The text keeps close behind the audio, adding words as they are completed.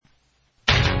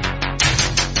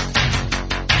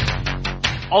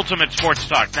Ultimate Sports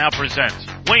Talk now presents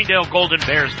Waynedale Golden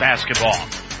Bears basketball.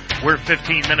 We're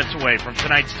 15 minutes away from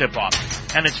tonight's tip-off,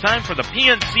 and it's time for the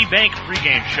PNC Bank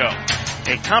pregame show,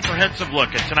 a comprehensive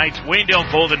look at tonight's Waynedale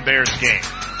Golden Bears game.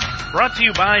 Brought to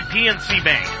you by PNC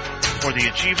Bank. For the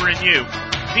achiever in you,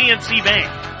 PNC Bank,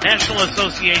 National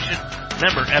Association,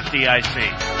 member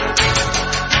FDIC.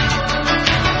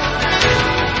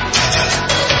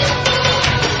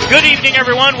 Good evening,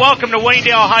 everyone. Welcome to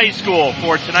Waynedale High School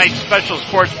for tonight's special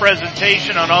sports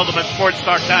presentation on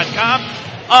UltimateSportsTalk.com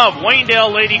of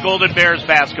Waynedale Lady Golden Bears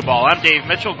basketball. I'm Dave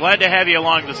Mitchell. Glad to have you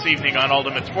along this evening on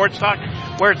Ultimate Sports Talk,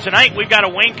 where tonight we've got a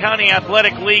Wayne County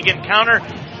Athletic League encounter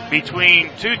between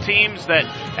two teams that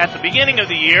at the beginning of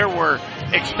the year were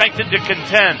expected to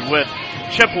contend with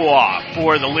Chippewa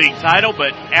for the league title,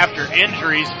 but after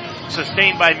injuries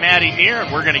sustained by Maddie Neer,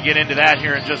 and we're going to get into that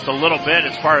here in just a little bit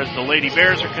as far as the Lady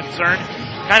Bears are concerned,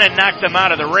 kind of knocked them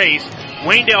out of the race.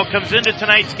 Waynedale comes into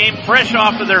tonight's game fresh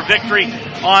off of their victory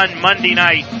on Monday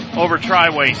night over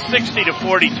Triway,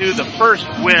 60-42, the first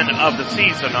win of the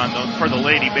season for the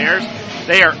Lady Bears.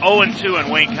 They are 0-2 in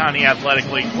Wayne County Athletic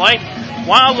League play,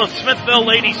 while the Smithville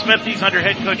Lady Smithies under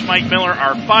head coach Mike Miller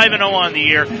are 5-0 on the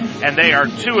year, and they are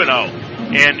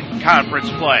 2-0 in conference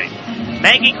play.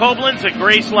 Maggie Koblenz and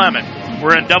Grace Lemon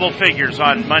were in double figures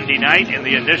on Monday night in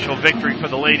the initial victory for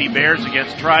the Lady Bears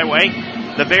against Triway.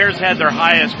 The Bears had their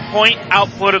highest point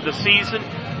output of the season,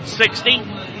 60,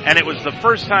 and it was the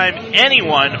first time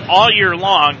anyone all year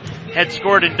long had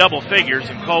scored in double figures,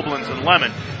 and Koblenz and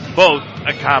Lemon both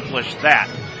accomplished that.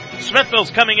 Smithville's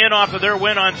coming in off of their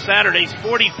win on Saturday's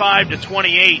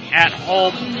 45-28 at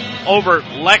home over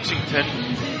Lexington.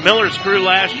 Miller's crew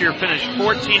last year finished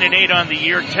 14-8 on the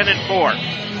year,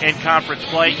 10-4 in conference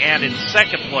play and in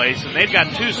second place, and they've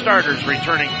got two starters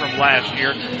returning from last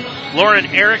year. Lauren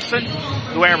Erickson,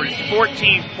 who averaged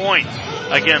 14 points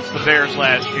against the Bears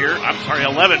last year,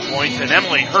 11 points, and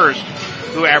Emily Hurst,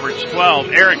 who averaged 12.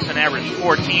 Erickson averaged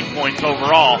 14 points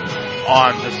overall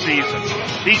on the season.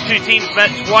 These two teams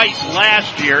met twice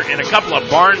last year in a couple of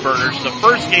barn burners. The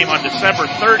first game on December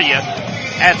 30th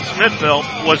at Smithville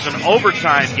was an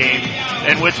overtime game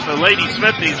in which the Lady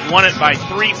Smithies won it by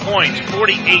 3 points,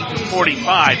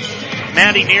 48-45.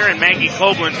 Maddie Neer and Maggie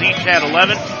Koblenz each had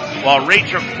 11, while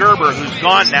Rachel Gerber, who's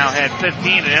gone now, had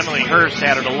 15, and Emily Hurst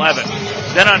had 11.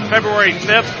 Then on February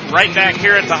 5th, right back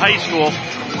here at the high school,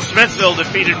 Smithville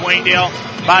defeated Waynedale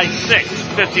by 6,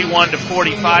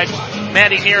 51-45.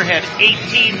 Maddie Neer had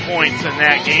 18 points in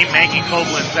that game. Maggie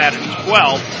Koblenz added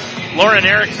 12. Lauren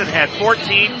Erickson had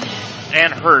 14,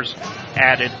 and Hurst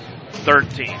added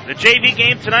 13. The JV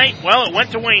game tonight, well, it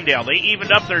went to Waynedale. They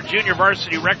evened up their junior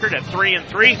varsity record at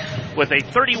 3-3 with a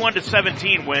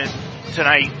 31-17 win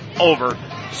tonight over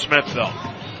Smithville.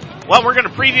 Well, we're going to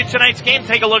preview tonight's game,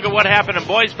 take a look at what happened in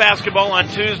boys basketball on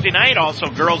Tuesday night, also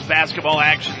girls basketball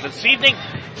action this evening.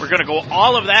 We're going to go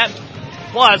all of that,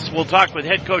 plus we'll talk with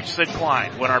head coach Sid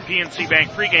Klein when our PNC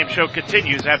Bank pregame show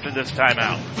continues after this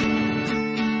timeout.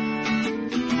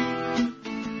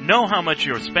 Know how much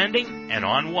you're spending and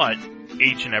on what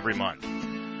each and every month.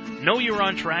 Know you're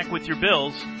on track with your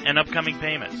bills and upcoming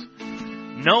payments.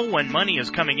 Know when money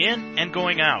is coming in and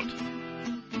going out.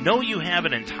 Know you have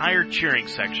an entire cheering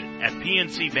section at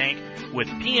PNC Bank with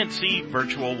PNC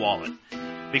Virtual Wallet.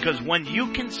 Because when you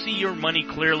can see your money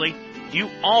clearly, you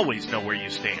always know where you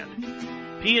stand.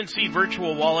 PNC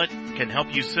Virtual Wallet can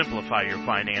help you simplify your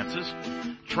finances,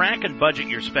 track and budget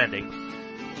your spending,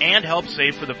 and help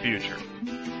save for the future.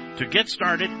 To get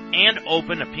started and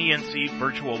open a PNC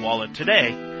Virtual Wallet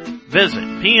today, visit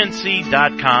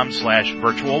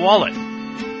pnc.com/virtual wallet.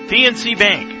 PNC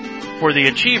Bank, for the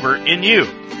achiever in you.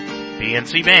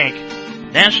 PNC Bank,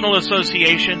 National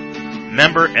Association,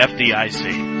 member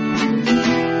FDIC.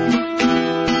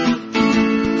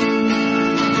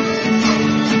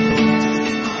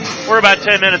 We're about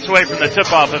 10 minutes away from the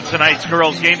tip-off of tonight's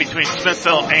girls game between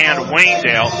Smithville and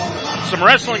Waynedale. Some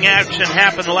wrestling action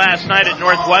happened last night at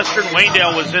Northwestern.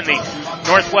 Waynedale was in the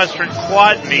Northwestern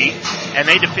quad meet, and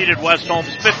they defeated West Holmes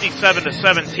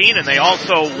 57-17, and they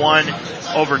also won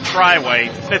over Triway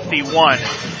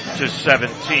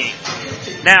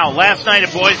 51-17. Now, last night in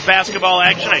boys basketball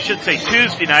action, I should say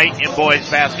Tuesday night in boys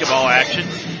basketball action,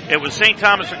 it was St.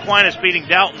 Thomas Aquinas beating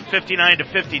Dalton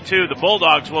 59-52. The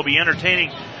Bulldogs will be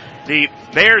entertaining the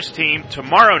Bears team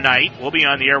tomorrow night. We'll be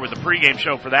on the air with a pregame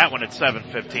show for that one at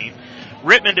 7:15.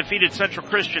 Rittman defeated Central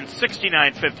Christian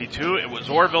 69-52. It was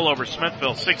Orville over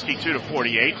Smithville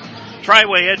 62-48.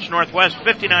 Triway edged Northwest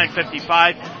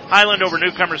 59-55. Highland over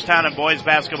Newcomerstown in boys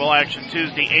basketball action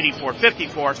Tuesday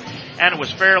 84-54. And it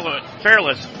was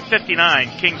Fairless 59,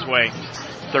 Kingsway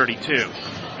 32.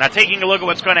 Now taking a look at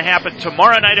what's going to happen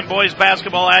tomorrow night in boys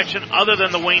basketball action, other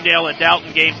than the Waynedale and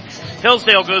Dalton game,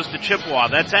 Hillsdale goes to Chippewa.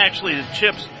 That's actually the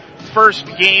Chips' first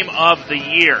game of the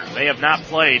year. They have not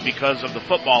played because of the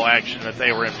football action that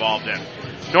they were involved in.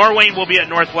 Norwayne will be at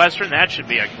Northwestern. That should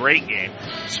be a great game.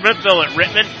 Smithville at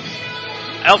Rittman.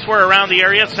 Elsewhere around the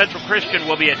area, Central Christian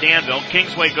will be at Danville.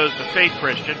 Kingsway goes to Faith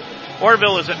Christian.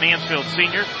 Orville is at Mansfield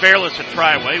Senior. Fairless at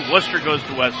Triway. Worcester goes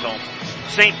to West Holmes.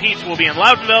 St. Pete's will be in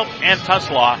Loudonville, and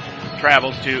Tuslaw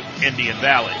travels to Indian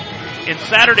Valley. In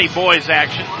Saturday boys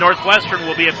action, Northwestern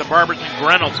will be at the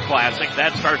Barberton-Reynolds Classic.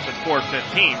 That starts at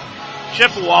 4:15.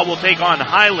 Chippewa will take on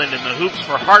Highland in the Hoops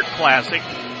for Hart Classic,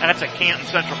 and that's at Canton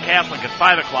Central Catholic at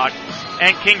 5 o'clock.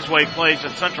 And Kingsway plays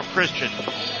at Central Christian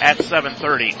at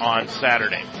 7:30 on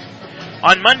Saturday.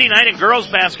 On Monday night in girls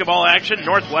basketball action,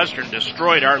 Northwestern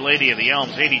destroyed Our Lady of the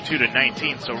Elms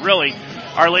 82-19. So really,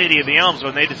 Our Lady of the Elms,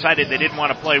 when they decided they didn't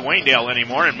want to play Waynedale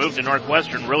anymore and moved to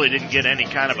Northwestern, really didn't get any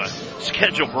kind of a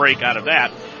schedule break out of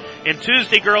that. In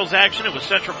Tuesday girls action, it was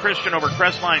Central Christian over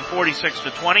Crestline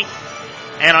 46-20.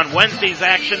 And on Wednesday's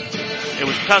action, it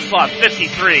was Tuslaw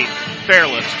 53,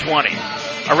 Fairless 20.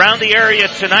 Around the area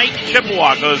tonight,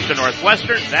 Chippewa goes to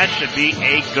Northwestern. That should be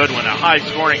a good one, a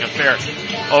high-scoring affair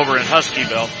over in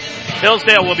Huskyville.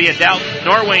 Hillsdale will be at Dalton.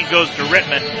 Norwayne goes to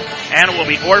Rittman. And it will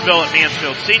be Orville at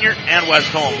Mansfield Senior. And West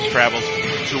Holmes travels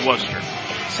to Worcester.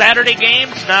 Saturday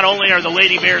games, not only are the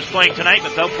Lady Bears playing tonight,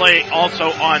 but they'll play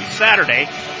also on Saturday.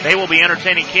 They will be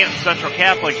entertaining Canton Central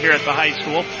Catholic here at the high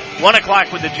school. 1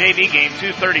 o'clock with the JV game,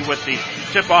 2:30 with the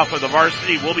tip-off of the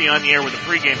varsity. We'll be on the air with a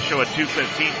pregame show at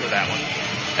 2:15 for that one.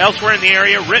 Elsewhere in the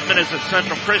area, Rittman is at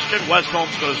Central Christian. West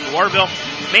Holmes goes to Orville.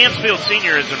 Mansfield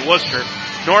Senior is in Worcester.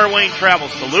 Norwayne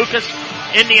travels to Lucas.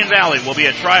 Indian Valley will be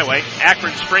at Triway.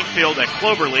 Akron Springfield at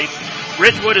Cloverleaf.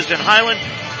 Ridgewood is in Highland.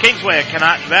 Kingsway at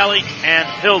Conotton Valley. And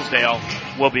Hillsdale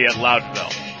will be at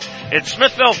Loudonville. It's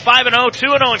Smithville 5-0,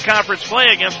 2-0 in conference play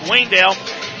against Waynedale.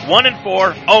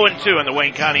 1-4, 0-2 in the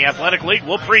Wayne County Athletic League.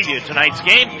 We'll preview tonight's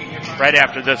game right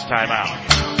after this timeout.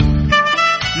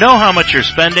 Know how much you're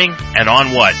spending and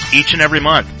on what each and every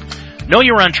month. Know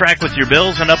you're on track with your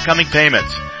bills and upcoming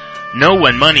payments. Know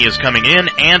when money is coming in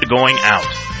and going out.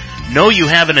 Know you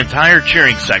have an entire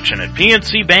cheering section at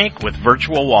PNC Bank with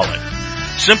Virtual Wallet.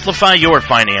 Simplify your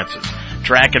finances,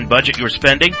 track and budget your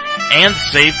spending, and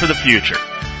save for the future.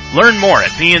 Learn more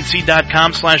at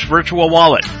pnc.com/virtual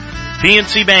wallet.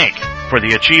 PNC Bank, for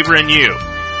the achiever in you.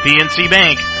 PNC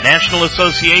Bank, National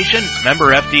Association,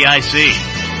 member FDIC.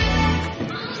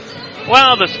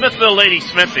 Well, the Smithville Lady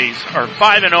Smithies are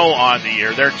 5-0 on the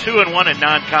year. They're 2-1 in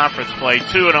non-conference play,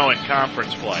 2-0 in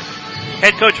conference play.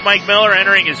 Head coach Mike Miller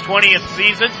entering his 20th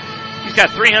season. He's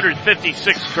got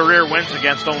 356 career wins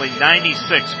against only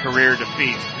 96 career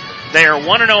defeats. They are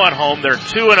 1-0 at home. They're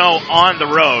 2-0 on the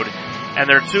road, and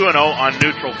they're 2-0 on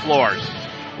neutral floors.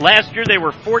 Last year they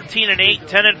were 14-8,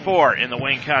 10-4 in the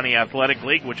Wayne County Athletic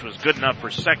League, which was good enough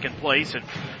for second place and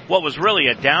what was really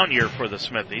a down year for the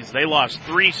Smithies. They lost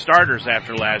 3 starters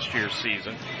after last year's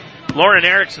season. Lauren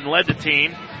Erickson led the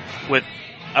team with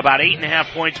about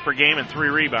 8.5 points per game and 3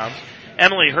 rebounds.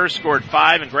 Emily Hurst scored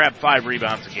 5 and grabbed 5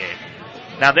 rebounds a game.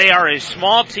 Now they are a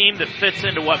small team that fits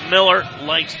into what Miller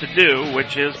likes to do,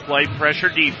 which is play pressure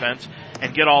defense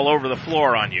and get all over the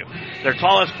floor on you. Their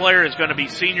tallest player is going to be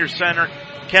senior center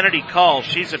Kennedy Cull.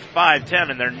 She's at 5'10",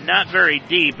 and they're not very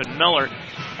deep, and Miller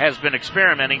has been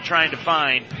experimenting trying to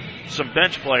find some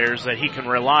bench players that he can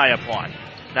rely upon.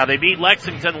 Now they beat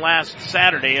Lexington last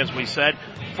Saturday, as we said,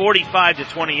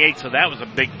 45-28, so that was a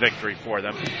big victory for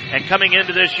them. And coming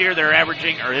into this year, they're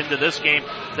averaging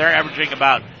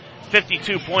about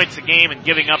 52 points a game and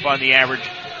giving up on the average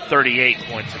 38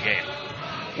 points a game.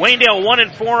 Waynedale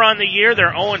 1-4 on the year.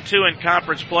 They're 0-2 in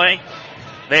conference play.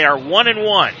 They are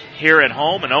 1-1 here at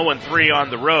home and 0-3 on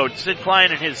the road. Sid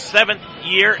Klein in his 7th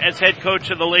year as head coach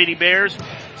of the Lady Bears,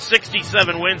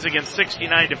 67 wins against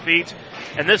 69 defeats.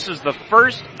 And this is the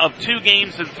first of 2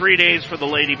 games in 3 days for the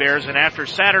Lady Bears. And after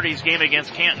Saturday's game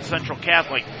against Canton Central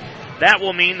Catholic, that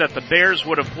will mean that the Bears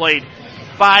would have played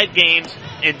 5 games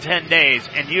in 10 days.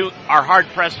 And you are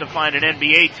hard-pressed to find an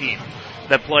NBA team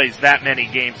that plays that many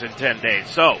games in 10 days.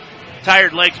 So,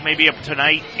 tired legs may be up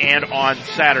tonight and on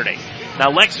Saturday. Now,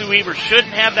 Lexi Weaver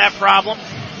shouldn't have that problem.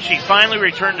 She finally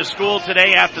returned to school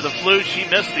today after the flu. She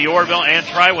missed the Orville and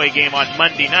Triway game on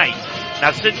Monday night.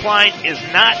 Now, Sid Klein is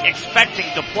not expecting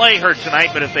to play her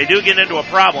tonight, but if they do get into a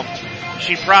problem,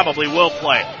 she probably will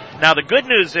play. Now, the good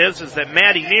news is that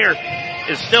Maddie Neer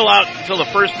is still out until the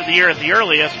first of the year at the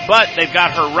earliest, but they've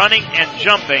got her running and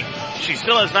jumping. She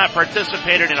still has not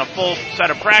participated in a full set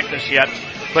of practice yet,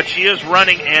 but she is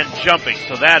running and jumping,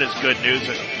 so that is good news.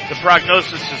 The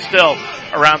prognosis is still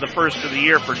around the first of the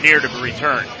year for Neer to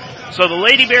return. So the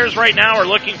Lady Bears right now are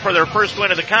looking for their first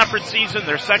win of the conference season,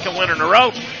 their second win in a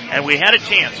row, and we had a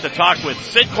chance to talk with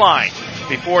Sid Klein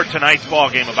before tonight's ball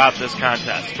game about this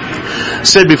contest.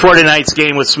 Sid, before tonight's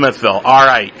game with Smithville, all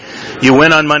right, you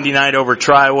win on Monday night over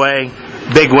Triway.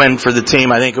 Big win for the team.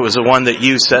 I think it was the one that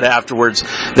you said afterwards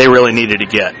they really needed to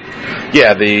get.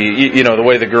 Yeah, the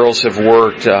way the girls have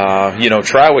worked,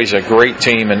 Triway's a great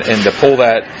team, and to pull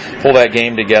that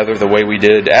game together the way we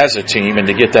did as a team and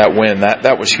to get that win,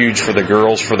 that was huge for the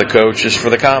girls, for the coaches, for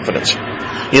the confidence.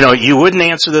 You wouldn't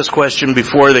answer this question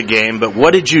before the game, but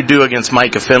what did you do against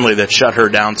Micah Finley that shut her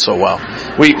down so well?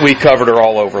 We covered her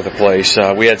all over the place.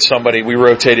 We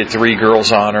rotated 3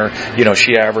 girls on her.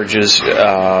 She averages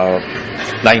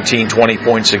 19, 20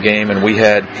 points a game, and we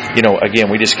had,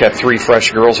 we just kept 3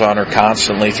 fresh girls on her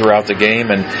constantly throughout the game,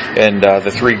 and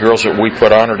the 3 girls that we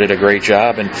put on her did a great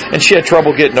job, and she had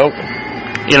trouble getting open.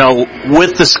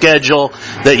 With the schedule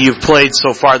that you've played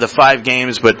so far, the 5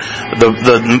 games, but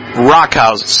the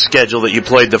Rockhouse schedule that you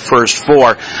played the first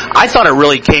 4, I thought it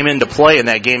really came into play in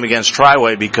that game against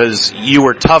Triway because you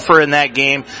were tougher in that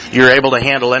game. You were able to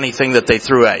handle anything that they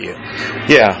threw at you.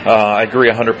 Yeah, I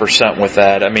agree 100% with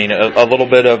that. I mean, a little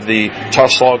bit of the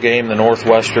Tuslaw game, the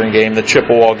Northwestern game, the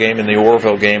Chippewa game, and the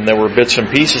Orville game, there were bits and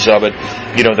pieces of it,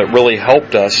 that really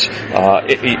helped us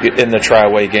in the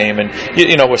Triway game. And,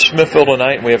 with Smithville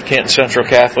tonight, we have Canton Central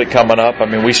Catholic coming up. I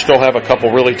mean, we still have a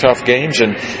couple really tough games,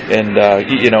 and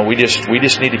we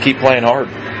just need to keep playing hard.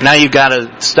 Now you've got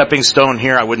a stepping stone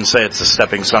here. I wouldn't say it's a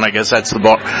stepping stone. I guess that's the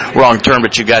wrong term,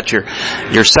 but you got your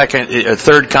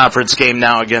third conference game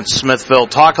now against Smithville.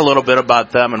 Talk a little bit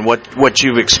about them and what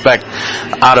you expect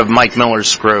out of Mike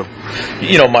Miller's crew.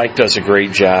 Mike does a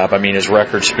great job. I mean, his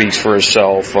record speaks for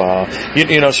itself.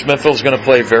 Smithville's going to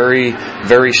play very,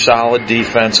 very solid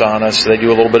defense on us. They do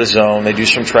a little bit of zone. They do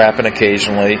some trapping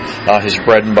occasionally. His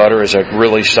bread and butter is a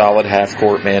really solid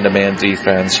half-court man-to-man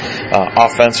defense.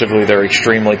 Offensively, they're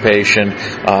extremely patient.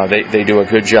 They do a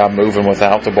good job moving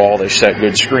without the ball. They set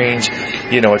good screens.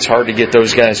 It's hard to get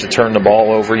those guys to turn the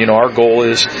ball over. Our goal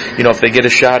is, if they get a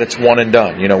shot, it's one and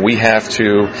done. We have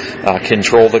to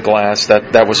control the glass.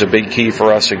 That was a big key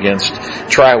for us against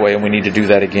Triway, and we need to do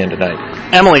that again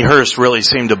tonight. Emily Hurst really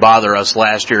seemed to bother us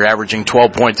last year, averaging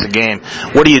 12 points a game.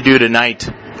 What do you do tonight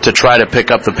to try to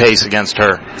pick up the pace against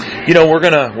her? We're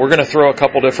gonna throw a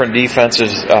couple different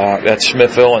defenses at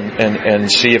Smithville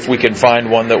and see if we can find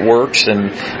one that works,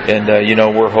 and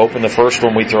we're hoping the first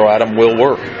one we throw at them will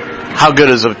work. How good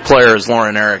is a player as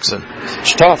Lauren Erickson?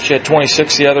 She's tough. She had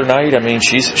 26 the other night. I mean,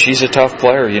 she's a tough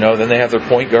player. Then they have their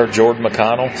point guard, Jordan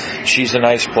McConnell. She's a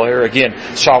nice player.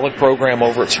 Again, solid program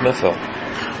over at Smithville.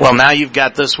 Well, now you've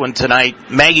got this one tonight.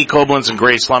 Maggie Koblenz and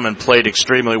Grace Lemon played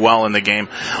extremely well in the game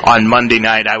on Monday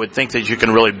night. I would think that you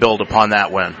can really build upon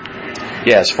that win.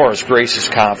 Yeah, as far as Grace's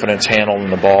confidence handling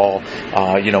the ball,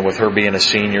 with her being a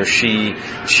senior, she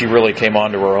really came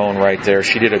onto her own right there.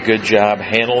 She did a good job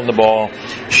handling the ball.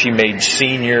 She made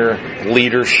senior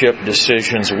leadership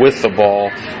decisions with the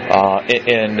ball,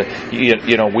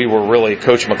 we were really,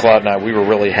 Coach McLeod and I, we were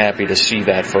really happy to see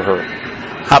that for her.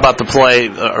 How about the play?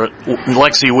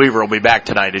 Lexi Weaver will be back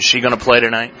tonight. Is she going to play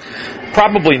tonight?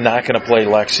 Probably not going to play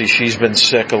Lexi. She's been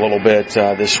sick a little bit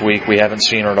this week. We haven't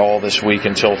seen her at all this week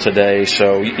until today.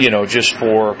 So, just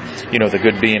for, the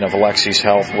good being of Lexi's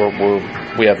health,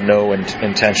 we have no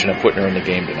intention of putting her in the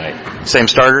game tonight. Same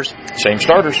starters? Same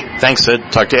starters. Thanks,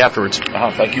 Sid. Talk to you afterwards.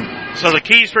 Thank you. So the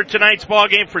keys for tonight's ball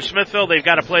game for Smithville, they've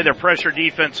got to play their pressure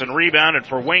defense and rebound. And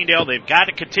for Waynedale, they've got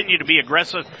to continue to be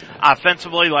aggressive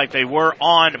offensively like they were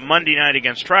on Monday night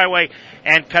against Triway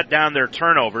and cut down their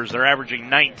turnovers. They're averaging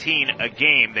 19 a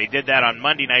game. They did that on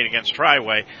Monday night against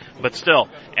Triway, but still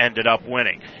ended up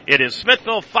winning. It is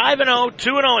Smithville 5-0,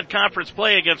 2-0 in conference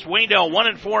play against Waynedale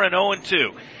 1-4 and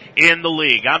 0-2 in the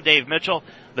league. I'm Dave Mitchell.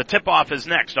 The tip-off is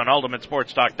next on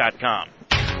UltimateSportsTalk.com.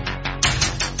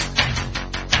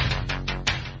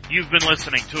 You've been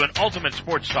listening to an Ultimate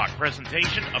Sports Talk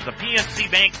presentation of the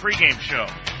PNC Bank pregame show.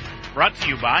 Brought to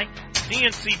you by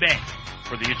PNC Bank.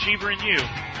 For the achiever in you,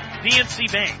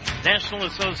 PNC Bank, National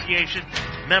Association,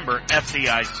 member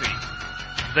FDIC.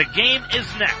 The game is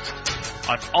next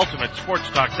on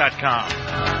UltimateSportsTalk.com.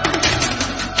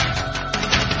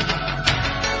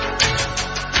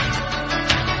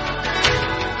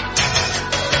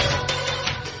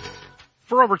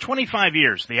 For over 25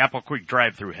 years, the Apple Creek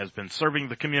drive-thru has been serving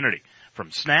the community.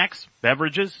 From snacks,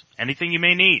 beverages, anything you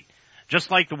may need.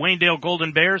 Just like the Waynedale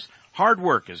Golden Bears, hard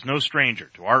work is no stranger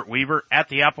to Art Weaver at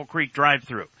the Apple Creek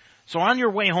drive-thru. So on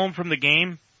your way home from the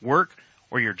game, work,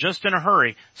 or you're just in a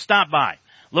hurry, stop by.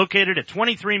 Located at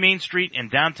 23 Main Street in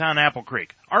downtown Apple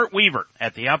Creek, Art Weaver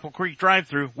at the Apple Creek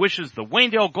drive-thru wishes the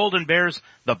Waynedale Golden Bears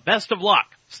the best of luck.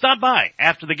 Stop by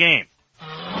after the game.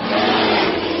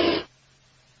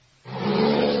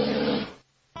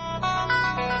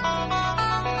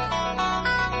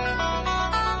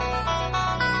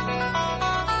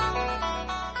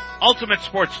 Ultimate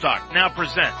Sports Talk now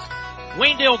presents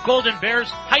Waynedale Golden Bears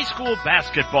High School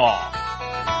Basketball.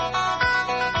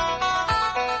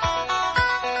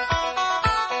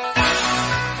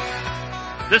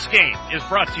 This game is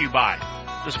brought to you by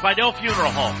the Spidell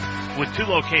Funeral Home with 2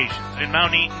 locations in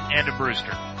Mount Eaton and in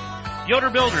Brewster, Yoder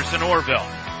Builders in Orville,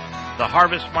 the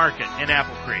Harvest Market in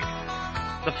Apple Creek,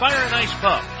 the Fire and Ice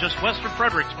Pub just west of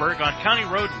Fredericksburg on County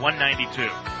Road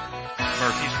 192,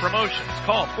 Murphy's Promotions,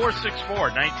 call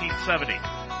 464-1970.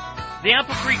 The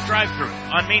Apple Creek drive-thru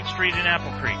on Main Street in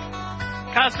Apple Creek.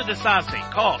 Casa de Sassi,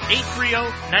 call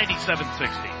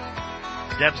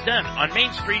 830-9760. Deb's Den on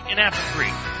Main Street in Apple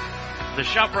Creek. The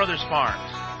Shop Brothers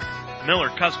Farms. Miller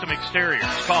Custom Exteriors,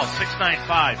 call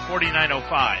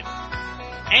 695-4905.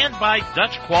 And by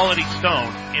Dutch Quality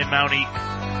Stone in Mount Eaton.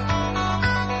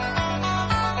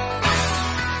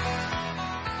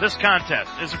 This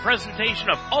contest is a presentation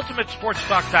of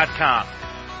UltimateSportsTalk.com.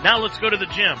 Now let's go to the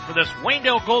gym for this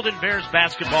Waynedale Golden Bears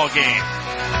basketball game.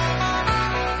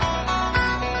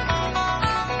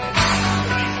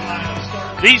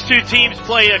 These two teams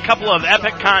played a couple of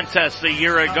epic contests a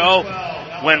year ago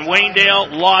when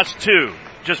Waynedale lost 2,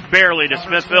 just barely, to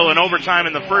Smithville in overtime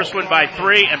in the first one by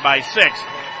 3 and by 6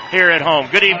 here at home.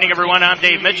 Good evening, everyone. I'm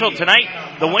Dave Mitchell. Tonight,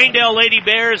 the Waynedale Lady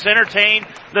Bears entertain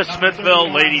the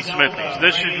Smithville Lady Smithies.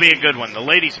 This should be a good one. The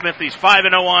Lady Smithies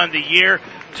 5-0 on the year,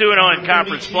 2-0 in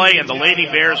conference play, and the Lady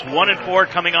Bears 1-4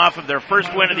 coming off of their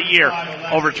first win of the year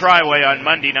over Triway on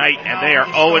Monday night, and they are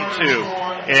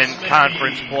 0-2 in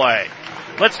conference play.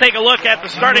 Let's take a look at the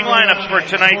starting lineups for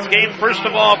tonight's game. First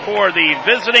of all, for the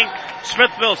visiting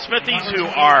Smithville Smithies, who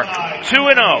are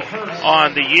 2-0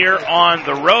 on the year on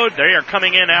the road. They are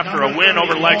coming in after a win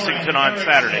over Lexington on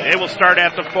Saturday. They will start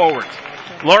at the forwards.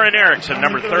 Lauren Erickson,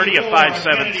 number 30, a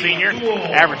 5'7" senior,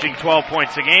 averaging 12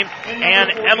 points a game.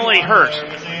 And Emily Hurst.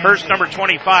 Hurst, number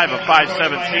 25, a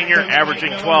 5'7" senior,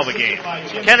 averaging 12 a game.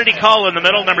 Kennedy Call in the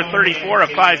middle, number 34, a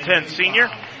 5'10" senior.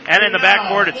 And in the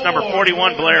backcourt, it's number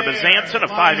 41, Blair Bezanson, a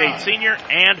 5'8" senior,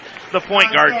 and the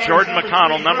point guard, Jordan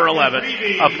McConnell, number 11,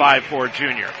 a 5'4"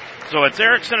 junior. So it's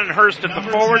Erickson and Hurst at the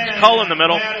forwards, Cull in the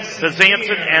middle,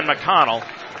 Bezanson and McConnell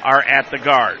are at the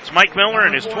guards. Mike Miller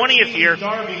in his 20th year,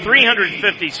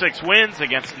 356 wins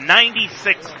against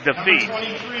 96 defeats.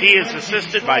 He is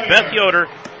assisted by Beth Yoder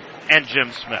and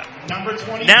Jim Smith.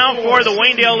 Now for the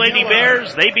Waynedale Lady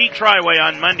Bears, they beat Triway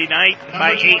on Monday night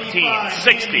by 18,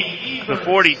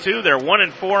 60-42. They're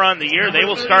 1-4 on the year. They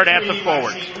will start at the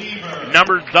forwards.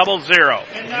 Number 00,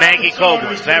 Maggie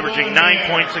Koblenz, averaging 9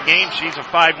 points a game. She's a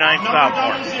 5'9"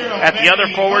 sophomore. At the other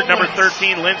forward, number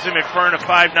 13, Lindsay McFern, a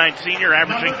 5'9" senior,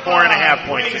 averaging 4.5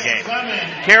 points a game.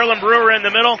 Carolyn Brewer in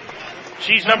the middle.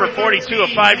 She's number 42, a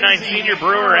 5'9" senior.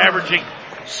 Brewer averaging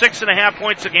 6.5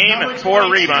 points a game and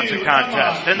 4 rebounds in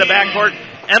contest. In the backcourt,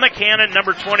 Emma Cannon,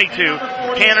 number 22.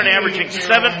 Cannon averaging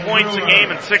 7 points a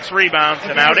game and 6 rebounds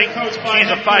an outing.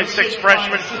 She's a 5'6"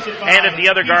 freshman. And at the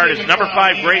other guard is number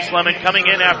 5, Grace Lemon, coming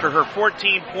in after her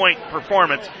 14-point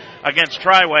performance against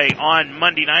Triway on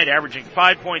Monday night, averaging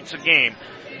 5 points a game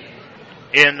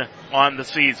on the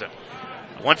season.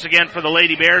 Once again for the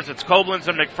Lady Bears, it's Koblenz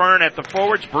and McFern at the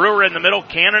forwards, Brewer in the middle,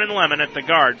 Cannon and Lemon at the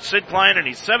guard. Sid Klein in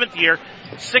his 7th year,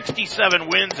 67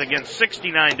 wins against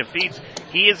 69 defeats.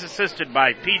 He is assisted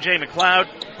by P.J. McLeod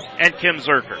and Kim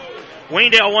Zerker.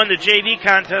 Waynedale won the JV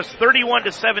contest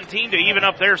 31-17 to even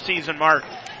up their season mark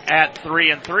at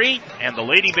 3-3, and the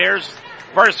Lady Bears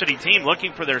varsity team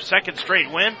looking for their second straight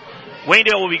win.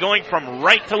 Waynedale will be going from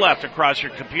right to left across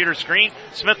your computer screen.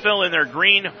 Smithville in their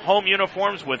green home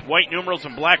uniforms with white numerals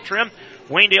and black trim.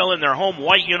 Waynedale in their home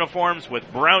white uniforms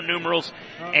with brown numerals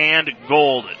and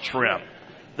gold trim.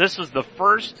 This is the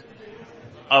first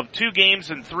of 2 games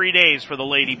in 3 days for the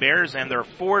Lady Bears and their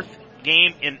 4th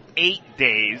game in 8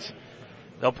 days.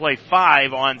 They'll play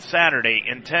 5 on Saturday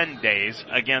in 10 days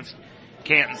against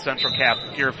Canton Central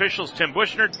Catholic. Your officials, Tim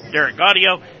Bushner, Derek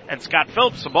Gaudio, and Scott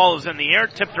Phillips. The ball is in the air,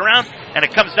 tipped around, and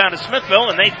it comes down to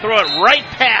Smithville, and they throw it right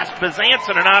past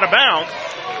Bezanson and out of bounds.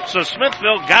 So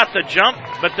Smithville got the jump,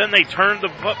 but then they turned the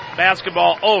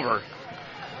basketball over.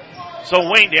 So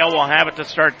Waynedale will have it to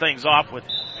start things off with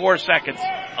 4 seconds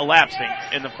elapsing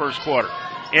in the first quarter.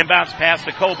 Inbounds pass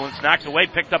to Koblenz, knocked away,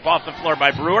 picked up off the floor by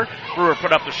Brewer. Brewer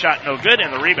put up the shot, no good,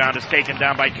 and the rebound is taken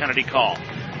down by Kennedy Call.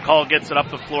 Call gets it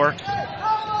up the floor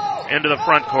into the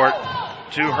front court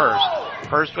to Hurst.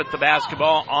 Hurst with the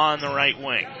basketball on the right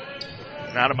wing.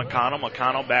 Now to McConnell.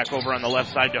 McConnell back over on the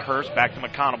left side to Hurst. Back to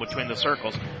McConnell between the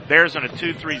circles. Bears in a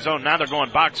 2-3 zone. Now they're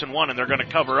going box and one, and they're going to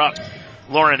cover up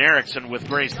Lauren Erickson with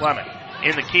Grace Lemon.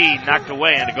 In the key, knocked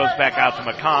away, and it goes back out to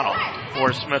McConnell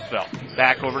for Smithville.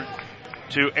 Back over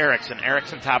to Erickson.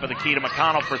 Erickson top of the key to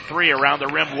McConnell for three. Around the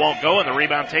rim won't go, and the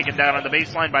rebound taken down on the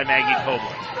baseline by Maggie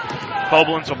Koblenz.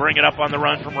 Koblenz will bring it up on the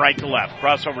run from right to left.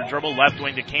 Crossover dribble, left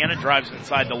wing to Cannon, drives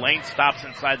inside the lane, stops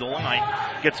inside the line,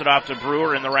 gets it off to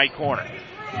Brewer in the right corner.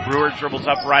 Brewer dribbles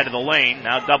up right of the lane.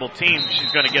 Now double teamed.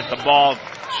 She's going to get the ball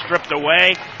stripped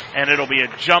away, and it'll be a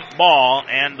jump ball,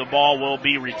 and the ball will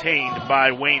be retained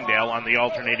by Waynedale on the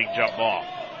alternating jump ball.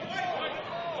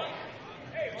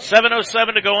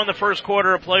 7:07 to go in the first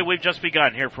quarter of play. We've just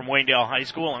begun here from Waynedale High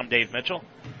School. I'm Dave Mitchell.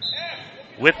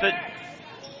 With it,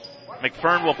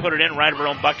 McFern will put it in right of her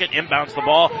own bucket. Inbounds the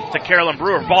ball to Carolyn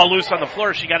Brewer. Ball loose on the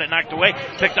floor. She got it knocked away.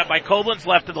 Picked up by Koblenz.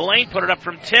 Left of the lane. Put it up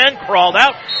from 10. Crawled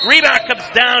out. Rebound comes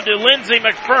down to Lindsay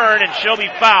McFern, and she'll be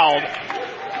fouled.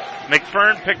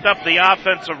 McFern picked up the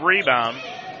offensive rebound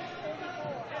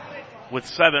with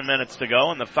 7 minutes to go,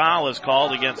 and the foul is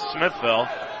called against Smithville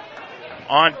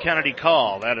on Kennedy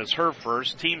Call. That is her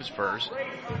first, team's first.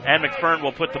 And McFern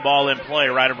will put the ball in play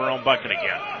right of her own bucket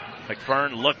again.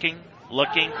 McFern looking,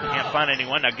 can't find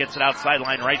anyone. Now gets it outside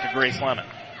line right to Grace Lemon.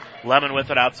 Lemon with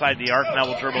it outside the arc. Now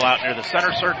will dribble out near the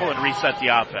center circle and reset the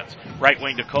offense. Right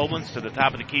wing to Koblenz to the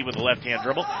top of the key with a left-hand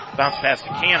dribble. Bounce pass to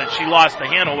Cannon. She lost the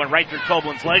handle, went right through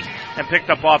Koblenz's legs, and picked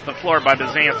up off the floor by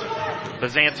Bezanson.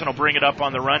 Bezanson will bring it up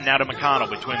on the run now to McConnell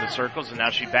between the circles, and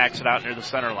now she backs it out near the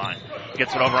center line.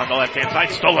 Gets it over on the left-hand side.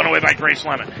 Stolen away by Grace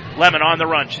Lemon. Lemon on the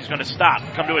run. She's going to stop.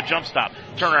 Come to a jump stop.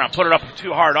 Turn around. Put it up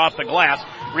too hard off the glass.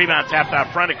 Rebound tapped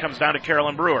out front. It comes down to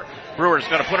Carolyn Brewer. Brewer's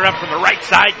going to put it up from the right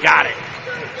side. Got it.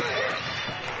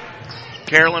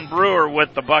 Carolyn Brewer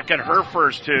with the bucket, her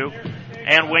first two,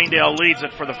 and Waynedale leads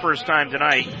it for the first time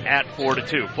tonight at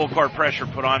 4-2. Full court pressure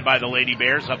put on by the Lady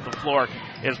Bears. Up the floor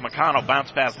is McConnell.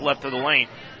 Bounce pass left of the lane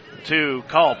to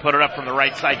Cull. Put it up from the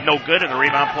right side. No good, and the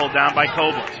rebound pulled down by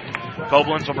Koblenz.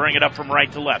 Koblenz will bring it up from right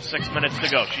to left. 6 minutes to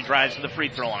go. She drives to the free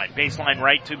throw line. Baseline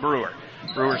right to Brewer.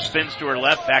 Brewer spins to her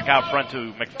left. Back out front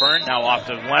to McFern. Now off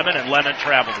to Lemon, and Lemon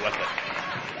traveled with it.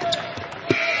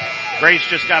 Grace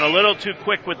just got a little too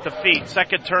quick with the feet.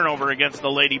 Second turnover against the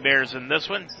Lady Bears in this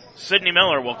one. Sydney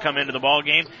Miller will come into the ball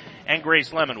game, and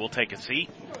Grace Lemon will take a seat.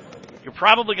 You're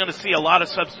probably going to see a lot of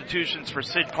substitutions for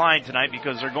Sid Klein tonight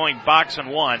because they're going box and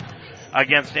one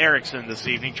against Erickson this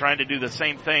evening, trying to do the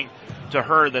same thing to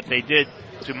her that they did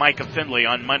to Micah Findlay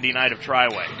on Monday night of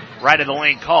Triway. Right of the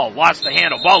lane call. Lost the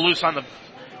handle. Ball loose on the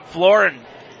floor, and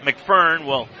McFern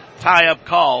will tie up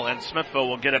Call, and Smithville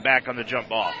will get it back on the jump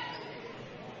ball.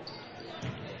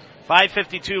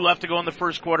 5:52 left to go in the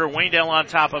first quarter. Waynedale on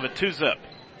top of it, 2-zip.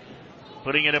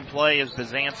 Putting it in play is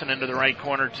Bezanson into the right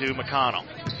corner to McConnell.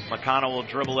 McConnell will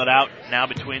dribble it out now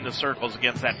between the circles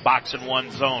against that box and one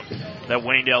zone that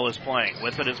Waynedale is playing.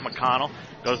 With it is McConnell.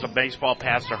 Goes a baseball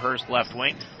pass to Hurst, left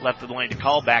wing. Left of the lane to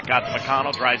Cull. Back out to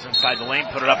McConnell. Drives inside the lane.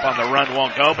 Put it up on the run.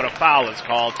 Won't go, but a foul is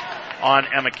called on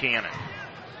Emma Cannon.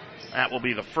 That will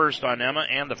be the first on Emma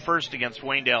and the first against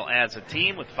Waynedale as a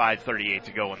team with 5:38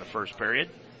 to go in the first period.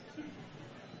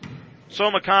 So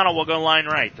McConnell will go line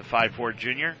right. The 5'4"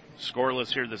 junior,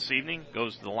 scoreless here this evening,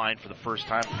 goes to the line for the first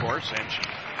time, of course, and she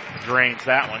drains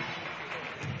that one.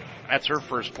 That's her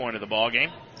first point of the ball game.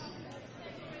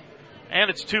 And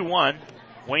it's 2-1.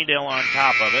 Waynedale on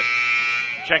top of it.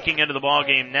 Checking into the ball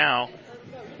game now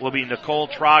will be Nicole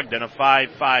Trogdon, a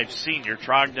 5'5" senior.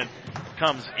 Trogdon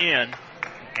comes in,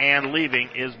 and leaving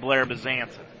is Blair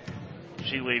Bezanson.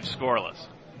 She leaves scoreless.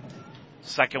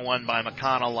 Second one by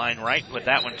McConnell, line right. Put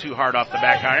that one too hard off the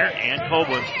back iron, and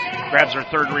Koblenz grabs her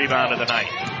third rebound of the night.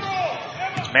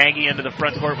 Maggie into the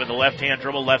front court with a left-hand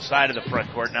dribble, left side of the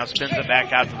front court. Now spins it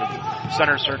back out to the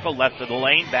center circle, left of the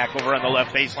lane, back over on the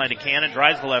left baseline to Cannon,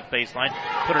 drives the left baseline,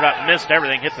 put it up, missed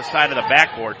everything, hit the side of the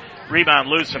backboard. Rebound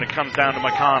loose, and it comes down to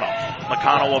McConnell.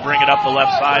 McConnell will bring it up the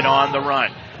left side on the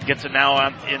run. Gets it now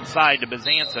on inside to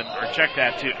Bezanson, or check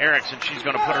that to Erickson. She's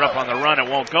going to put it up on the run. It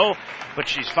won't go, but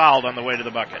she's fouled on the way to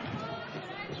the bucket.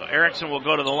 So Erickson will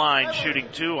go to the line, shooting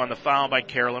two on the foul by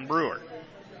Carolyn Brewer.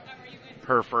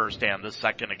 Her first and the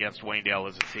second against Waynedale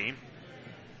as a team.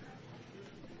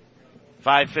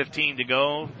 5:15 to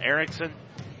go. Erickson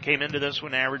came into this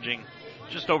one averaging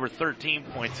just over 13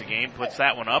 points a game. Puts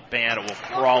that one up, and it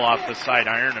will crawl off the side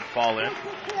iron and fall in.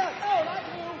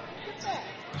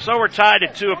 So we're tied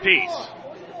at 2 apiece.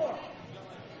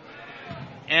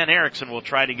 And Erickson will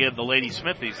try to give the Lady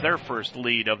Smithies their first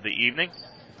lead of the evening.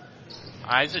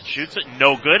 Isaac shoots it,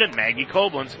 no good, and Maggie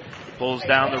Koblenz pulls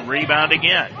down the rebound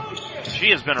again.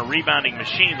 She has been a rebounding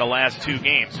machine the last 2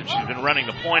 games, and she's been running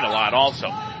the point a lot also.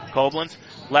 Koblenz,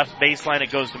 left baseline,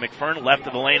 it goes to McFern, left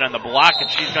of the lane on the block, and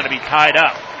she's going to be tied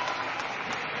up.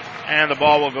 And the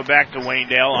ball will go back to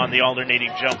Waynedale on the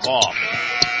alternating jump ball.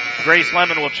 Grace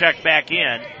Lemon will check back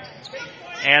in,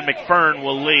 and McFern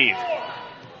will leave.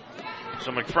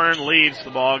 So McFern leaves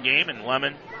the ball game, and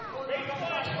Lemon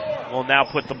will now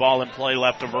put the ball in play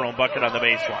left of her own bucket on the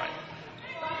baseline.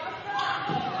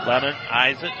 Lemon,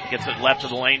 Isaac, gets it left of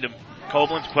the lane to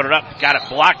Koblenz, put it up, got it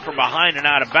blocked from behind and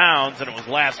out of bounds, and it was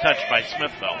last touched by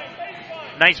Smithville.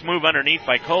 Nice move underneath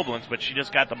by Koblenz, but she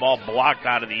just got the ball blocked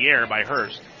out of the air by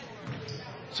Hurst.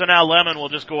 So now Lemon will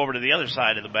just go over to the other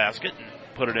side of the basket and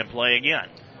put it in play again.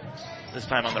 This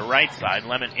time on the right side,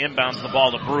 Lemon inbounds the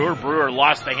ball to Brewer. Brewer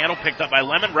lost the handle, picked up by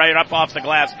Lemon, right up off the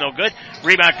glass, no good.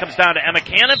 Rebound comes down to Emma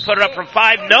Cannon, put it up from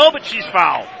 5, no, but she's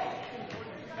fouled.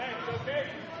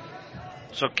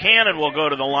 So Cannon will go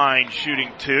to the line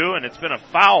shooting 2, and it's been a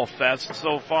foul fest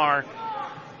so far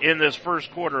in this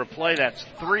first quarter of play. That's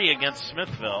 3 against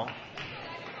Smithville.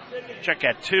 Check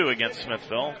at 2 against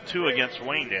Smithville, 2 against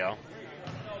Waynedale.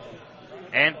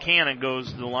 And Cannon goes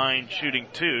to the line shooting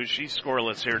 2. She's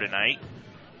scoreless here tonight.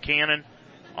 Cannon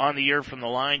on the year from the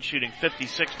line shooting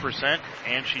 56%,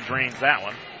 and she drains that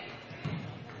one.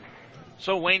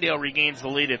 So Waynedale regains the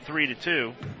lead at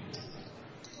 3-2.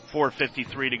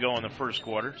 4:53 to go in the first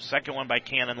quarter. Second one by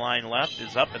Cannon, line left,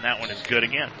 is up, and that one is good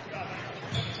again.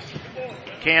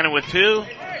 Cannon with 2,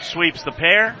 sweeps the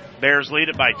pair. Bears lead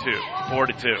it by 2,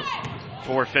 4-2.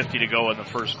 4:50 to go in the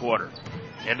first quarter.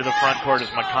 Into the front court is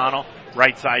McConnell.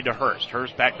 Right side to Hurst.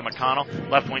 Hurst back to McConnell.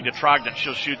 Left wing to Trogdon.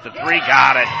 She'll shoot the 3.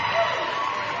 Got it.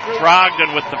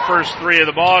 Trogdon with the first 3 of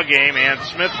the ball game, and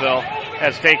Smithville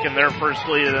has taken their first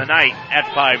lead of the night at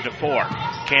 5-4.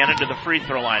 Cannon to the free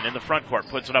throw line in the front court.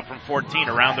 Puts it up from 14.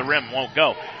 Around the rim. Won't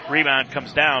go. Rebound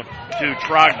comes down to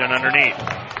Trogdon underneath.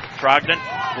 Trogdon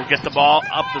will get the ball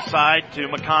up the side to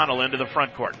McConnell into the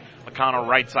front court. McConnell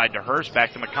right side to Hurst.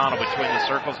 Back to McConnell between the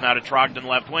circles. Now to Trogdon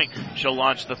left wing. She'll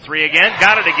launch the 3 again.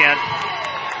 Got it again.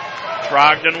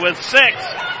 Trogdon with 6.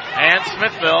 And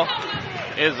Smithville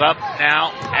is up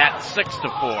now at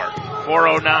 6-4.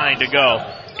 4:09 to go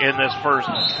in this first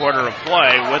quarter of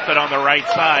play. With it on the right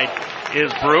side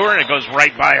is Brewer, and it goes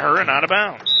right by her and out of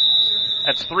bounds.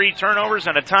 That's 3 turnovers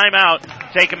and a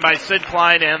timeout taken by Sid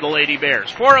Klein and the Lady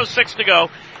Bears. 4:06 to go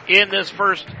in this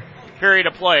first period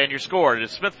of play, and your score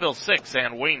is Smithville 6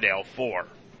 and Waynedale 4.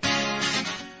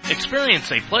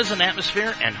 Experience a pleasant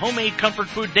atmosphere and homemade comfort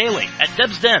food daily at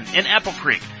Deb's Den in Apple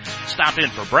Creek. Stop in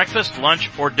for breakfast, lunch,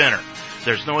 or dinner.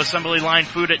 There's no assembly line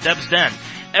food at Deb's Den.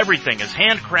 Everything is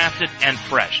handcrafted and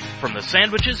fresh, from the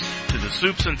sandwiches to the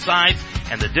soups and sides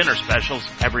and the dinner specials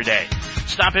every day.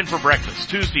 Stop in for breakfast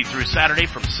Tuesday through Saturday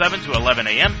from 7 to 11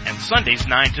 a.m. and Sundays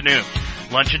 9 to noon.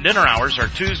 Lunch and dinner hours are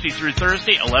Tuesday through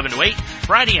Thursday 11 to 8,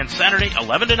 Friday and Saturday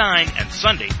 11 to 9, and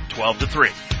Sunday 12 to 3.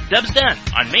 Deb's Den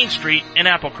on Main Street in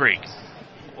Apple Creek.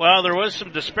 Well, there was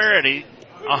some disparity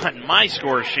on my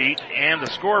score sheet and the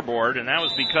scoreboard, and that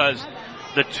was because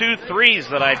the 2 threes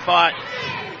that I thought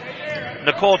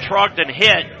Nicole Trogdon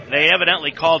hit, they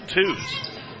evidently called 2s.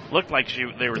 Looked like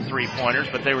they were 3-pointers,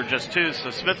 but they were just 2s, so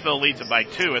Smithville leads it by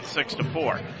 2 at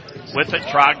 6-4. With it,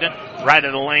 Trogdon, right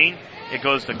of the lane. It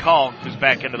goes to Cull, who's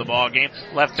back into the ball game.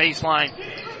 Left baseline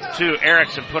to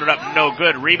Erickson, put it up, no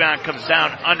good. Rebound comes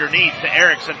down underneath to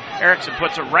Erickson. Erickson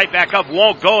puts it right back up,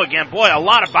 won't go again. Boy, a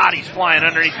lot of bodies flying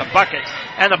underneath the bucket,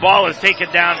 and the ball is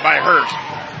taken down by Hurst.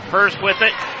 Hurst with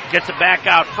it, gets it back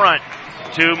out front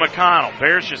to McConnell.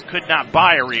 Bears just could not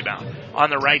buy a rebound. On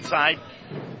the right side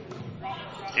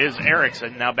is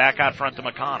Erickson, now back out front to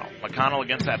McConnell. McConnell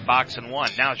against that box and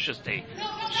 1. Now it's just a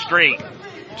straight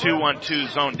 2-1-2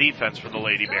 zone defense for the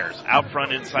Lady Bears. Out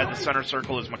front inside the center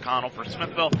circle is McConnell for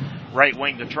Smithville. Right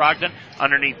wing to Trogdon.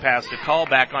 Underneath pass to Cull.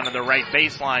 Back onto the right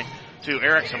baseline to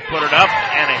Erickson. Put it up,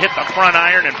 and it hit the front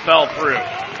iron and fell through.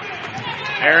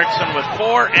 Erickson with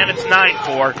 4, and it's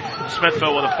 9-4.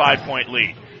 Smithville with a 5-point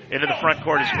lead. Into the front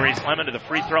court is Grace Lemon to the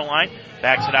free throw line.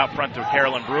 Backs it out front to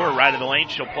Carolyn Brewer. Right of the lane.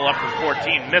 She'll pull up from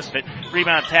 14. Missed it.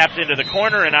 Rebound tapped into the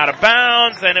corner and out of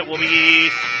bounds, and it will be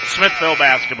Smithville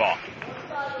basketball.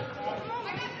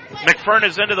 McFern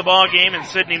is into the ball game, and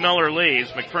Sydney Miller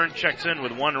leaves. McFern checks in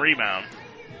with 1 rebound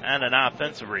and an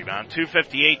offensive rebound.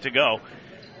 2:58 to go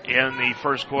in the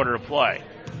first quarter of play.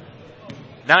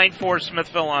 9-4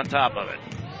 Smithville on top of it.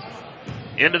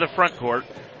 Into the front court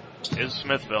is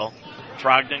Smithville.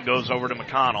 Trogdon goes over to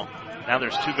McConnell. Now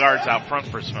there's 2 guards out front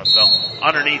for Smithville.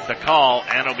 Underneath the call,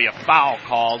 and it'll be a foul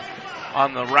called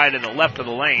on the right and the left of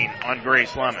the lane on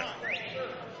Grace Lemon.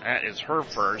 That is her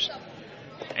first.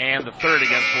 And the third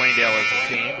against Waynedale as a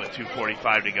team with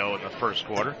 2:45 to go in the first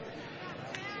quarter.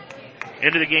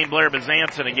 Into the game, Blair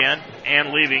Bezanson again,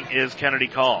 and leaving is Kennedy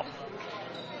Call.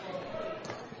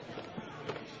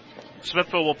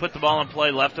 Smithville will put the ball in play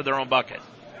left of their own bucket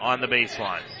on the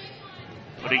baseline.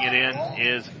 Putting it in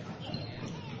is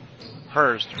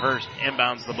Hurst. Hurst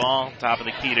inbounds the ball, top of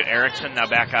the key to Erickson, now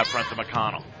back out front to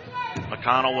McConnell.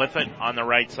 McConnell with it on the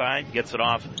right side, gets it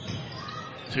off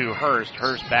to Hurst.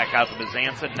 Hurst back out to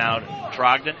Bezanson, now to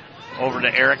Trogdon. Over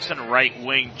to Erickson, right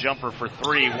wing jumper for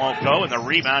three, won't go, and the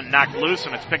rebound knocked loose,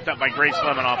 and it's picked up by Grace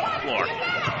Lemon off the floor.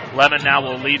 Lemon now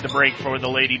will lead the break for the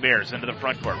Lady Bears into the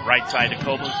front court. Right side to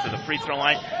Koblenz to the free throw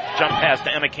line. Jump pass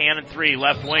to Emma Cannon, three,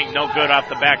 left wing, no good off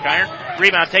the back iron.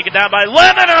 Rebound taken down by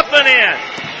Lemon, up and in!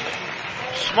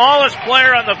 Smallest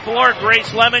player on the floor,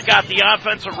 Grace Lemon, got the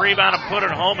offensive rebound and put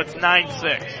it home. It's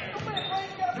 9-6.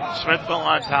 Smithville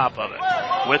on top of it.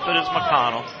 With it is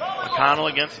McConnell.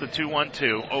 McConnell against the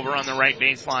 2-1-2. Over on the right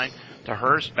baseline to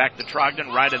Hurst. Back to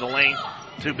Trogdon. Right of the lane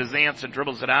to Bezanson.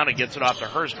 Dribbles it out and gets it off to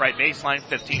Hurst. Right baseline.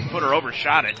 15-footer.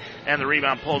 Overshot it. And the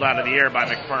rebound pulled out of the air by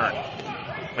McFern.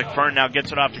 McFern now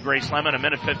gets it off to Grace Lemon.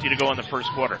 1:50 to go in the first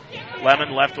quarter.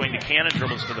 Lemon left wing to Cannon.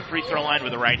 Dribbles to the free throw line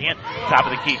with the right hand. Top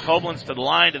of the key. Koblenz to the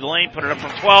line, to the lane. Put it up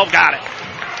from 12. Got it.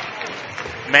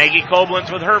 Maggie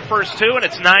Koblenz with her first two, and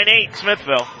it's 9-8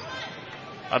 Smithville.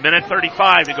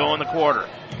 1:35 to go in the quarter.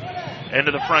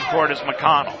 Into the front court is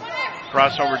McConnell.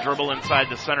 Crossover dribble inside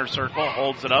the center circle.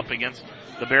 Holds it up against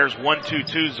the Bears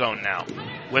 1-2-2 zone now.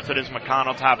 With it is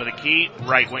McConnell, top of the key.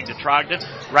 Right wing to Trogdon.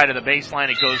 Right of the baseline,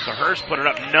 it goes to Hurst. Put it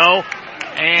up, no.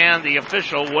 And the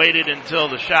official waited until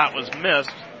the shot was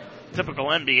missed. Typical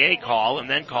NBA call, and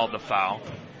then called the foul.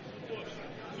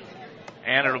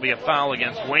 And it'll be a foul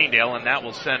against Waynedale, and that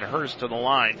will send Hurst to the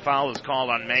line. Foul is called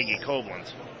on Maggie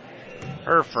Koblenz.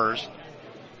 Her first.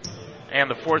 And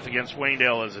the fourth against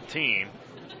Waynedale as a team.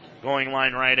 Going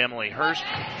line right, Emily Hurst.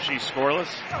 She's scoreless.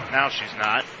 Now she's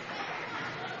not,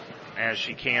 as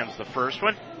she cans the first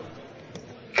one.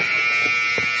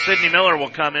 Sydney Miller will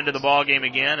come into the ball game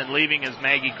again, and leaving is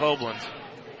Maggie Koblenz.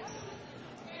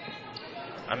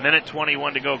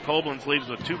 1:21 to go. Koblenz leaves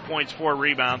with 2 points, 4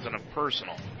 rebounds, and a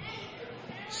personal.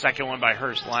 Second one by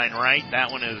Hurst, line right.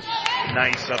 That one is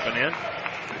nice up and in.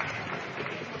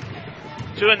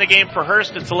 2 in the game for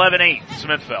Hurst. It's 11-8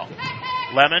 Smithville.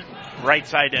 Lemon, right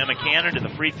side to Emma Cannon to the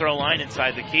free throw line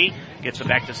inside the key. Gets it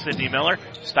back to Sydney Miller.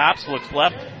 Stops, looks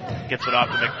left. Gets it off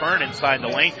to McFern inside the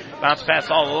lane. Bounce pass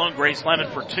all alone. Grace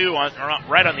Lemon for 2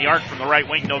 right on the arc from the right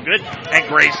wing. No good. And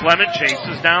Grace Lemon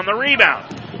chases down the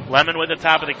rebound. Lemon with the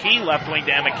top of the key. Left wing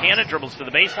to Emma Cannon. Dribbles to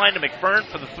the baseline to McFern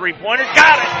for the three-pointer.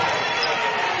 Got it!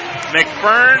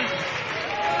 McFern.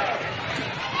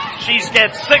 She's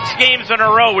got 6 games in a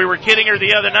row. We were kidding her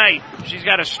the other night. She's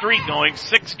got a streak going,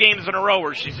 6 games in a row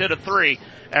where she's hit a 3,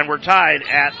 and we're tied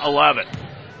at 11.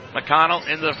 McConnell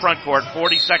into the front court,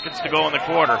 40 seconds to go in the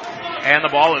quarter, and the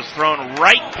ball is thrown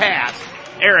right past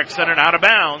Erickson and out of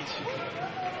bounds,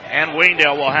 and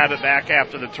Waynedale will have it back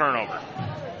after the turnover.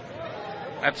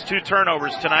 That's 2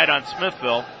 turnovers tonight on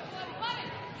Smithville,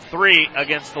 3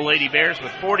 against the Lady Bears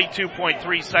with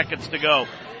 42.3 seconds to go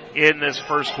in this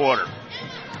first quarter.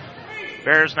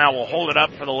 Bears now will hold it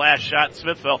up for the last shot.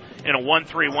 Smithville in a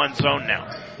 1-3-1 zone now.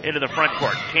 Into the front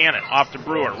court. Cannon off to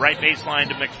Brewer. Right baseline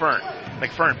to McFern.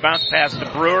 McFern bounce pass to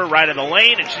Brewer right of the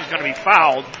lane, and she's going to be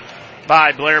fouled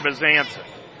by Blair Bezanson.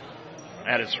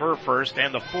 That is her first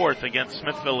and the fourth against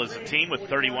Smithville as a team with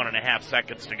 31.5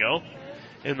 seconds to go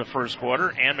in the first quarter.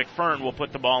 And McFern will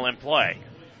put the ball in play.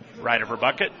 Right of her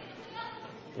bucket.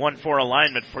 1-4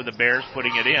 alignment for the Bears,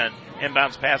 putting it in.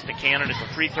 Inbounds pass to Cannon at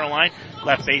the free throw line.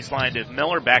 Left baseline to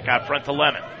Miller, back out front to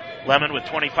Lemon. Lemon with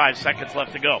 25 seconds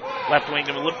left to go. Left wing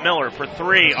to Miller for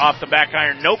 3, off the back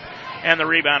iron, nope. And the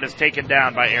rebound is taken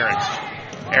down by Erickson.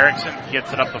 Erickson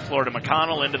gets it up the floor to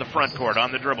McConnell into the front court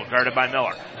on the dribble, guarded by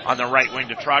Miller. On the right wing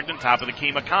to Trogdon, top of the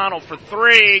key, McConnell for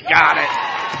 3, got it.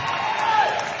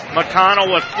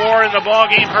 McConnell with 4 in the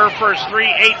ballgame, her first 3,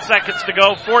 8 seconds to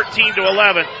go,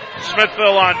 14-11.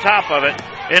 Smithville on top of it.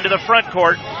 Into the front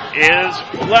court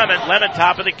is Lemon. Lemon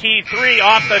top of the key, 3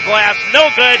 off the glass, no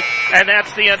good, and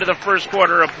that's the end of the first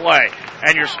quarter of play.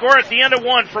 And your score at the end of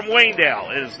 1 from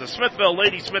Waynedale is the Smithville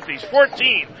Lady Smithies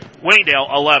 14,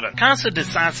 Waynedale 11. Casa de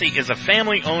Sassi is a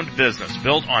family-owned business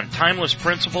built on timeless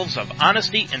principles of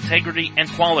honesty, integrity,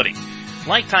 and quality.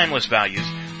 Like timeless values,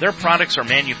 their products are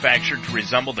manufactured to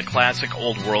resemble the classic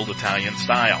old-world Italian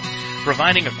style.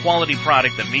 Providing a quality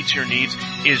product that meets your needs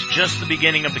is just the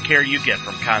beginning of the care you get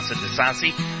from Casa de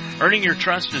Sassi. Earning your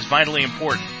trust is vitally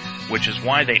important. which is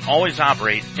why they always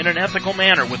operate in an ethical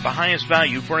manner with the highest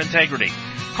value for integrity.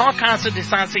 Call Casa de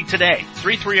Sansi today,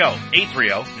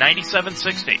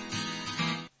 330-830-9760.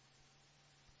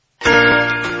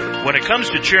 When it comes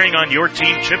to cheering on your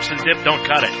team, chips and dip don't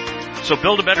cut it. So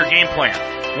build a better game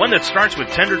plan, one that starts with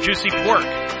tender, juicy pork.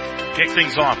 Kick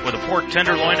things off with a pork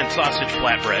tenderloin and sausage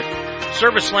flatbread.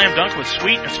 Serve a slam dunk with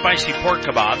sweet and spicy pork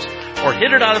kebabs, or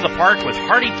hit it out of the park with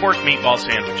hearty pork meatball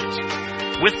sandwiches.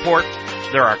 With pork,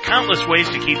 there are countless ways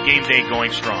to keep game day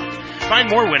going strong. Find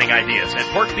more winning ideas at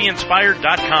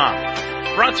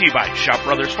porkbeinspired.com. Brought to you by Shop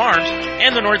Brothers Farms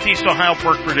and the Northeast Ohio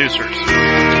Pork Producers.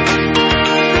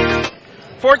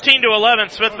 14-11,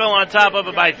 Smithville on top of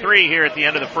it by 3 here at the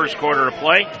end of the first quarter of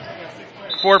play.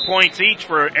 4 points each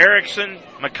for Erickson,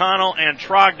 McConnell, and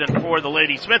Trogdon for the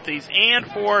Lady Smithies, and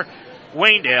for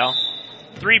Waynedale,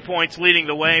 3 points leading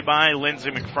the way by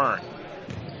Lindsay McFern.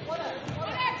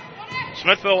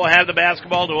 Smithville will have the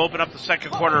basketball to open up the second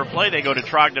quarter of play. They go to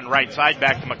Trogdon right side,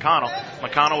 back to McConnell.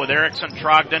 McConnell with Erickson,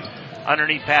 Trogdon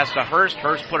underneath pass to Hurst.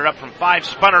 Hurst put it up from 5,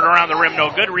 spun it around the rim, no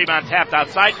good. Rebound tapped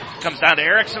outside, comes down to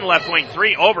Erickson, left wing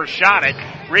 3, overshot it.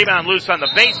 Rebound loose on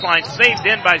the baseline, saved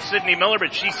in by Sydney Miller,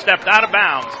 but she stepped out of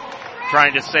bounds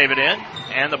trying to save it in,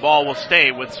 and the ball will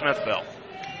stay with Smithville.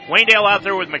 Waynedale out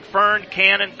there with McFern,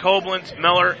 Cannon, Koblenz,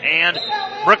 Miller, and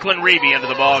Brooklyn Reeby into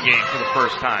the ball game for the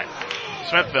first time.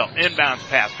 Smithville, inbounds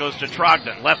pass, goes to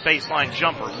Trogdon, left baseline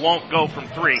jumper, won't go from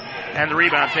 3, and the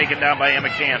rebound taken down by Emma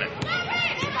Cannon.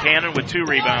 Cannon with 2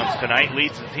 rebounds tonight,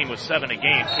 leads the team with 7 a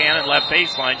game. Cannon left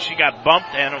baseline, she got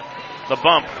bumped, and the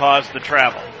bump caused the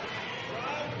travel.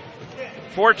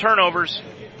 4 turnovers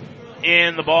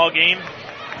in the ball game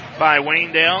by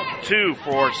Waynedale, 2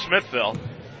 for Smithville.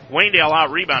 Waynedale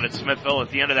out-rebounded Smithville at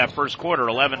the end of that first quarter,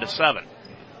 11-7.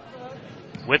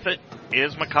 With it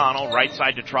is McConnell, right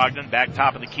side to Trogdon, back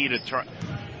top of the key to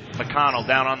McConnell,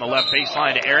 down on the left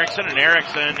baseline to Erickson, and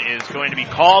Erickson is going to be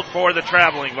called for the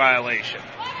traveling violation.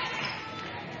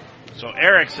 So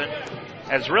Erickson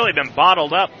has really been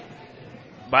bottled up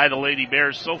by the Lady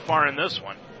Bears so far in this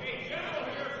one.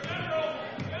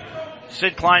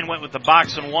 Sid Klein went with the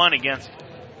box and 1 against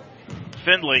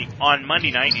Findlay on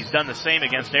Monday night. He's done the same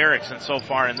against Erickson so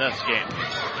far in this game.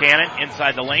 Cannon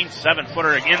inside the lane,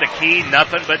 7-footer in the key,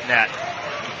 nothing but net.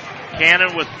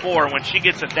 Cannon with 4. When she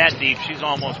gets it that deep, she's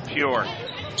almost pure.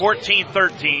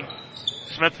 14-13,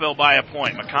 Smithville by a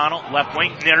point. McConnell, left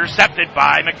wing, intercepted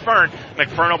by McFern.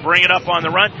 McFern will bring it up on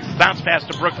the run. Bounce pass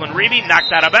to Brooklyn Reeby,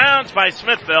 knocked out of bounds by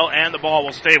Smithville, and the ball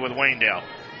will stay with Waynedale.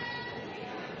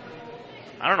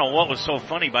 I don't know what was so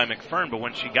funny by McFern, but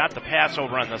when she got the pass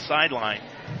over on the sideline,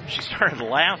 she started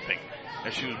laughing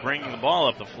as she was bringing the ball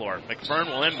up the floor. McFern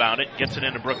will inbound it, gets it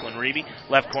into Brooklyn Reeby.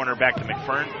 Left corner back to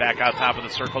McFern, back out top of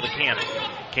the circle to Cannon.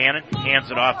 Cannon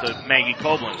hands it off to Maggie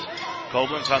Koblenz.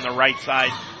 Koblenz on the right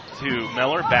side to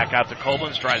Miller, back out to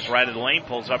Koblenz, drives right of the lane,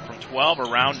 pulls up from 12,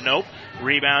 around, nope.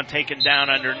 Rebound taken down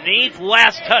underneath,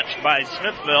 last touch by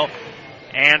Smithville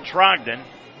and Trogdon,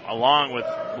 along with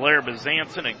Blair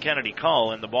Bezanson and Kennedy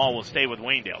Cull, and the ball will stay with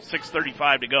Waynedale.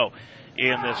 6:35 to go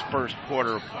in this first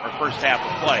quarter, or first half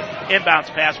of play. Inbounds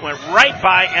pass went right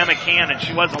by Emma Cannon.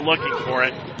 She wasn't looking for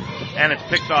it, and it's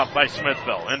picked off by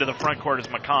Smithville. Into the front court is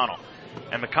McConnell.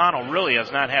 And McConnell really has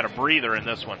not had a breather in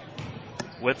this one.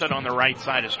 With it on the right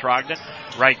side is Trogdon.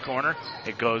 Right corner,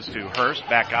 it goes to Hurst.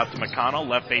 Back out to McConnell.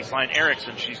 Left baseline,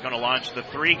 Erickson. She's going to launch the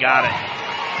 3. Got it.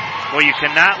 Well, you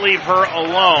cannot leave her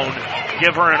alone.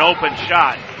 Give her an open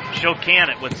shot. She'll can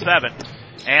it with 7.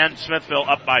 And Smithville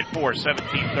up by 4,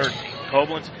 17-13.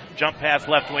 Koblenz, jump pass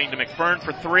left wing to McFern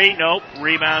for 3. Nope.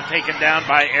 Rebound taken down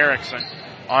by Erickson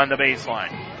on the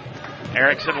baseline.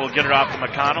 Erickson will get it off to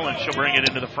McConnell, and she'll bring it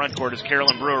into the front court as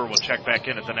Carolyn Brewer will check back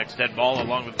in at the next dead ball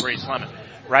along with Grace Lemon.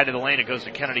 Right of the lane, it goes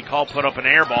to Kennedy Cull, put up an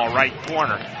air ball right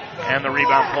corner, and the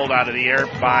rebound pulled out of the air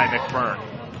by McFern.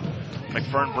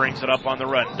 McFern brings it up on the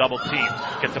run, double team,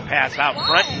 gets a pass out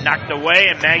front, knocked away,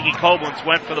 and Maggie Koblenz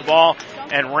went for the ball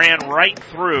and ran right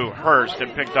through Hurst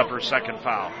and picked up her second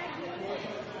foul.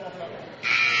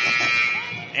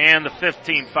 And the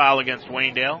 15th foul against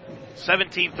Waynedale.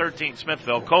 17-13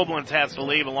 Smithville. Koblenz has to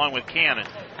leave along with Cannon.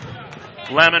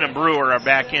 Lemon and Brewer are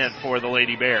back in for the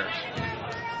Lady Bears.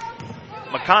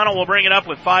 McConnell will bring it up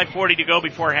with 5:40 to go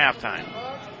before halftime.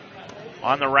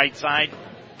 On the right side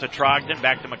to Trogdon,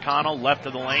 back to McConnell, left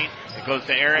of the lane. It goes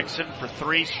to Erickson for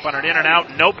 3, spun it in and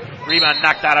out. Nope. Rebound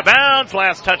knocked out of bounds.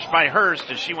 Last touch by Hurst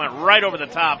as she went right over the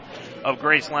top of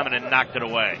Grace Lemon and knocked it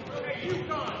away.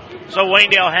 So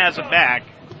Waynedale has it back.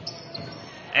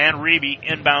 And Reeby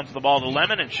inbounds the ball to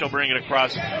Lemon, and she'll bring it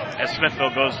across as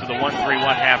Smithville goes to the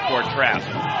 1-3-1 half-court trap.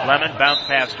 Lemon bounce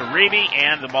pass to Reeby,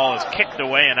 and the ball is kicked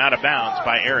away and out of bounds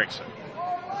by Erickson.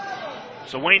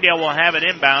 So Waynedale will have it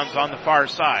inbounds on the far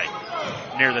side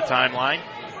near the timeline.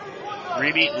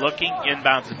 Reeby looking,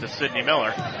 inbounds it to Sidney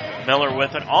Miller. Miller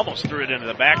with it, almost threw it into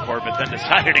the backcourt, but then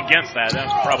decided against that. That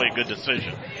was probably a good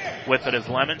decision. With it is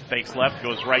Lemon, fakes left,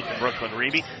 goes right to Brooklyn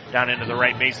Reeby, down into the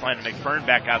right baseline to McFern,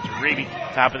 back out to Reeby,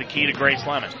 top of the key to Grace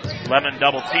Lemon. Lemon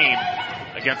double team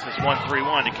against this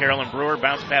 1-3-1 to Carolyn Brewer,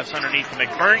 bounce pass underneath to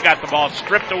McFern, got the ball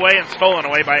stripped away and stolen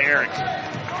away by Erickson.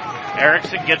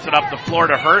 Erickson gets it up the floor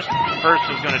to Hurst. Hurst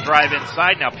is going to drive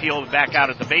inside, now peel it back out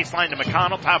at the baseline to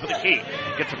McConnell, top of the key.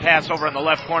 Gets a pass over in the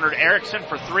left corner to Erickson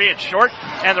for three, it's short,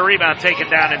 and the rebound taken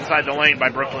down inside the lane by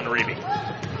Brooklyn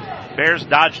Reeby. Bears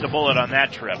dodged a bullet on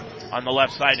that trip. On the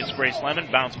left side is Grace Lemon.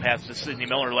 Bounce pass to Sidney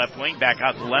Miller, left wing. Back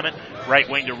out to Lemon. Right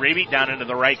wing to Reeby. Down into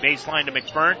the right baseline to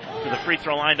McFern. To the free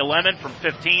throw line to Lemon from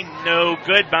 15. No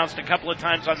good. Bounced a couple of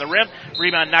times on the rim.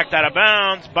 Rebound knocked out of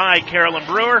bounds by Carolyn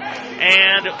Brewer.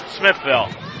 And Smithville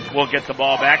will get the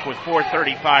ball back with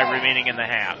 4:35 remaining in the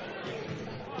half.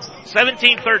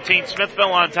 17-13.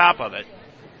 Smithville on top of it.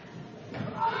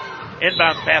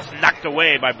 Inbound pass knocked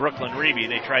away by Brooklyn Reeby.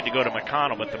 They tried to go to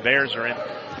McConnell, but the Bears are in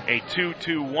a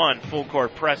 2-2-1 full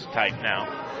court press type now.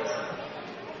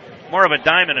 More of a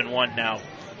diamond and one now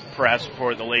press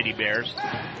for the Lady Bears.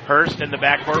 Hurst in the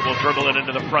backcourt will dribble it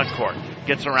into the front court.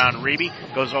 Gets around Reeby,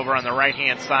 goes over on the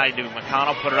right-hand side to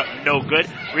McConnell, put it up, no good.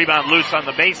 Rebound loose on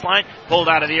the baseline, pulled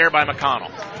out of the air by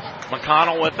McConnell.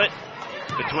 McConnell with it.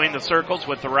 Between the circles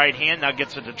with the right hand, now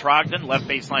gets it to Trogdon, left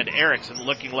baseline to Erickson,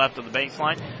 looking left of the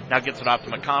baseline, now gets it off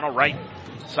to McConnell, right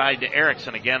side to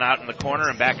Erickson, again out in the corner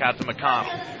and back out to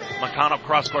McConnell. McConnell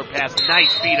cross-court pass,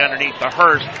 nice feed underneath the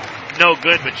Hurst, no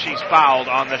good, but she's fouled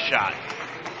on the shot.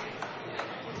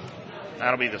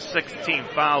 That'll be the 6th team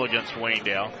foul against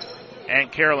Waynedale, and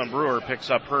Carolyn Brewer picks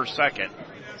up her second.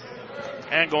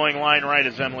 And going line right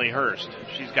is Emily Hurst.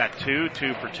 She's got 2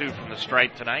 for 2 from the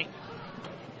stripe tonight.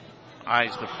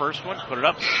 Eyes the first one, put it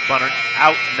up, spun it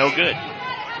out, no good.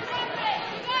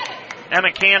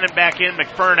 Emma Cannon back in,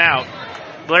 McFern out.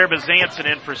 Blair Bezanson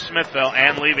in for Smithville,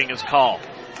 and leaving his call.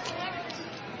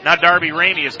 Now Darby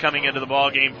Ramey is coming into the ball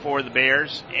game for the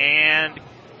Bears, and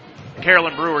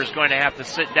Carolyn Brewer is going to have to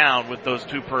sit down with those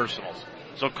 2 personals.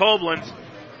 So Koblenz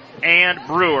and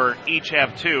Brewer each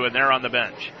have 2, and they're on the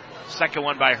bench. Second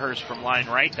one by Hurst from line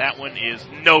right. That one is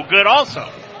no good also.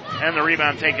 And the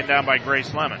rebound taken down by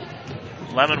Grace Lemon.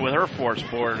 Lemon with her 4th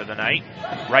board of the night.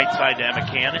 Right side to Emma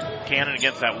Cannon. Cannon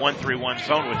against that 1-3-1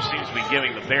 zone, which seems to be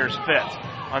giving the Bears fits.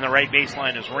 On the right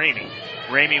baseline is Ramey.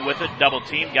 Ramey with it, double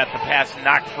team, got the pass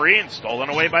knocked free and stolen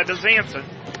away by Bezanson.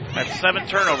 That's 7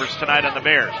 turnovers tonight on the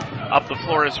Bears. Up the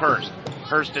floor is Hurst.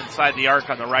 Hurst inside the arc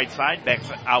on the right side, backs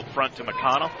out front to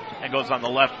McConnell, and goes on the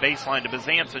left baseline to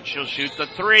Bezanson. She'll shoot the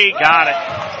 3, got it.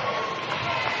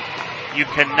 You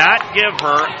cannot give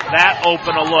her that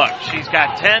open a look. She's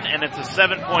got 10, and it's a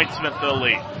 7-point Smithville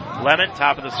lead. Lemon,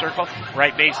 top of the circle,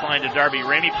 right baseline to Darby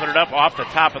Ramey, put it up off the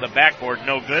top of the backboard,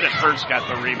 no good, and Hurst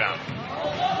got the rebound.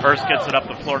 Hurst gets it up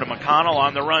the floor to McConnell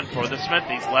on the run for the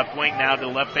Smithies. Left wing now to the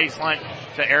left baseline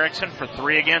to Erickson for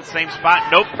 3 again, same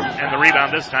spot, nope, and the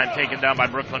rebound this time taken down by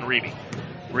Brooklyn Reeby.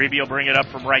 Reeby will bring it up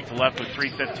from right to left with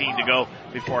 3:15 to go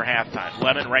before halftime.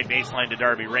 Lemon, right baseline to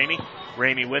Darby Ramey.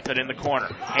 Ramey with it in the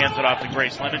corner. Hands it off to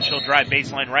Grace Lemon. She'll drive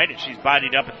baseline right, and she's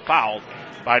bodied up and fouled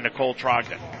by Nicole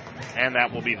Trogdon. And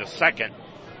that will be the 2nd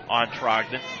on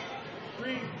Trogdon.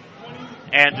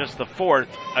 And just the 4th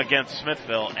against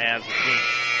Smithville as a team.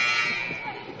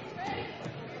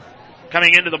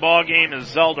 Coming into the ball game is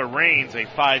Zelda Raines, a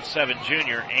 5'7"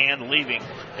 junior, and leaving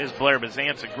is Blair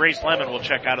Bezanson. Grace Lemon will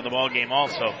check out of the ball game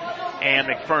also, and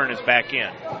McFern is back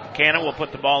in. Cannon will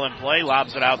put the ball in play,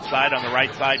 lobs it outside on the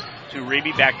right side to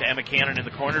Reeby, back to Emma Cannon in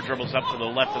the corner, dribbles up to the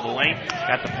left of the lane,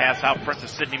 got the pass out front to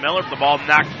Sidney Miller, the ball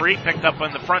knocked free, picked up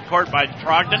in the front court by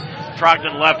Trogdon.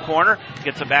 Trogdon left corner,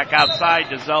 gets it back outside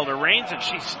to Zelda Raines, and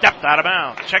she stepped out of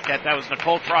bounds. Check that was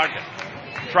Nicole Trogdon.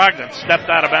 Trogdon stepped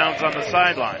out of bounds on the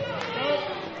sideline.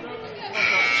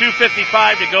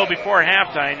 2:55 to go before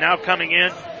halftime. Now coming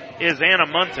in is Anna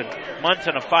Munton.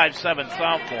 Munton, a 5'7"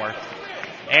 sophomore.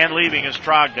 And leaving is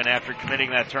Trogdon after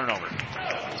committing that turnover.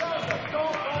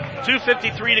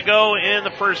 2:53 to go in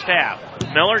the first half.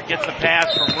 Miller gets the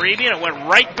pass from Reeby, and it went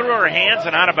right through her hands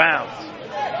and out of bounds.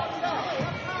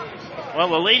 Well,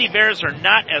 the Lady Bears are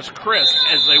not as crisp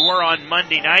as they were on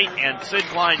Monday night, and Sid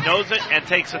Klein knows it and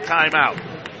takes a timeout.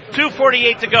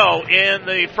 2:48 to go in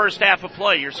the first half of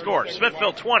play. Your score,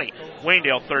 Smithville 20,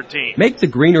 Waynedale 13. Make the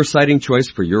greener siding choice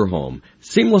for your home.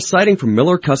 Seamless siding from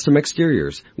Miller Custom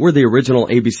Exteriors. We're the original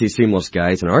ABC Seamless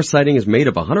guys, and our siding is made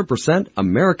of 100%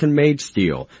 American-made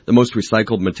steel, the most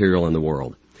recycled material in the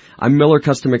world. I'm Miller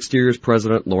Custom Exteriors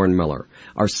President Lauren Miller.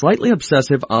 Our slightly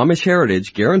obsessive Amish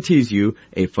heritage guarantees you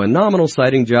a phenomenal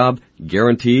siding job,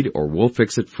 guaranteed, or we'll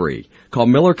fix it free. Call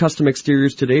Miller Custom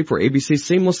Exteriors today for ABC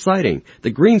Seamless Siding, the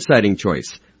green siding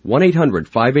choice.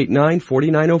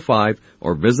 1-800-589-4905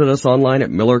 or visit us online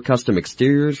at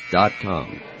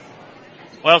MillerCustomExteriors.com.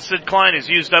 Well, Sid Klein has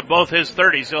used up both his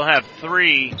 30s. He'll have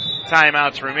 3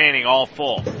 timeouts remaining, all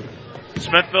full.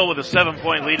 Smithville with a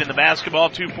 7-point lead in the basketball,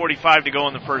 2:45 to go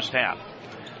in the first half.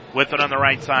 With it on the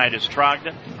right side is is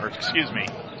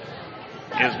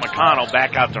McConnell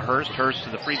back out to Hurst. Hurst to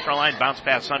the free throw line, bounce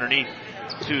pass underneath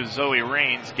to Zoe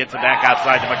Raines. Gets it back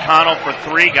outside to McConnell for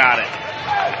 3, got it.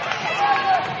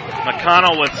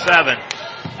 McConnell with 7.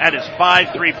 That is 5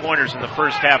 3-pointers in the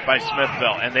first half by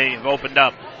Smithville, and they've opened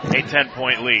up a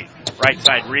 10-point lead. Right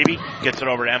side, Reeby gets it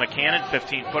over to Emma Cannon,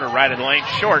 15-footer right of the lane,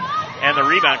 short, and the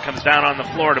rebound comes down on the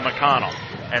floor to McConnell.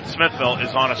 And Smithville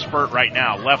is on a spurt right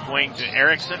now. Left wing to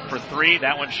Erickson for 3,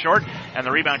 that one's short, and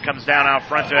the rebound comes down out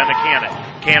front to Emma Cannon.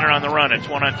 Cannon on the run, it's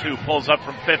 1-on-2, pulls up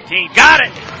from 15, got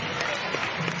it!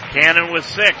 Cannon with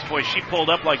 6. Boy, she pulled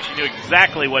up like she knew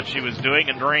exactly what she was doing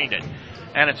and drained it.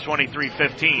 And it's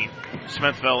 23-15.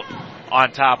 Smithville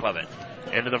on top of it.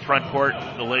 Into the front court,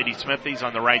 the Lady Smithies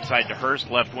on the right side to Hurst,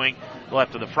 left wing,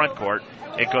 left of the front court.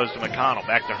 It goes to McConnell,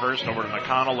 back to Hurst, over to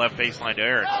McConnell, left baseline to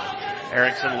Erickson.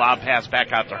 Erickson, lob pass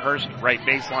back out to Hurst, right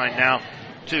baseline now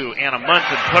to Anna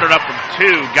Munton, put it up from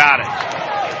 2, got it.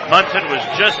 Munton was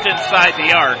just inside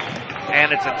the arc,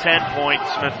 and it's a 10-point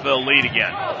Smithville lead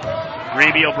again.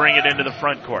 Reeby will bring it into the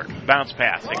front court. Bounce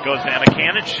pass. It goes to Emma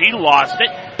Cannon. She lost it,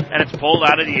 and it's pulled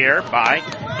out of the air by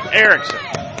Erickson.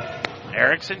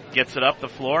 Erickson gets it up the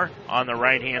floor on the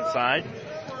right-hand side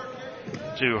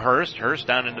to Hurst. Hurst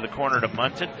down into the corner to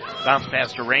Munton. Bounce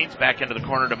pass to Raines. Back into the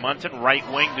corner to Munton. Right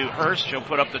wing to Hurst. She'll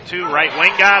put up the 2. Right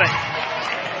wing, got it.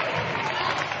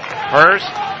 Hurst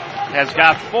has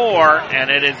got 4, and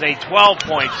it is a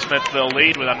 12-point Smithville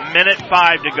lead with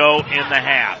 1:05 to go in the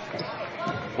half.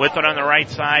 With it on the right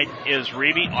side is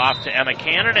Reeby, off to Emma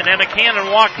Cannon, and Emma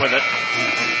Cannon walked with it.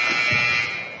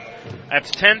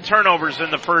 That's 10 turnovers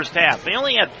in the first half. They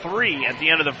only had 3 at the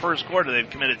end of the first quarter. They've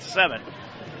committed 7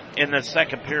 in the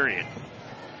second period.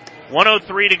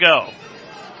 1:03 to go.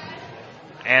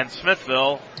 And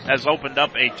Smithville has opened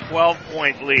up a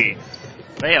 12-point lead.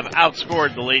 They have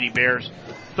outscored the Lady Bears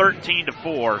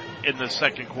 13-4 in the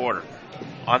second quarter.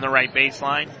 On the right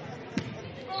baseline,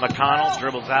 McConnell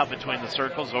dribbles out between the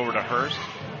circles over to Hurst.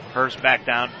 Hurst back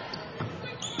down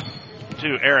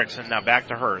to Erickson. Now back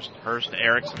to Hurst. Hurst to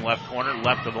Erickson, left corner,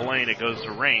 left of the lane. It goes to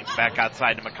Raines. Back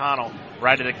outside to McConnell.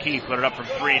 Right of the key. Put it up from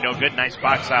 3. No good. Nice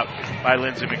box out by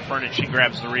Lindsay McFernan. She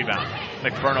grabs the rebound.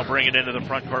 McFernan will bring it into the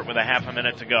front court with a half a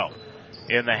minute to go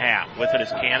in the half. With it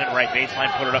is Cannon. Right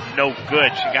baseline. Put it up. No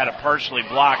good. She got it partially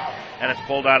blocked, and it's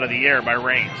pulled out of the air by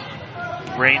Raines.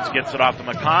 Raines gets it off to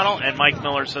McConnell, and Mike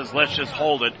Miller says, let's just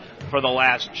hold it for the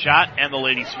last shot, and the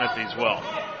Lady Smithies will.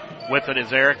 With it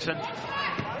is Erickson.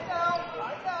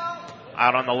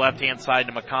 Out on the left-hand side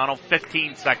to McConnell.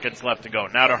 15 seconds left to go.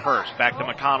 Now to Hurst. Back to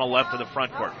McConnell, left of the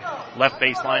front court. Left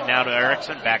baseline now to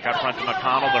Erickson. Back out front to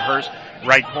McConnell to Hurst.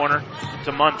 Right corner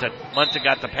to Munton. Munton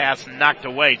got the pass knocked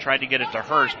away. Tried to get it to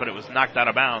Hurst, but it was knocked out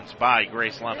of bounds by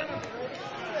Grace Lemon.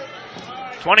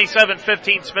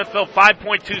 27-15 Smithville,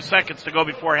 5.2 seconds to go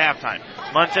before halftime.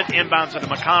 Munton inbounds into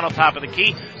McConnell, top of the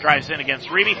key, drives in against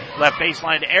Reeby, left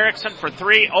baseline to Erickson for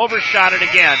 3, overshot it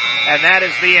again, and that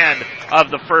is the end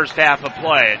of the first half of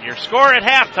play. And your score at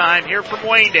halftime here from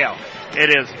Waynedale,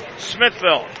 it is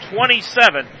Smithville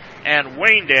 27 and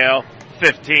Waynedale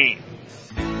 15.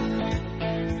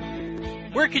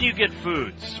 Where can you get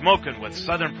food smoking with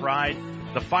Southern pride?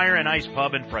 The Fire and Ice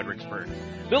Pub in Fredericksburg.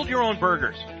 Build your own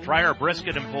burgers, try our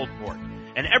brisket and pulled pork,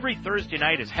 and every Thursday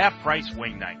night is half-price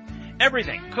wing night.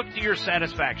 Everything cooked to your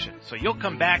satisfaction, so you'll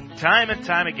come back time and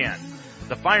time again.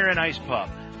 The Fire and Ice Pub,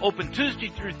 open Tuesday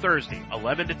through Thursday,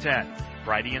 11 to 10,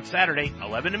 Friday and Saturday,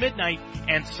 11 to midnight,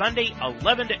 and Sunday,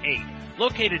 11 to 8,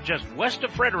 located just west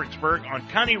of Fredericksburg on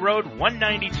County Road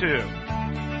 192.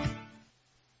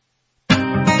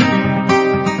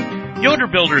 Yoder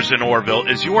Builders in Orrville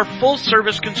is your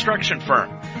full-service construction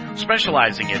firm,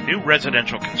 specializing in new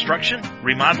residential construction,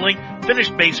 remodeling,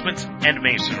 finished basements, and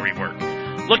masonry work.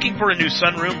 Looking for a new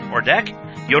sunroom or deck?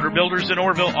 Yoder Builders in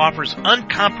Orrville offers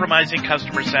uncompromising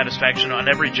customer satisfaction on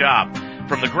every job,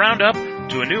 from the ground up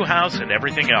to a new house and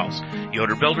everything else.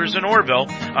 Yoder Builders in Orrville,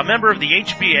 a member of the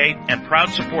HBA and proud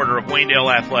supporter of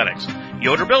Waynedale Athletics.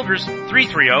 Yoder Builders,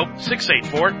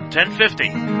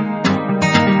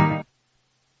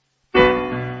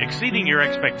 330-684-1050. Exceeding your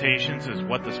expectations is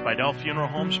what the Spidell Funeral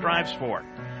Home strives for.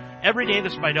 Every day the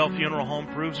Spidell Funeral Home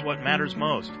proves what matters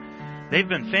most. They've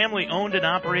been family owned and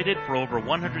operated for over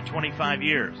 125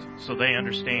 years, so they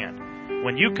understand.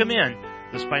 When you come in,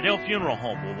 the Spidell Funeral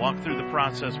Home will walk through the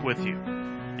process with you.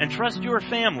 And trust your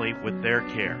family with their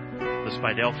care. The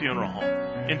Spidell Funeral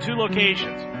Home, in 2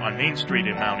 locations, on Main Street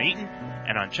in Mount Eaton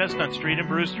and on Chestnut Street in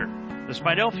Brewster. The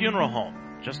Spidell Funeral Home,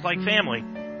 just like family,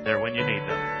 they're when you need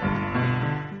them.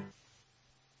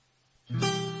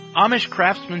 Amish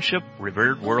craftsmanship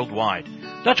revered worldwide.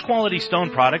 Dutch Quality Stone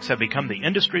products have become the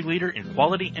industry leader in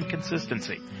quality and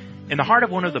consistency. In the heart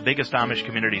of one of the biggest Amish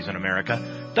communities in America,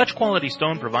 Dutch Quality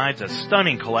Stone provides a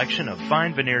stunning collection of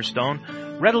fine veneer stone,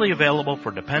 readily available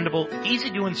for dependable,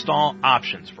 easy-to-install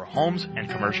options for homes and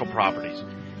commercial properties.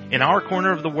 In our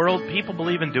corner of the world, people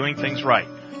believe in doing things right.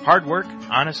 Hard work,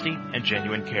 honesty, and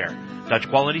genuine care. Dutch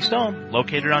Quality Stone,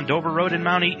 located on Dover Road in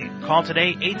Mount Eaton. Call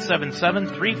today,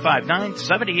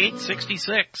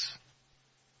 877-359-7866.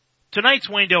 Tonight's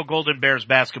Waynedale Golden Bears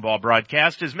basketball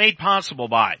broadcast is made possible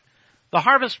by the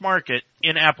Harvest Market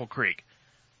in Apple Creek,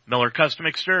 Miller Custom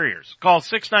Exteriors. Call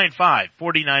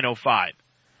 695-4905.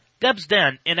 Deb's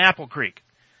Den in Apple Creek,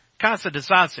 Casa de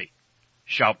Sassi,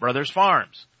 Shout Brothers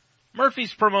Farms,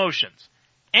 Murphy's Promotions,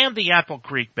 and the Apple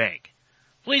Creek Bank.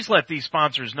 Please let these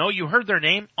sponsors know you heard their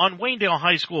name on Waynedale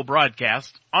High School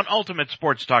broadcast on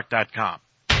UltimateSportsTalk.com.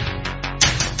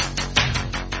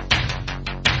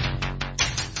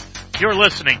 You're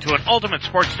listening to an Ultimate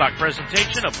Sports Talk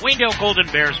presentation of Waynedale Golden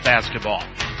Bears basketball.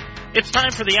 It's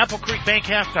time for the Apple Creek Bank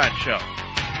halftime show.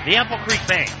 The Apple Creek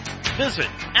Bank. Visit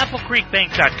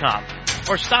AppleCreekBank.com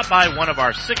or stop by one of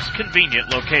our 6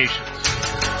 convenient locations.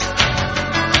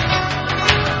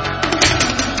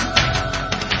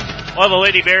 Well, the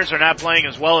Lady Bears are not playing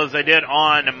as well as they did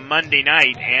on Monday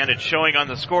night, and it's showing on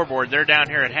the scoreboard. They're down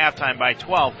here at halftime by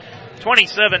 12,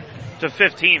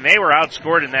 27-15. They were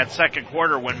outscored in that second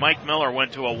quarter when Mike Miller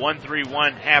went to a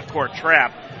 1-3-1 half-court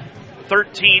trap,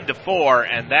 13-4,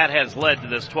 and that has led to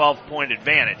this 12-point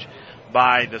advantage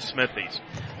by the Smithies.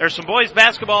 There's some boys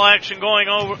basketball action going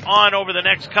on over the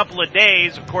next couple of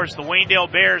days. Of course, the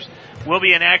Waynedale Bears will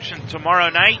be in action tomorrow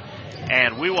night,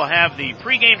 and we will have the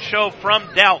pregame show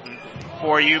from Dalton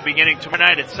for you beginning tomorrow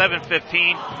night at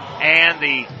 7:15, and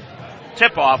the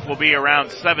tip-off will be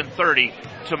around 7:30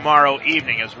 tomorrow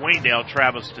evening as Waynedale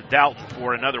travels to Dalton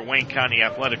for another Wayne County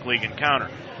Athletic League encounter.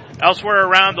 Elsewhere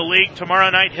around the league, tomorrow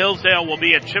night, Hillsdale will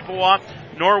be at Chippewa,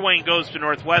 Norwayne goes to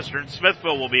Northwestern,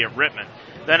 Smithville will be at Rittman.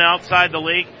 Then outside the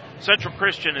league, Central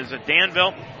Christian is at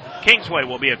Danville, Kingsway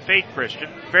will be at Faith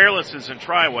Christian, Fairless is in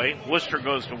Triway, Worcester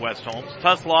goes to West Holmes,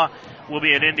 Tuslaw will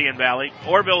be at Indian Valley,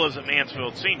 Orrville is at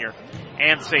Mansfield Senior,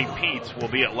 and St. Pete's will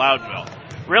be at Loudonville.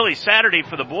 Really, Saturday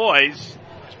for the boys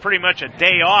is pretty much a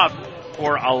day off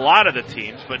for a lot of the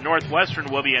teams, but Northwestern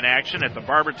will be in action at the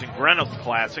Barberton Grenell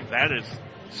Classic. That is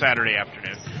Saturday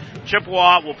afternoon.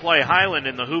 Chippewa will play Highland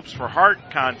in the Hoops for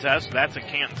Heart contest. That's at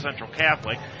Canton Central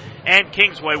Catholic. And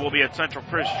Kingsway will be at Central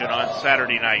Christian on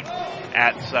Saturday night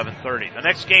at 7:30. The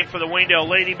next game for the Waynedale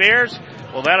Lady Bears,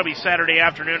 well, that'll be Saturday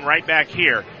afternoon right back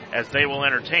here as they will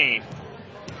entertain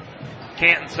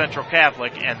Canton Central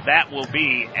Catholic, and that will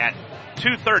be at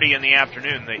 2:30 in the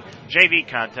afternoon. The JV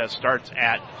contest starts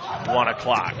at 1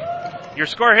 o'clock. Your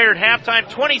score here at halftime,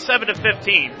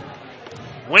 27-15.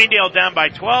 Waynedale down by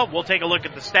 12. We'll take a look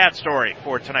at the stat story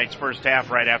for tonight's first half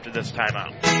right after this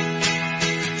timeout.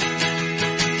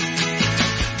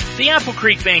 The Apple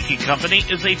Creek Banking Company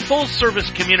is a full-service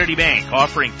community bank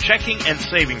offering checking and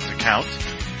savings accounts,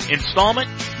 installment,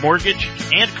 mortgage,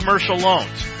 and commercial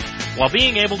loans. While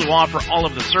being able to offer all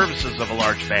of the services of a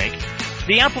large bank,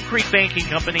 the Apple Creek Banking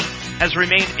Company has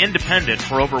remained independent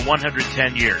for over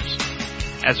 110 years.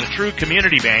 As a true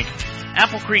community bank,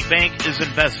 Apple Creek Bank is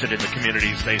invested in the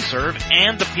communities they serve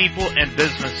and the people and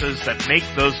businesses that make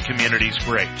those communities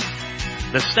great.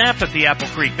 The staff at the Apple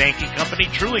Creek Banking Company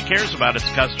truly cares about its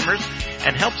customers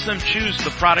and helps them choose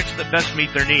the products that best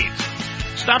meet their needs.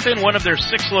 Stop in one of their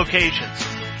 6 locations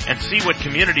and see what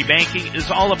community banking is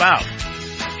all about.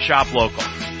 Shop local.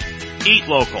 Eat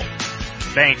local.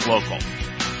 Bank local.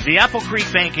 The Apple Creek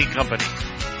Banking Company.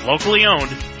 Locally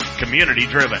owned. Community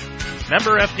driven.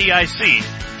 Member FDIC.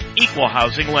 Equal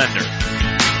housing lender.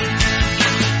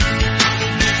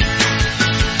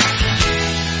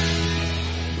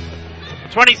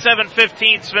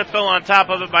 (27-15) Smithville on top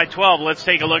of it by 12. Let's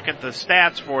take a look at the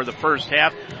stats for the first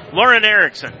half. Lauren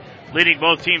Erickson, Leading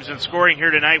both teams in scoring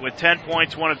here tonight with 10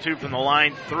 points, 1 of 2 from the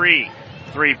line, 3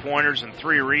 3-pointers and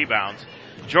 3 rebounds.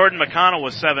 Jordan McConnell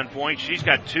with 7 points. She's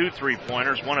got 2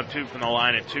 3-pointers, 1 of 2 from the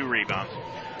line and 2 rebounds.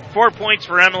 4 points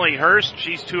for Emily Hurst.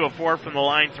 She's 2 of 4 from the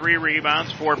line, 3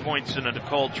 rebounds. 4 points to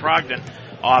Nicole Trogdon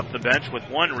off the bench with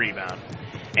 1 rebound.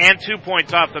 And 2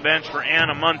 points off the bench for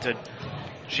Anna Munted.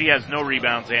 She has no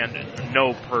rebounds and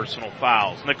no personal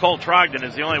fouls. Nicole Trogdon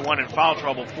is the only one in foul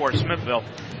trouble for Smithville.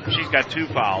 She's got 2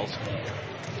 fouls.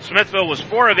 Smithville was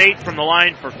 4 of 8 from the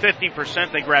line for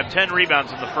 50%. They grabbed 10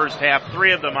 rebounds in the first half,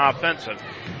 3 of them offensive,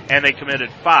 and they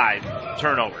committed 5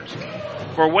 turnovers.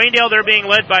 For Waynedale, they're being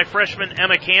led by freshman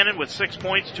Emma Cannon with 6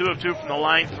 points, 2 of 2 from the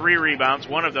line, 3 rebounds,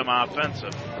 1 of them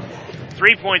offensive.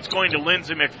 3 points going to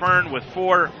Lindsay McFern with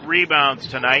 4 rebounds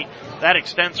tonight. That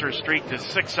extends her streak to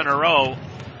 6 in a row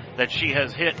that she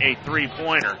has hit a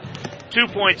 3-pointer. 2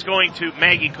 points going to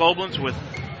Maggie Koblenz with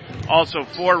also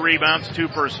 4 rebounds, 2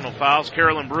 personal fouls.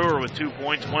 Carolyn Brewer with 2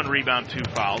 points, 1 rebound, 2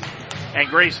 fouls. And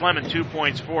Grace Lemon, 2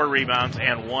 points, 4 rebounds,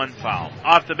 and 1 foul.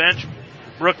 Off the bench,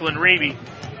 Brooklyn Reeby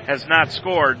has not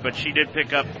scored, but she did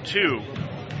pick up 2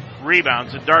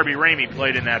 rebounds. And Darby Ramey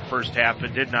played in that first half,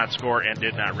 but did not score and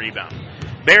did not rebound.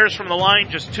 Bears from the line,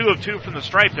 just 2 of 2 from the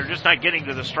stripe. They're just not getting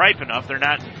to the stripe enough. They're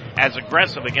not as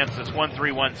aggressive against this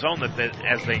 1-3-1 zone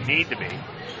as they need to be.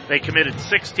 They committed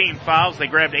 16 fouls. They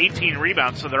grabbed 18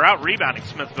 rebounds, so they're out rebounding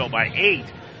Smithville by 8.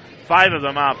 5 of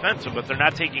them offensive, but they're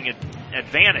not taking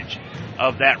advantage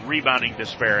of that rebounding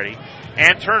disparity.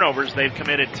 And turnovers, they've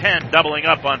committed 10, doubling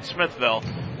up on Smithville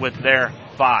with their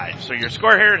 5. So your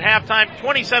score here at halftime,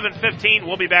 27-15.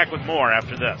 We'll be back with more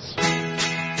after this.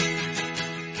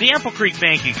 The Apple Creek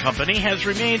Banking Company has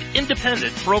remained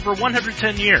independent for over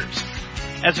 110 years.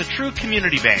 As a true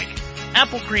community bank,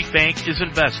 Apple Creek Bank is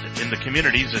invested in the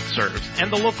communities it serves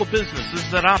and the local businesses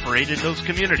that operate in those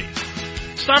communities.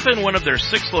 Stop in one of their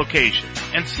 6 locations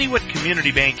and see what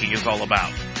community banking is all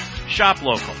about. Shop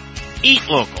local, eat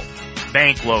local,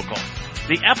 bank local.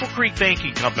 The Apple Creek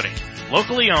Banking Company,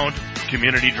 locally owned,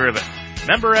 community driven.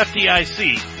 Member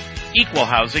FDIC, equal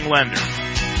housing lender.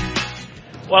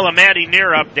 Well, a Maddie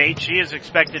Neer update. She is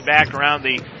expected back around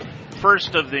the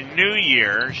first of the new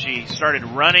year. She started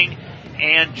running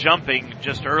and jumping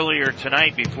just earlier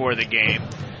tonight before the game.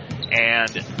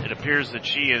 And it appears that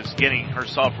she is getting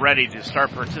herself ready to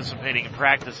start participating in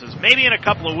practices maybe in a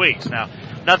couple of weeks. Now,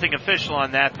 nothing official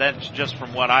on that. That's just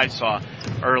from what I saw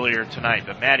earlier tonight.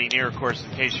 But Maddie Neer, of course,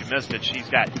 in case you missed it, she's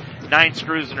got 9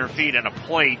 screws in her feet and a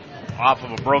plate off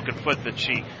of a broken foot that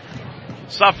she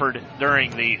suffered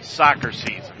during the soccer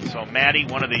season. So Maddie,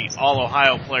 one of the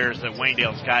All-Ohio players that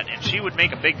Waynedale's got, and she would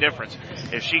make a big difference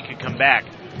if she could come back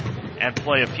and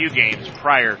play a few games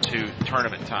prior to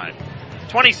tournament time.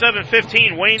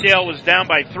 27-15, Waynedale was down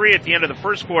by 3 at the end of the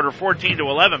first quarter,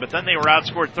 14-11, but then they were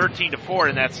outscored 13-4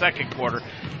 in that second quarter,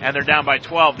 and they're down by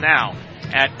 12 now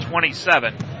at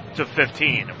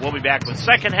 27-15. We'll be back with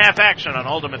second half action on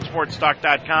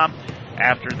UltimateSportsTalk.com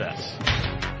after this.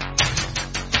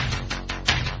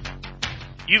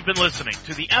 You've been listening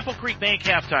to the Apple Creek Bank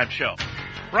Halftime Show,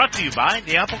 brought to you by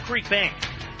the Apple Creek Bank.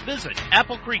 Visit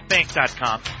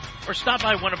AppleCreekBank.com or stop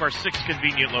by one of our 6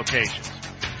 convenient locations.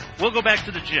 We'll go back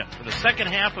to the gym for the second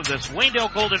half of this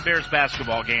Waynedale Golden Bears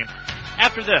basketball game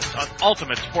after this on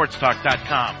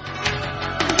UltimateSportsTalk.com.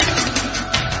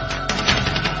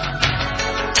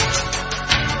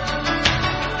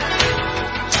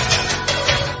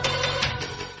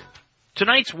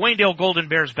 Tonight's Waynedale Golden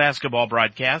Bears basketball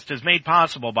broadcast is made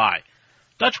possible by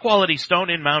Dutch Quality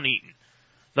Stone in Mount Eaton,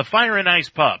 the Fire and Ice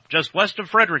Pub just west of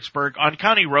Fredericksburg on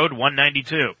County Road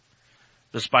 192,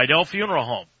 the Spidell Funeral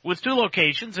Home with 2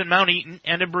 locations in Mount Eaton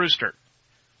and in Brewster,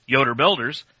 Yoder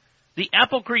Builders, the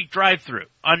Apple Creek Drive-Thru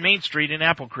on Main Street in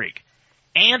Apple Creek,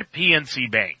 and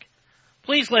PNC Bank.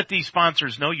 Please let these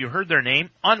sponsors know you heard their name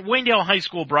on Waynedale High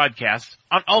School broadcasts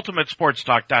on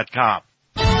UltimateSportsTalk.com.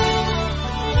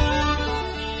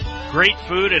 Great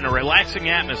food and a relaxing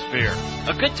atmosphere.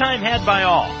 A good time had by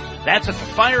all. That's at the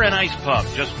Fire and Ice Pub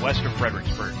just west of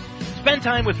Fredericksburg. Spend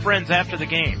time with friends after the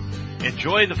game.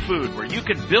 Enjoy the food where you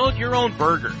can build your own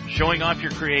burger, showing off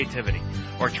your creativity,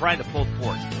 or try the pulled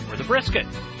pork or the brisket.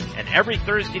 And every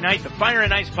Thursday night, the Fire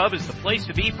and Ice Pub is the place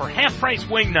to be for half-price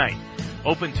wing night.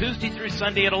 Open Tuesday through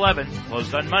Sunday at 11,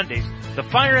 closed on Mondays. The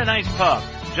Fire and Ice Pub,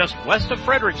 just west of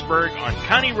Fredericksburg on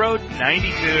County Road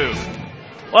 92.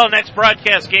 Well, next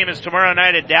broadcast game is tomorrow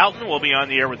night at Dalton. We'll be on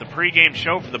the air with the pregame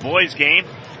show for the boys' game.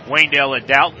 Waynedale at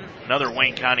Dalton, another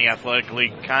Wayne County Athletic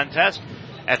League contest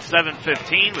at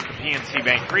 7:15 with the PNC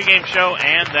Bank pregame show,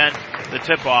 and then the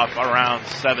tip-off around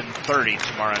 7:30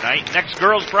 tomorrow night. Next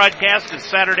girls' broadcast is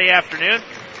Saturday afternoon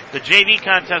The JV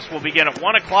contest will begin at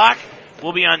 1 o'clock.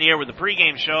 We'll be on the air with the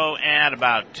pregame show at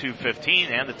about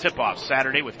 2:15, and the tip-off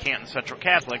Saturday with Canton Central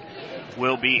Catholic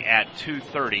will be at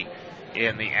 2:30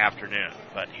 in the afternoon.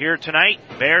 But here tonight,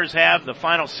 Bears have the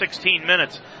final 16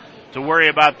 minutes to worry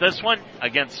about this one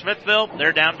against Smithville.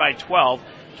 They're down by 12,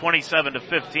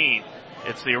 27-15.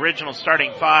 It's the original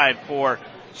starting five for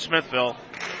Smithville.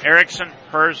 Erickson,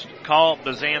 Hurst, Call,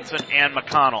 Bezanson, and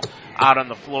McConnell out on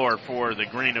the floor for the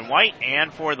green and white.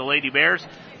 And for the Lady Bears,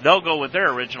 they'll go with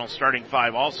their original starting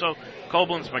five also.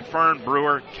 Koblenz, McFern,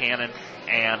 Brewer, Cannon,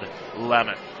 and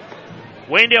Lemon.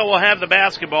 Waynedale will have the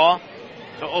basketball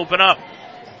to open up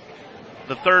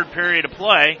the third period of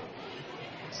play.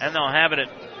 And they'll have it at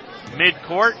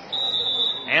midcourt.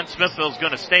 And Smithville's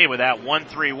going to stay with that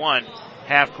 1-3-1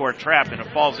 half-court trap, and it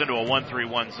falls into a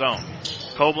 1-3-1 zone.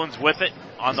 Koblenz with it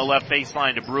on the left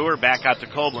baseline to Brewer, back out to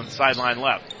Koblenz, sideline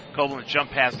left. Koblenz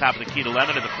jump pass top of the key to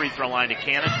Lemon, to the free throw line to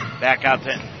Cannon, back out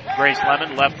to Grace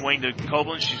Lemon, left wing to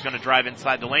Koblenz. She's going to drive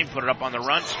inside the lane, put it up on the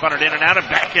run, spun it in and out, and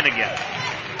back in again.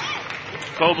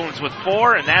 Koblenz with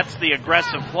 4, and that's the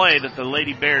aggressive play that the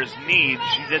Lady Bears need.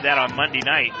 She did that on Monday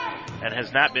night and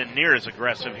has not been near as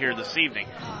aggressive here this evening.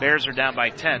 Bears are down by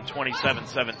 10,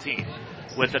 27-17.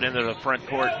 With it into the front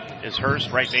court is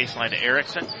Hurst, right baseline to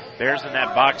Erickson. Bears in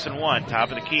that box and one. Top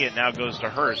of the key, it now goes to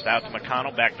Hurst. Out to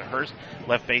McConnell, back to Hurst.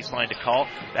 Left baseline to Call.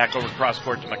 Back over cross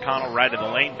court to McConnell, right of the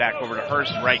lane. Back over to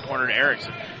Hurst, right corner to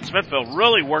Erickson. Smithville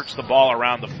really works the ball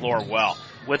around the floor well.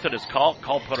 With it is Call.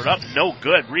 Call put it up. No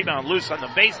good. Rebound loose on the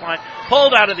baseline.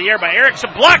 Pulled out of the air by Erickson.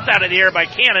 Blocked out of the air by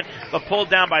Cannon, but pulled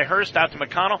down by Hurst out to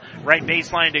McConnell. Right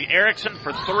baseline to Erickson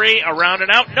for 3. Around and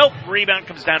out. Nope. Rebound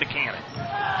comes down to Cannon.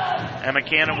 And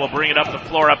McCannon will bring it up the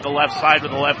floor, up the left side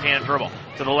with a left-hand dribble.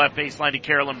 To the left baseline to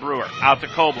Carolyn Brewer. Out to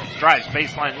Koblenz. Drives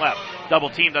baseline left. Double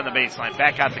teamed on the baseline.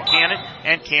 Back out to Cannon,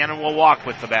 and Cannon will walk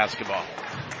with the basketball.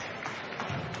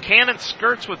 Cannon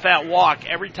skirts with that walk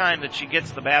every time that she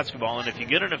gets the basketball, and if you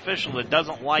get an official that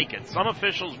doesn't like it, some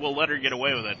officials will let her get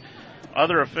away with it.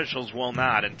 Other officials will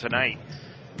not, and tonight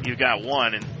you've got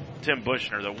one, and Tim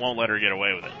Bushner, that won't let her get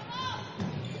away with it.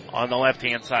 On the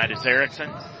left-hand side is Erickson.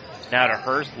 Now to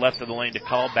Hurst, left of the lane to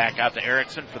Call, back out to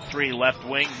Erickson for 3, left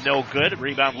wing, no good.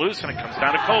 Rebound loose, and it comes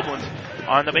down to Koblenz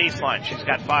on the baseline. She's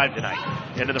got 5 tonight.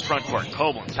 Into the front court.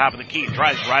 Koblenz, top of the key,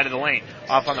 drives right of the lane.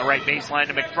 Off on the right baseline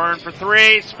to McFern for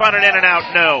 3. Spun it in and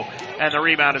out, no. And the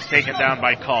rebound is taken down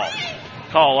by Call.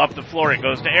 Call up the floor, it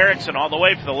goes to Erickson all the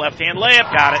way for the left-hand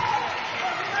layup. Got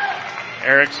it.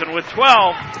 Erickson with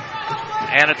 12.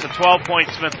 And it's a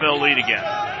 12-point Smithville lead again.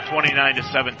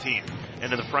 29-17.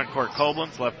 Into the front court,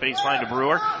 Koblenz, left baseline to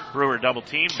Brewer. Brewer double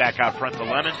team, back out front to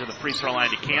Lemon, to the free throw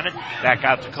line to Cannon. Back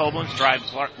out to Koblenz,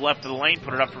 drives left of the lane,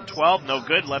 put it up from 12, no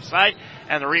good, left side,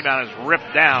 and the rebound is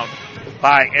ripped down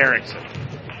by Erickson.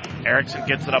 Erickson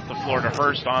gets it up the floor to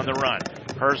Hurst on the run.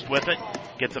 Hurst with it,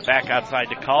 gets it back outside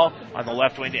to Call, on the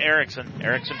left wing to Erickson.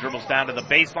 Erickson dribbles down to the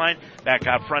baseline, back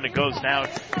out front it goes now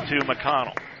to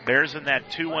McConnell. Bears in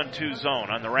that 2-1-2 zone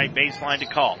on the right baseline to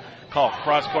Call. Call,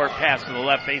 cross-court pass to the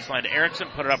left baseline to Erickson,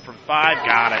 put it up from 5,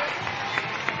 got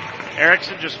it.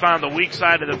 Erickson just found the weak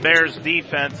side of the Bears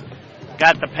defense,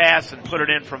 got the pass and put it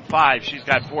in from 5. She's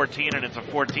got 14, and it's a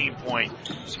 14-point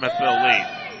Smithville lead.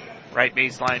 Right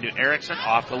baseline to Erickson,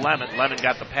 off to Lemon. Lemon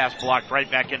got the pass blocked right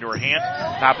back into her hand.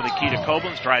 Top of the key to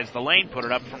Koblenz, drives the lane, put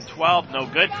it up from 12, no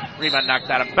good. Rebound knocked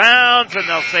out of bounds, and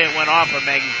they'll say it went off of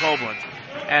Maggie Koblenz.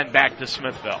 And back to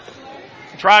Smithville.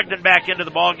 Trogdon back into the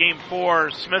ball game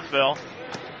for Smithville,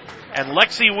 and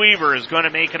Lexi Weaver is going to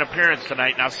make an appearance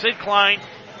tonight. Now, Sid Klein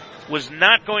was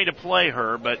not going to play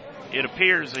her, but it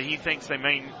appears that he thinks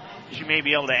she may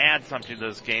be able to add something to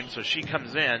this game, so she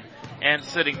comes in, and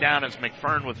sitting down is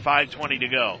McFern with 5:20 to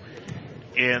go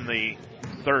in the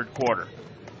third quarter.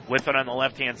 With it on the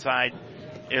left-hand side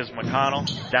is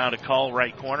McConnell, down to Call,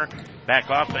 right corner, back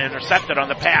off, intercepted on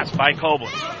the pass by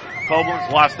Koblenz.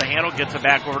 Koblenz lost the handle, gets it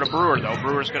back over to Brewer, though.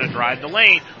 Brewer's going to drive the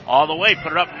lane all the way,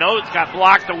 put it up. No, it's got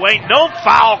blocked away. No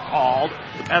foul called,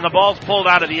 and the ball's pulled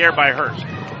out of the air by Hurst.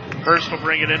 Hurst will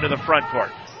bring it into the front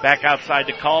court. Back outside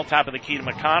to Call, top of the key to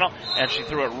McConnell, and she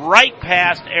threw it right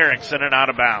past Erickson and out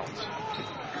of bounds.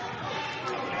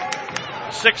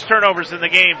 6 turnovers in the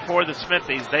game for the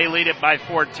Smithies. They lead it by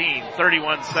 14,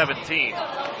 31-17.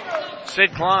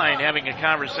 Sid Klein having a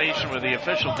conversation with the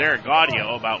official Derek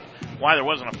Gaudio about why there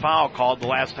wasn't a foul called the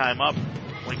last time up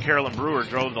when Carolyn Brewer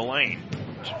drove the lane,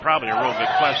 which is probably a real good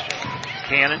question.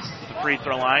 Cannon, the free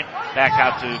throw line, back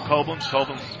out to Koblenz.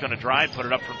 Koblenz is going to drive, put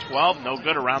it up from 12, no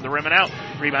good, around the rim and out.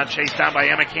 Rebound chased down by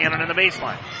Emma Cannon in the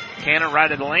baseline. Cannon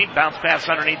right in the lane, bounce pass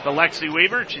underneath the Lexi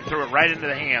Weaver, and she threw it right into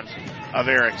the hands of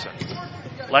Erickson.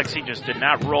 Lexi just did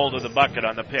not roll to the bucket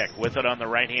on the pick. With it on the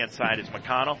right-hand side is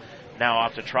McConnell. Now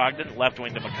off to Trogdon, left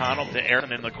wing to McConnell, to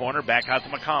Erickson in the corner, back out to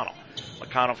McConnell.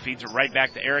 McConnell feeds it right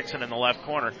back to Erickson in the left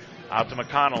corner. Out to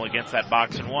McConnell against that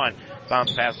box and one.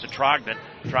 Bounce pass to Trogdon.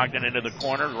 Trogdon into the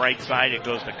corner, right side, it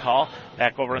goes to Call.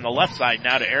 Back over on the left side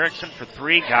now to Erickson for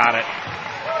three, got it.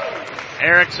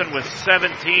 Erickson with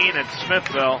 17, and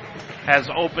Smithville has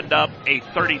opened up a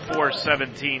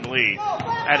 34-17 lead.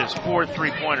 That is 4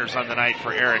 3-pointers on the night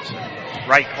for Erickson.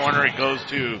 Right corner, it goes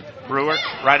to Brewer.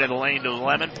 Right of the lane to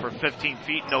Lemon for 15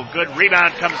 feet, no good.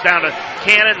 Rebound comes down to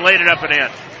Cannon, laid it up and in.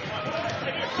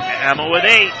 Emma with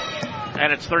 8,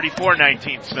 and it's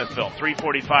 34-19 Smithville.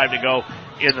 3:45 to go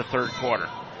in the third quarter.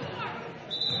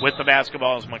 With the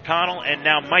basketball is McConnell, and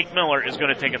now Mike Miller is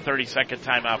going to take a 30-second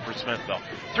timeout for Smithville.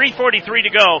 3:43 to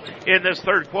go in this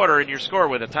third quarter, and your score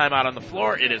with a timeout on the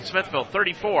floor, it is Smithville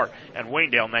 34 and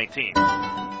Waynedale 19.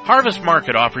 Harvest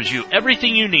Market offers you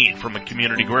everything you need from a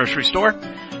community grocery store,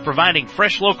 providing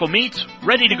fresh local meats,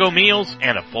 ready-to-go meals,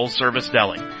 and a full-service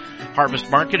deli. Harvest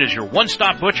Market is your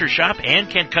one-stop butcher shop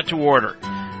and can cut to order.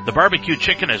 The barbecue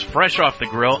chicken is fresh off the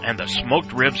grill, and the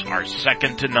smoked ribs are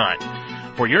second to none.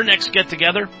 For your next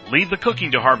get-together, leave the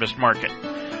cooking to Harvest Market.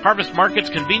 Harvest Market's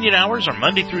convenient hours are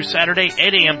Monday through Saturday,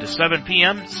 8 a.m. to 7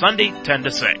 p.m., Sunday, 10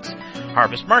 to 6.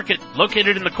 Harvest Market,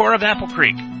 located in the core of Apple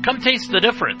Creek. Come taste the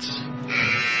difference.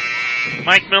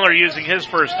 Mike Miller using his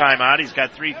first timeout. He's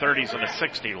got 3 30s and a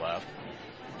 60 left.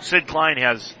 Sid Klein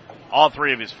has all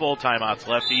 3 of his full timeouts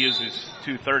left. He used his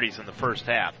 2 30s in the first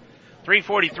half.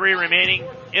 3:43 remaining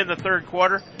in the third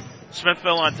quarter.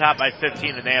 Smithville on top by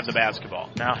 15, and they have the basketball.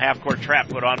 Now half-court trap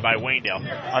put on by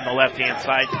Waynedale on the left-hand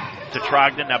side to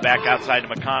Trogdon, now back outside to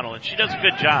McConnell, and she does a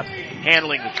good job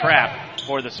handling the trap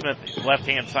for the Smith.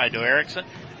 Left-hand side to Erickson.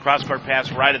 Cross-court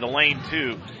pass right of the lane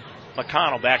to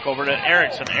McConnell, back over to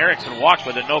Erickson. Erickson walked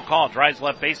with it, no call, drives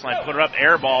left baseline, put it up,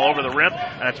 air ball over the rim,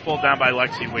 and it's pulled down by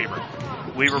Lexi Weaver.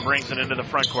 Weaver brings it into the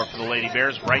front court for the Lady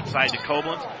Bears. Right side to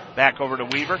Koblenz. Back over to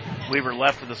Weaver. Weaver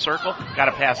left of the circle. Got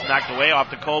a pass knocked away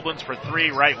off to Koblenz for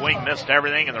 3. Right wing missed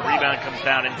everything, and the rebound comes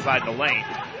down inside the lane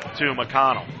to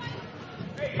McConnell.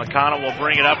 McConnell will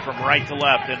bring it up from right to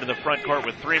left into the front court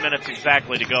with 3 minutes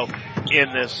exactly to go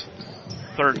in this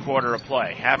third quarter of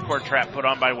play. Half-court trap put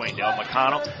on by Waynedale.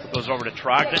 McConnell goes over to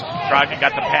Trogdon. Trogdon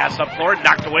got the pass up floor,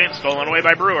 knocked away and stolen away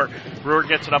by Brewer. Brewer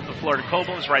gets it up the floor to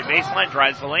Koblenz, right baseline,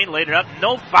 drives the lane, laid it up,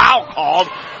 no foul called,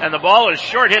 and the ball is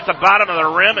short, hit the bottom of the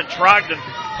rim, and Trogdon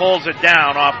pulls it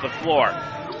down off the floor.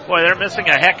 Boy, they're missing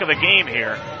a heck of a game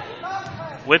here.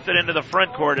 With it into the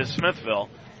front court is Smithville.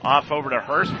 Off over to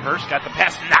Hurst. Hurst got the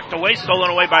pass knocked away, stolen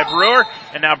away by Brewer,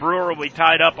 and now Brewer will be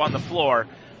tied up on the floor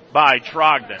by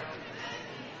Trogdon.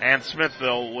 And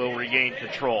Smithville will regain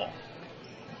control.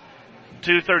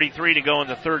 2:33 to go in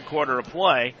the third quarter of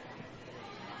play.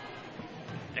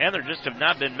 And there just have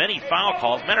not been many foul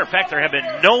calls. Matter of fact, there have been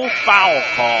no foul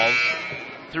calls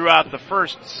throughout the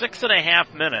first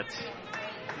 6.5 minutes,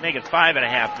 make it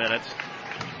 5.5 minutes,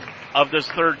 of this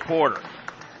third quarter.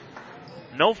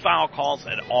 No foul calls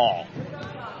at all.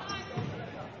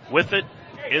 With it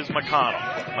is McConnell.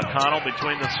 McConnell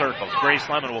between the circles. Grace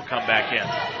Lemon will come back in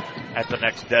at the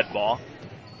next dead ball.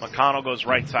 McConnell goes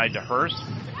right side to Hurst.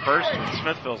 Hurst,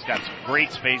 Smithville's got some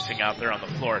great spacing out there on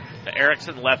the floor. To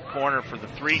Erickson, left corner for the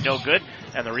 3, no good.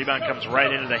 And the rebound comes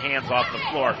right into the hands off the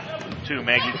floor to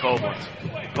Maggie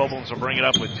Koblenz. Koblenz will bring it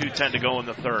up with 2:10 to go in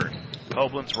the third.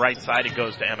 Koblenz right side, it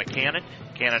goes to Emma Cannon.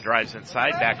 Cannon drives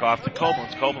inside, back off to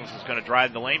Koblenz. Koblenz is going to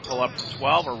drive the lane, pull up to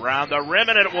 12, around the rim,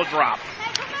 and it will drop.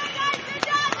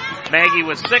 Maggie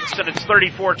with 6, and it's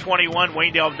 34-21.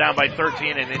 Waynedale down by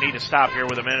 13, and they need to stop here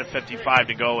with 1:55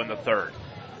 to go in the third.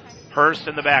 Hurst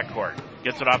in the backcourt.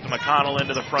 Gets it off to McConnell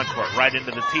into the front court, right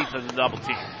into the teeth of the double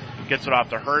team. Gets it off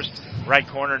to Hurst. Right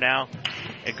corner now.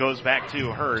 It goes back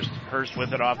to Hurst. Hurst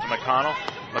with it off to McConnell.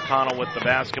 McConnell with the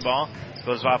basketball.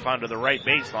 Goes off onto the right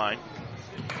baseline.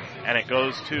 And it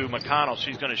goes to McConnell.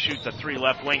 She's going to shoot the 3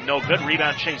 left wing. No good.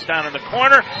 Rebound chased down in the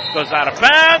corner. Goes out of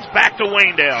bounds. Back to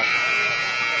Waynedale.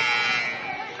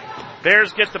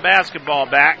 Bears get the basketball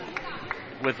back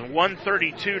with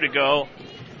 1:32 to go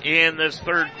in this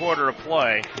third quarter of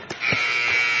play.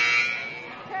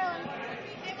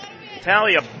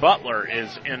 Talia Butler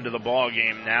is into the ball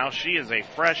game now. She is a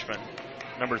freshman,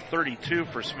 number 32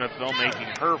 for Smithville, making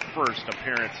her first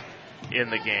appearance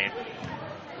in the game.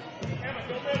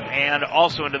 And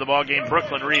also into the ball game,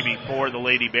 Brooklyn Reeby for the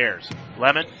Lady Bears.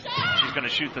 Lemon, she's going to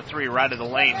shoot the 3 right of the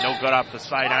lane. No good off the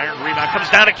side iron. Rebound comes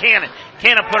down to Cannon.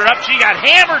 Cannon put it up. She got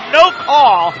hammered. No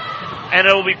call. And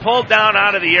it will be pulled down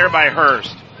out of the air by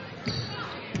Hurst.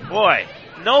 Boy,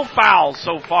 no fouls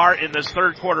so far in this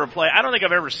third quarter of play. I don't think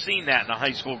I've ever seen that in a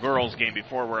high school girls game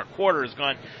before, where a quarter has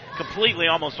gone completely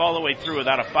almost all the way through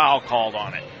without a foul called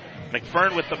on it.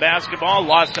 McFern with the basketball,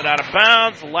 lost it out of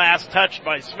bounds, last touched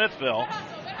by Smithville.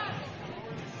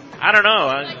 I don't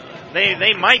know.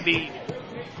 They might be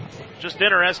just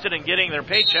interested in getting their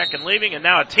paycheck and leaving, and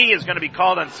now a T is going to be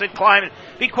called on Sid Klein. And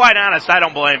be quite honest, I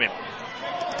don't blame him.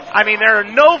 I mean, there are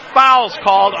no fouls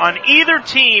called on either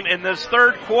team in this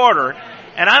third quarter,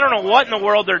 and I don't know what in the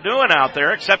world they're doing out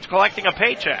there except collecting a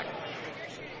paycheck.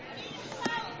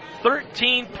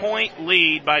 13-point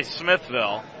lead by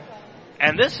Smithville,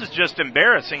 and this is just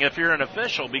embarrassing if you're an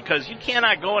official, because you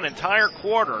cannot go an entire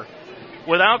quarter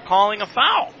without calling a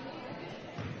foul,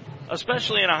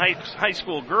 especially in a high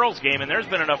school girls game, and there's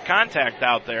been enough contact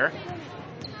out there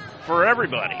for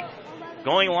everybody.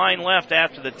 Going line left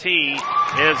after the tee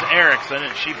is Erickson,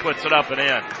 and she puts it up and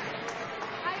in.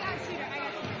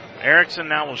 Erickson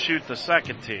now will shoot the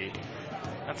second tee.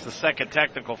 That's the second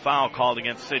technical foul called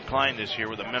against Sid Klein this year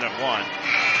with a minute one.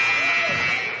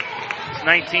 It's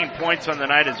 19 points on the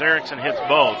night as Erickson hits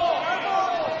both.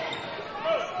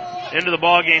 Into the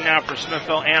ball game now for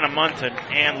Smithville, Anna Munton,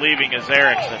 and leaving is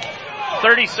Erickson.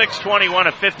 36-21,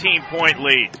 a 15-point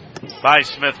lead by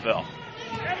Smithville.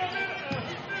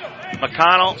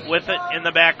 McConnell with it in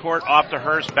the backcourt, off to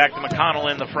Hurst, back to McConnell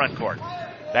in the front court.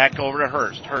 Back over to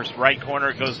Hurst. Hurst right corner,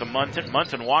 it goes to Munton.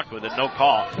 Munton walked with it, no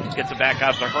call. Gets it back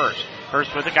out to Hurst.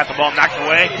 Hurst with it, got the ball knocked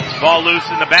away. Ball loose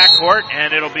in the backcourt,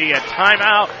 and it'll be a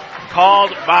timeout called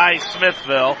by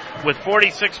Smithville with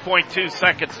 46.2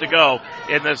 seconds to go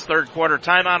in this third quarter.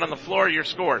 Timeout on the floor, your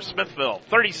score. Smithville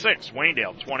 36,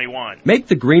 Waynedale 21. Make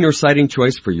the greener siding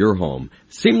choice for your home.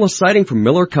 Seamless siding from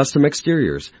Miller Custom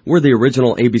Exteriors. We're the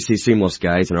original ABC Seamless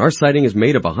guys, and our siding is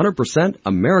made of 100%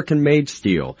 American-made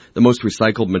steel, the most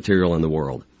recycled material in the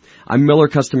world. I'm Miller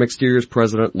Custom Exteriors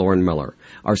President Lauren Miller.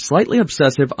 Our slightly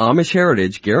obsessive Amish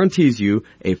heritage guarantees you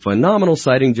a phenomenal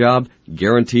siding job,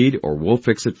 guaranteed, or we'll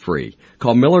fix it free.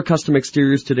 Call Miller Custom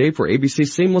Exteriors today for ABC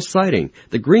Seamless Siding,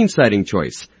 the green siding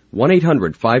choice.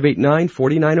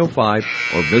 1-800-589-4905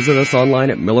 or visit us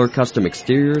online at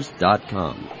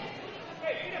millercustomexteriors.com.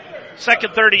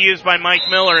 Second 30 used by Mike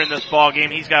Miller in this ball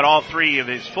game. He's got all three of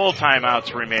his full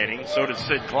timeouts remaining. So does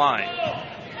Sid Klein.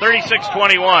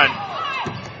 36-21.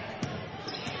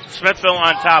 Smithville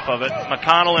on top of it.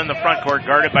 McConnell in the front court,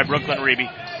 guarded by Brooklyn Reeby.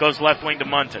 Goes left wing to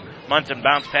Munton. Munton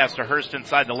bounce pass to Hurst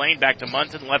inside the lane. Back to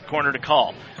Munton. Left corner to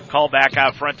Call. Call back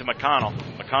out front to McConnell.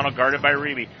 McConnell guarded by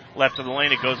Reeby. Left of the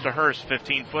lane, it goes to Hurst.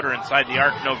 15-footer inside the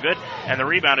arc, no good. And the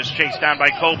rebound is chased down by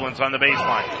Koblenz on the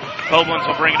baseline. Koblenz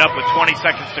will bring it up with 20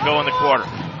 seconds to go in the quarter.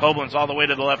 Koblenz all the way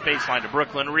to the left baseline to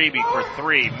Brooklyn Reeby for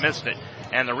three. Missed it.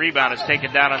 And the rebound is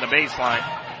taken down on the baseline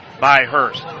by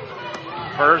Hurst.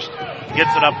 Hurst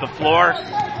gets it up the floor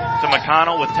to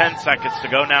McConnell with 10 seconds to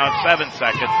go. Now it's 7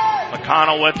 seconds.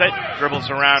 McConnell with it, dribbles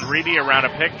around Reeby, around a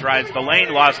pick, drives the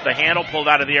lane, lost the handle, pulled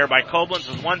out of the air by Koblenz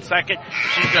with 1 second.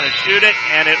 She's going to shoot it,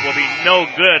 and it will be no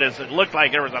good, as it looked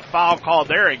like there was a foul called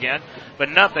there again, but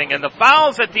nothing. And the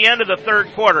fouls at the end of the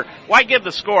third quarter, why give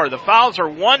the score? The fouls are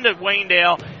 1 to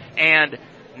Waynedale and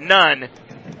none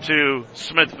to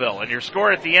Smithville. And your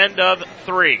score at the end of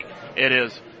 3, it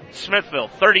is Smithville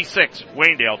 36,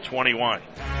 Waynedale 21.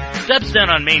 Deb's Den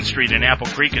on Main Street in Apple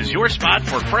Creek is your spot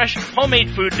for fresh,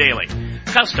 homemade food daily.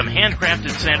 Custom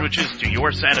handcrafted sandwiches to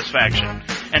your satisfaction.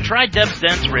 And try Deb's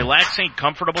Den's relaxing,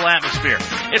 comfortable atmosphere.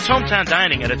 It's hometown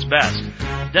dining at its best.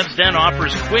 Deb's Den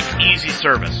offers quick, easy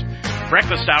service.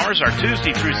 Breakfast hours are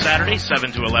Tuesday through Saturday,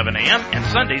 7 to 11 a.m., and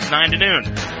Sundays, 9 to noon.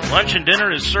 Lunch and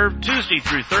dinner is served Tuesday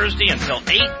through Thursday until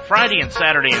 8, Friday and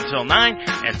Saturday until 9,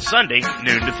 and Sunday,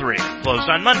 noon to 3. Closed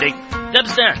on Monday.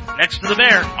 Deb's Den, next to the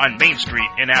Bear on Main Street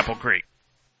in Apple Creek.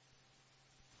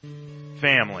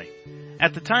 Family.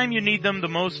 At the time you need them the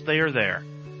most, they are there.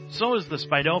 So is the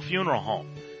Spidell Funeral Home.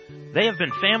 They have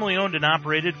been family-owned and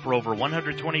operated for over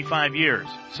 125 years,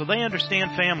 so they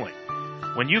understand family.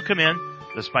 When you come in,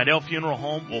 the Spidell Funeral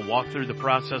Home will walk through the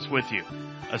process with you,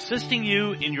 assisting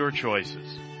you in your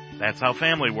choices. That's how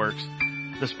family works.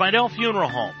 The Spidell Funeral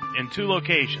Home in 2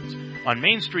 locations, on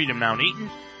Main Street in Mount Eaton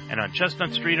and on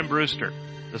Chestnut Street in Brewster.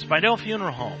 The Spidell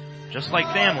Funeral Home, just like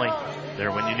family,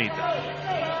 there when you need them.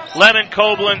 Lemon,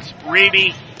 Koblenz,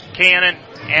 Reeby, Cannon,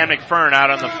 and McFern out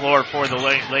on the floor for the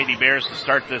Lady Bears to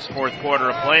start this fourth quarter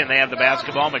of play, and they have the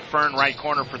basketball. McFern right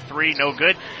corner for 3, no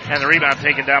good, and the rebound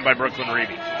taken down by Brooklyn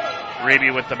Reeby.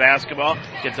 Reeby with the basketball,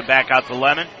 gets it back out to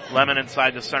Lemon. Lemon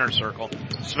inside the center circle.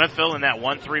 Smithville in that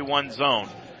 1-3-1 zone.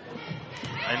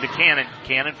 Into Cannon.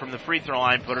 Cannon from the free throw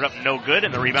line, put it up, no good,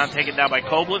 and the rebound taken down by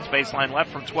Koblenz. Baseline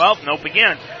left from 12, nope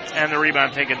again, and the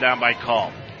rebound taken down by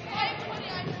Call.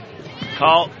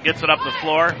 Call gets it up the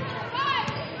floor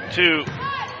to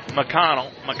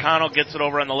McConnell. McConnell gets it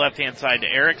over on the left-hand side to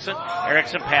Erickson.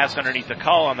 Erickson pass underneath the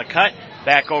Call on the cut.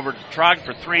 Back over to Trogdon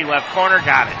for 3, left corner.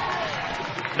 Got it.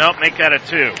 Nope, make that a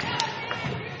 2.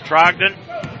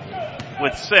 Trogdon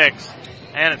with 6,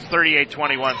 and it's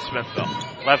 38-21 Smithville.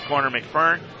 Left corner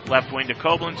McFern. Left wing to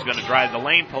Koblenz. Going to drive the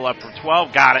lane. Pull up from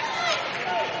 12. Got it.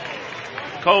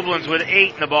 Koblenz with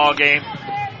 8 in the ball game,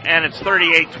 and it's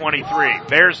 38-23.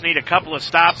 Bears need a couple of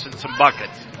stops and some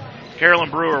buckets.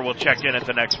 Carolyn Brewer will check in at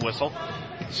the next whistle.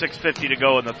 6:50 to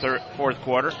go in the fourth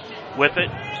quarter. With it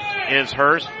is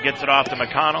Hurst. Gets it off to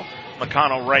McConnell.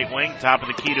 McConnell right wing, top of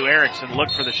the key to Erickson.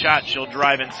 Look for the shot. She'll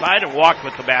drive inside and walk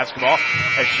with the basketball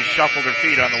as she shuffled her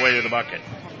feet on the way to the bucket.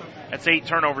 That's 8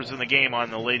 turnovers in the game on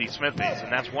the Lady Smithies,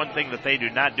 and that's one thing that they do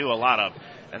not do a lot of,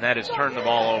 and that is turn the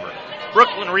ball over.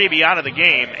 Brooklyn Reeby out of the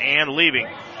game and leaving.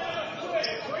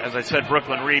 As I said,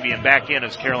 Brooklyn Reeby, and back in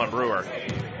is Carolyn Brewer.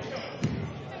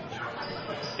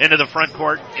 Into the front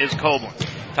court is Koblenz.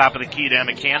 Top of the key to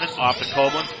Emma Cannon, off to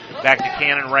Koblenz. Back to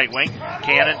Cannon, right wing.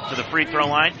 Cannon to the free throw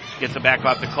line. Gets it back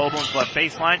off to Koblenz, left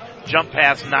baseline. Jump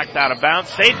pass knocked out of bounds.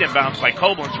 Saved in bounds by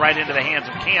Koblenz right into the hands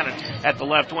of Cannon at the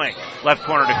left wing. Left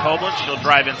corner to Koblenz. She'll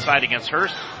drive inside against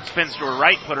Hurst. Spins to her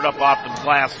right, put it up off the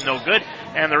glass, no good.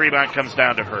 And the rebound comes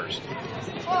down to Hurst.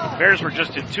 Bears were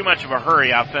just in too much of a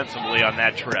hurry offensively on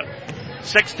that trip.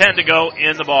 6:10 to go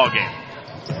in the ball game.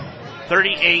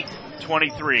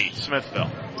 38-23,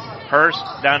 Smithville. Hurst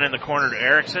down in the corner to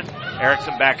Erickson.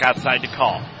 Erickson back outside to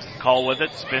Call. Call with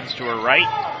it, spins to her right,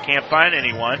 can't find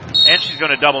anyone, and she's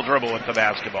going to double dribble with the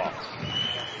basketball.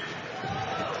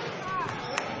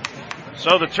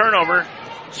 So the turnover,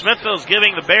 Smithville's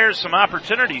giving the Bears some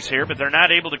opportunities here, but they're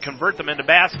not able to convert them into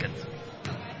baskets.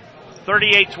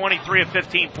 38-23, a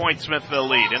 15-point Smithville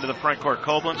lead. Into the front court,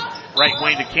 Koblenz, right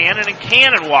wing to Cannon, and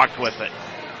Cannon walked with it.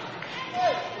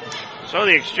 So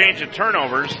the exchange of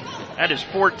turnovers, that is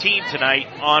 14 tonight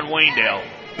on Waynedale.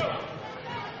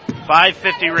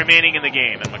 5:50 remaining in the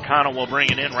game, and McConnell will bring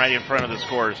it in right in front of the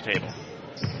scorer's table.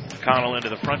 McConnell into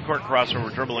the front court,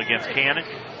 crossover dribble against Cannon,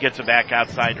 gets it back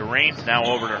outside to Raines, now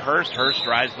over to Hurst. Hurst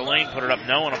drives the lane, put it up,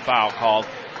 no, and a foul called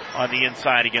on the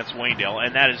inside against Waynedale,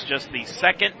 and that is just the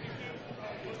second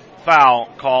foul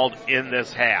called in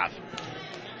this half.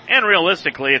 And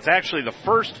realistically, it's actually the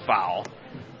first foul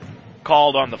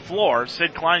called on the floor.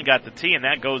 Sid Klein got the tee, and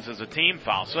that goes as a team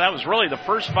foul. So that was really the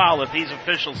first foul that these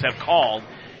officials have called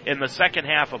in the second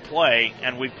half of play,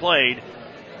 and we've played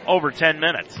over 10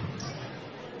 minutes.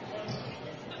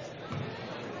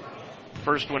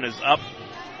 First one is up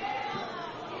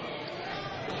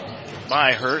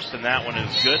by Hurst, and that one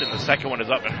is good, and the second one is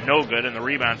up and no good, and the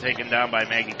rebound taken down by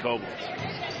Maggie Koblenz.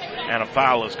 And a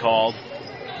foul is called,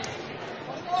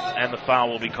 and the foul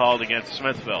will be called against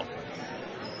Smithville.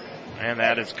 And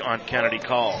that is on Kennedy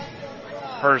Call.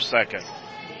 Her second.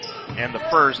 And the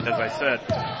first, as I said,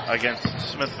 against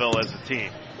Smithville as a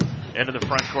team. Into the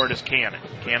front court is Cannon.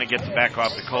 Cannon gets it back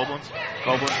off to Koblenz.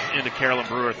 Koblenz into Carolyn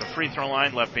Brewer at the free throw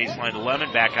line. Left baseline to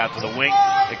Lemon. Back out to the wing.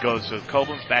 It goes to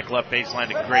Koblenz. Back left baseline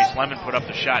to Grace Lemon. Put up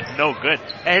the shot. No good.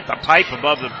 It hit the pipe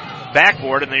above the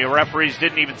backboard, and the referees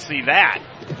didn't even see that.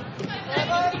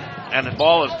 And the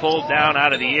ball is pulled down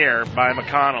out of the air by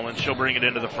McConnell, and she'll bring it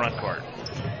into the front court.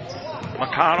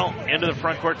 McConnell into the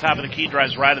front court, top of the key,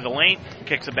 drives right of the lane,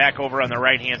 kicks it back over on the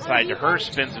right-hand side to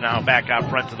Hurst, spins it now back out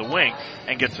front to the wing,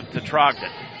 and gets it to Trogdon.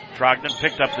 Trogdon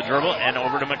picked up the dribble and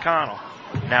over to McConnell.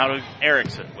 Now to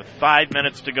Erickson with 5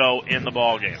 minutes to go in the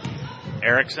ballgame.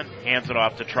 Erickson hands it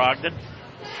off to Trogdon.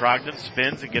 Trogdon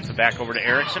spins and gets it back over to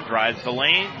Erickson, drives the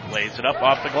lane, lays it up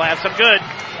off the glass, and good.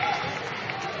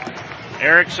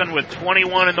 Erickson with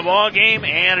 21 in the ballgame,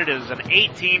 and it is an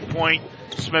 18-point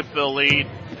Smithville lead,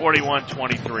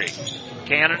 41-23.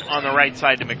 Cannon on the right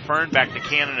side to McFern, back to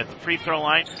Cannon at the free throw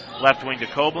line, left wing to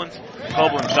Koblenz.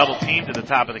 Koblenz double team to the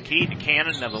top of the key to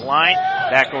Cannon to the line,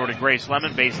 back over to Grace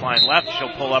Lemon, baseline left.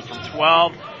 She'll pull up from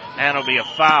 12, and it'll be a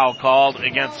foul called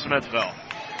against Smithville.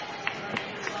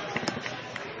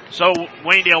 So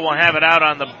Waynedale will have it out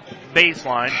on the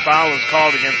baseline. Foul is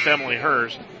called against Emily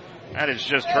Hurst. That is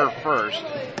just her first.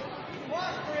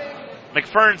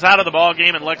 McFern's out of the ball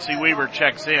game, and Lexi Weaver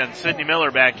checks in. Sydney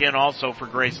Miller back in also for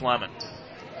Grace Lemon.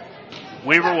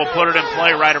 Weaver will put it in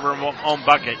play right of her own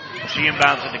bucket. She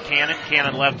inbounds into Cannon.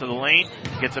 Cannon left to the lane.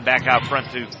 Gets it back out front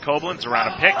to Koblenz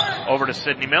around a pick. Over to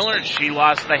Sydney Miller, and she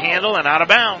lost the handle and out of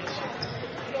bounds.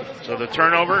 So the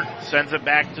turnover sends it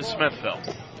back to Smithville.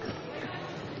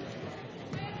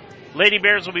 Lady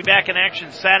Bears will be back in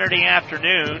action Saturday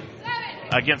afternoon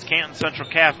against Canton Central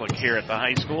Catholic here at the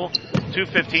high school.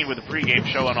 2:15 with the pregame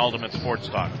show on Ultimate Sports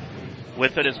Talk.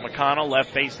 With it is McConnell,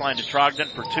 left baseline to Trogdon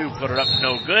for 2, put it up,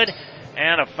 no good.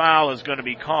 And a foul is going to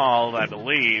be called, I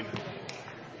believe.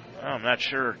 I'm not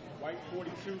sure.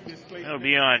 It'll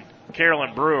be on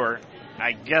Carolyn Brewer.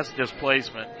 I guess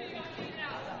displacement.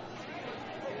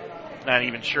 Not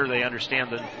even sure they understand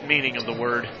the meaning of the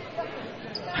word.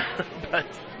 But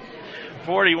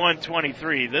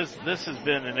 41-23. This has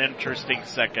been an interesting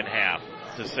second half,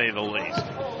 to say the least.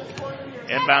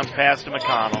 Inbounds pass to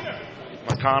McConnell.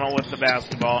 McConnell with the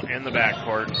basketball in the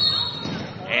backcourt.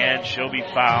 And she'll be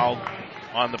fouled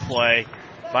on the play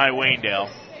by Waynedale.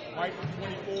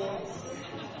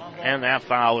 And that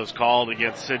foul is called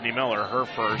against Sydney Miller, her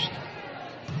first.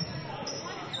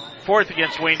 Fourth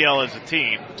against Waynedale as a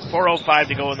team. 4:05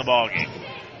 to go in the ballgame.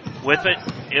 With it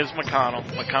is McConnell.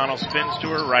 McConnell spins to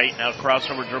her right. Now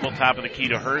crossover dribble top of the key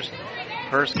to Hurst.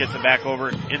 Hurst gets it back over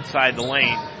inside the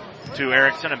lane to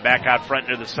Erickson and back out front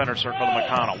into the center circle to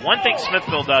McConnell. One thing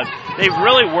Smithville does, they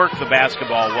really work the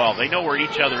basketball well. They know where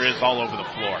each other is all over the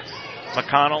floor.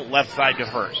 McConnell left side to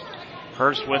Hurst.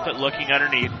 Hurst with it looking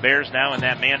underneath. Bears now in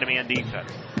that man-to-man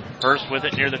defense. Hurst with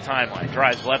it near the timeline.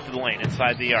 Drives left of the lane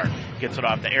inside the arc. Gets it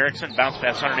off to Erickson. Bounce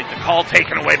pass underneath the call.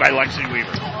 Taken away by Lexi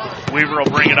Weaver. Weaver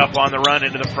will bring it up on the run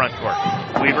into the front court.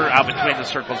 Weaver out between the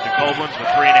circles to Koblenz with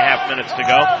 3.5 minutes to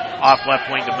go. Off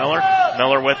left wing to Miller.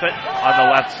 Miller with it. On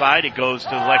the left side, it goes to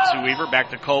Lexi Weaver.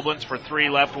 Back to Koblenz for 3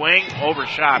 left wing.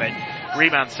 Overshot it.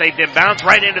 Rebound saved in bounds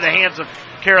right into the hands of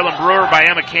Carolyn Brewer by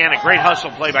Emma Cannon. Great hustle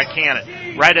play by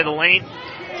Cannon. Right of the lane.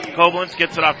 Koblenz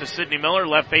gets it off to Sydney Miller.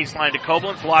 Left baseline to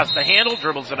Koblenz. Lost the handle.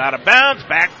 Dribbles it out of bounds.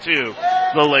 Back to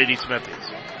the Lady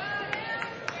Smithies.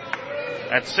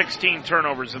 That's 16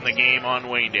 turnovers in the game on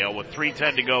Waynedale with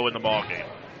 3:10 to go in the ball game.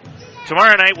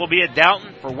 Tomorrow night we'll be at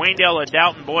Dalton for Waynedale at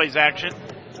Dalton boys action.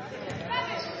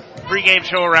 Pre-game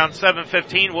show around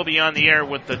 7:15. We'll be on the air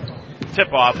with the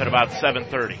tip-off at about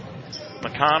 7:30.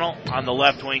 McConnell on the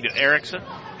left wing to Erickson.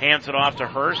 Hands it off to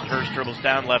Hurst. Hurst dribbles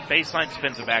down left baseline,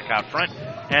 spins it back out front,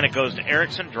 and it goes to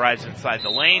Erickson. Drives inside the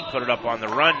lane, put it up on the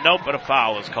run. Nope, but a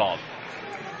foul is called.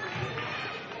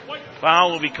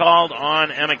 Foul will be called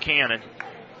on Emma Cannon.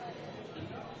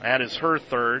 That is her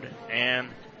third, and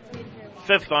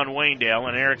 5th on Waynedale,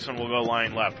 and Erickson will go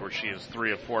line left, where she is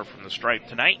 3 of 4 from the stripe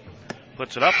tonight.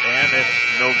 Puts it up, and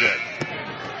it's no good.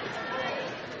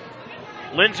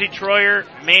 Lindsey Troyer,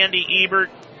 Mandy Ebert,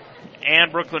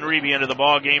 and Brooklyn Reeby into the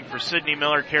ball game for Sydney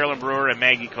Miller, Carolyn Brewer, and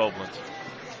Maggie Koblenz.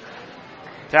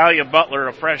 Talia Butler,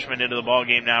 a freshman, into the ball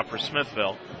game now for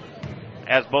Smithville,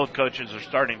 as both coaches are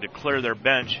starting to clear their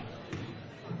bench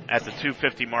at the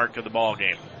 2:50 mark of the ball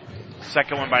game.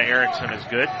 Second one by Erickson is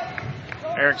good.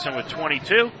 Erickson with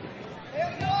 22.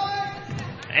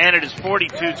 And it is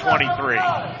 42-23.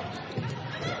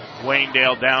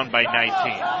 Waynedale down by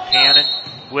 19. Cannon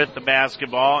with the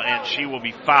basketball, and she will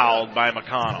be fouled by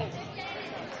McConnell.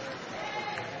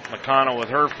 McConnell with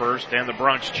her first, and the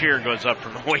Bronx cheer goes up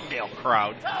from the Waynedale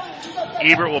crowd.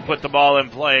 Ebert will put the ball in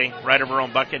play right of her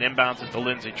own bucket, inbounds it to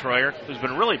Lindsey Troyer, who's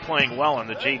been really playing well in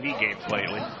the JV games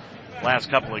lately,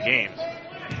 last couple of games.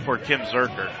 For Kim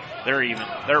Zerker,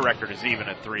 their record is even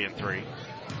at 3-3,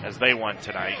 as they won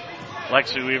tonight.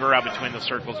 Lexi Weaver out between the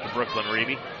circles to Brooklyn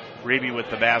Reeby. Reeby with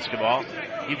the basketball.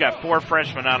 You've got 4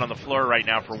 freshmen out on the floor right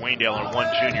now for Waynedale and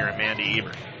 1 junior in Mandy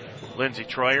Ebert. Lindsey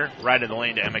Troyer, right of the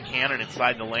lane to Emma Cannon,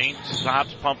 inside the lane,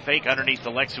 stops, pump fake underneath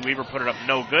the Lexi Weaver, put it up,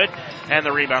 no good, and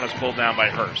the rebound is pulled down by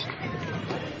Hurst.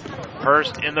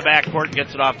 Hurst in the backcourt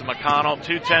gets it off to McConnell.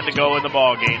 2:10 to go in the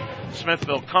ball game.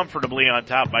 Smithville comfortably on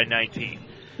top by 19.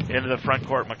 Into the front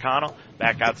court, McConnell,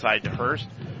 back outside to Hurst.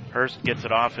 Hurst gets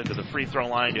it off into the free throw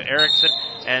line to Erickson,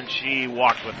 and she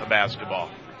walked with the basketball.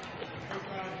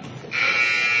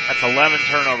 That's 11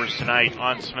 turnovers tonight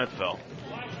on Smithville.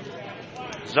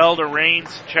 Zelda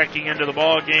Raines checking into the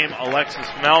ball game. Alexis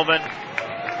Melvin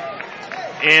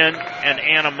in, and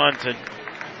Anna Munton.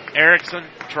 Erickson,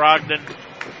 Trogdon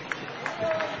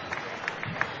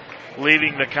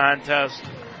leaving the contest,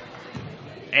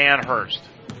 and Hurst.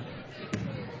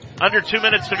 Under 2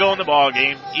 minutes to go in the ball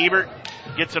game. Ebert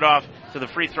gets it off to the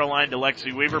free throw line to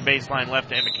Lexi Weaver. Baseline left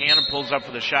to Emma Cannon. Pulls up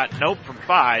for the shot. Nope, from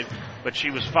 5, but she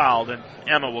was fouled, and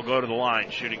Emma will go to the line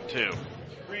shooting 2.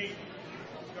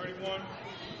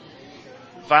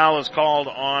 Foul is called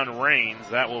on Raines.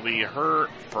 That will be her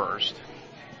first.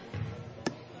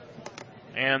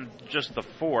 And just the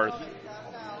 4th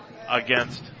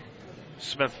against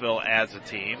Smithville as a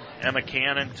team. Emma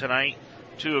Cannon tonight,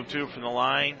 2 of 2 from the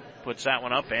line. Puts that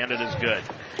one up, and it is good.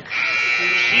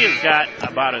 She has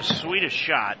got about as sweet a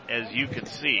shot as you can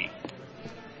see.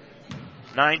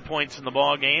 9 points in the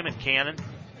ball game, and Cannon,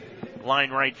 line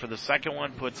right for the second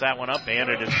one, puts that one up, and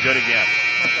it is good again.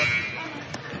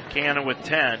 Cannon with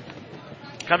 10.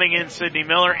 Coming in, Sidney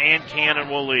Miller, and Cannon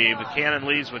will leave. The Cannon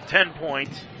leaves with 10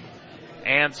 points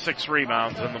and 6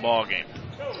 rebounds in the ball game.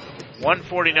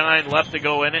 1:49 left to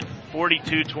go in it.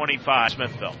 42-25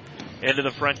 Smithville. Into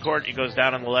the front court. He goes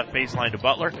down on the left baseline to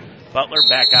Butler. Butler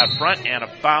back out front, and a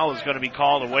foul is going to be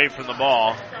called away from the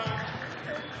ball.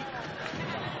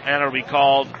 And it'll be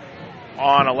called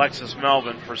on Alexis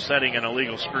Melvin for setting an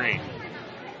illegal screen.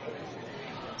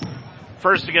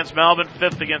 First against Melvin,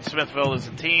 fifth against Smithville as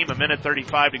a team.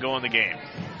 1:35 to go in the game.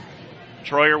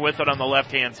 Troyer with it on the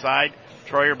left-hand side.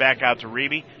 Troyer back out to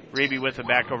Reeby. Reeby with it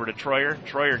back over to Troyer.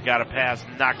 Troyer got a pass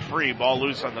knocked free. Ball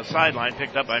loose on the sideline.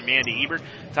 Picked up by Mandy Ebert.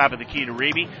 Top of the key to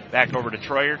Reeby. Back over to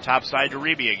Troyer. Top side to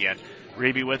Reeby again.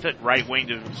 Reeby with it. Right wing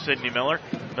to Sidney Miller.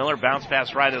 Miller bounce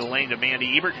pass right of the lane to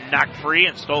Mandy Ebert. Knocked free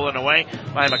and stolen away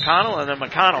by McConnell. And then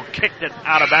McConnell kicked it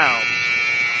out of bounds.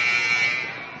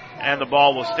 And the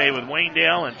ball will stay with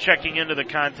Waynedale. And checking into the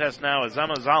contest now is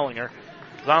Emma Zollinger.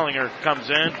 Zollinger comes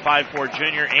in, 5'4"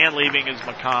 junior, and leaving is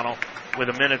McConnell with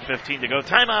 1:15 to go.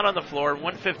 Timeout on the floor,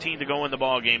 1:15 to go in the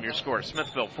ball game. Your score,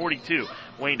 Smithville 42,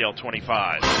 Waynedale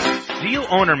 25. Do you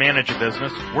own or manage a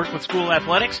business? Work with school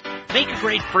athletics? Make a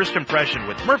great first impression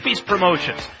with Murphy's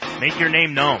Promotions. Make your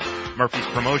name known. Murphy's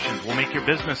Promotions will make your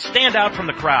business stand out from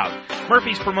the crowd.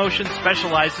 Murphy's Promotions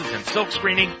specializes in silk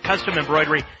screening, custom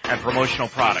embroidery, and promotional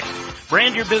products.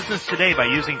 Brand your business today by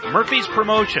using Murphy's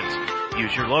Promotions.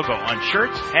 Use your logo on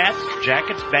shirts, hats,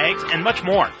 jackets, bags, and much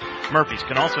more. Murphy's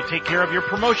can also take care of your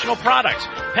promotional products,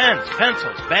 pens,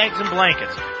 pencils, bags, and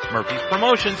blankets. Murphy's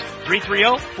Promotions,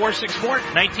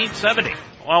 330-464-1970.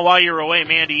 Well, while you were away,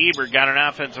 Mandy Ebert got an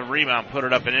offensive rebound, put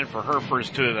it up and in for her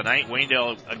first 2 of the night.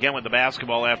 Waynedale again with the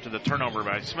basketball after the turnover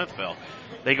by Smithville.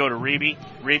 They go to Reeby.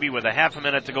 Reeby with a half a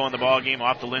minute to go in the ball game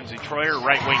off to Lindsey Troyer.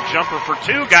 Right wing jumper for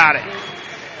 2. Got it.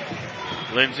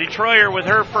 Lindsey Troyer with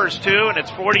her first 2, and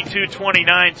it's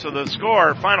 42-29, so the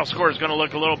final score is going to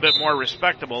look a little bit more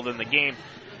respectable than the game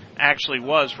actually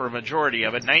was for a majority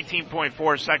of it.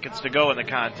 19.4 seconds to go in the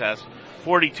contest.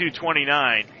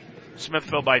 42-29,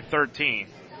 Smithville by 13.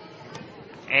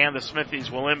 And the Smithies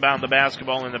will inbound the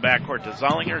basketball in the backcourt to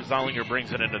Zollinger. Zollinger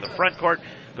brings it into the front court,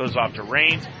 goes off to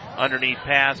Raines, underneath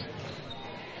pass.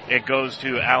 It goes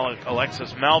to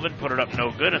Alexis Melvin, put it up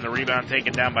no good, and the rebound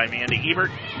taken down by Mandy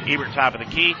Ebert. Ebert top of the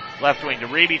key, left wing to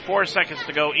Reeby, 4 seconds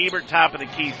to go. Ebert top of the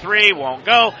key, 3, won't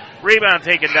go. Rebound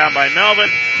taken down by Melvin,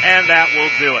 and that will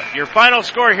do it. Your final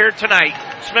score here tonight,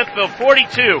 Smithville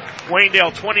 42,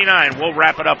 Waynedale 29. We'll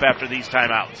wrap it up after these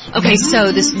timeouts. Okay,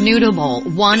 so this noodle bowl,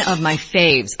 one of my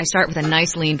faves. I start with a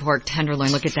nice lean pork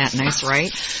tenderloin. Look at that, nice,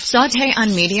 right? Saute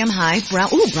on medium-high,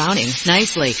 browning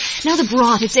nicely. Now the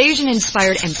broth, it's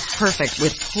Asian-inspired and perfect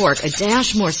with pork, a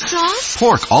dash more sauce.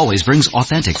 Pork always brings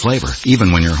authentic flavor,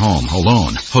 even when you're home,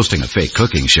 alone, hosting a fake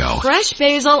cooking show. Fresh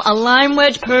basil, a lime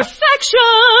wedge,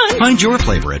 perfection! Find your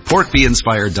flavor at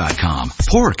porkbeinspired.com.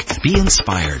 Pork, be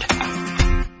inspired.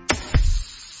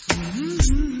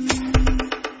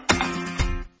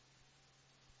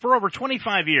 For over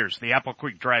 25 years, the Apple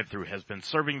Creek drive-thru has been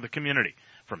serving the community.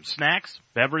 From snacks,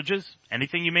 beverages,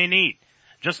 anything you may need.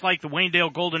 Just like the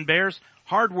Waynedale Golden Bears,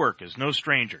 hard work is no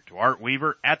stranger to Art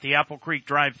Weaver at the Apple Creek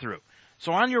drive-thru.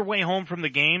 So on your way home from the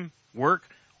game, work,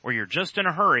 or you're just in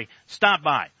a hurry, stop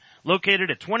by. Located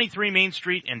at 23 Main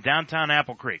Street in downtown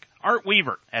Apple Creek, Art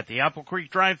Weaver at the Apple Creek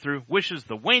drive-thru wishes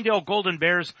the Waynedale Golden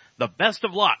Bears the best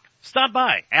of luck. Stop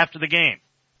by after the game.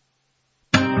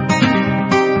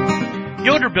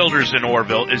 Yoder Builders in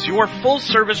Orrville is your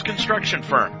full-service construction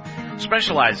firm,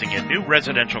 specializing in new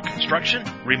residential construction,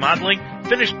 remodeling,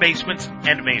 finished basements,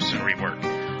 and masonry work.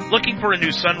 Looking for a new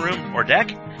sunroom or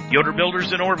deck? Yoder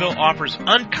Builders in Orrville offers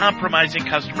uncompromising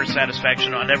customer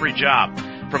satisfaction on every job,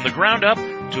 from the ground up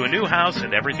to a new house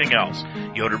and everything else.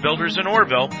 Yoder Builders in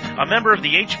Orrville, a member of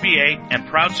the HBA and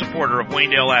proud supporter of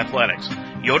Waynedale Athletics.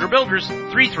 Yoder Builders,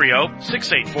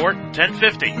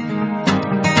 330-684-1050.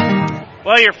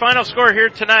 Well, your final score here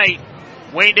tonight,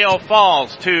 Waynedale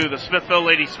falls to the Smithville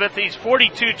Lady Smithies,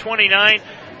 42-29.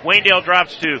 Waynedale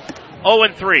drops to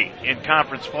 0-3 in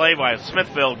conference play, while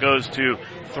Smithville goes to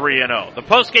 3-0. The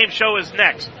postgame show is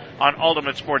next on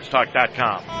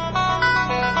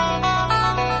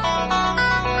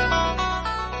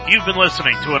UltimateSportsTalk.com. You've been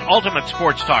listening to an Ultimate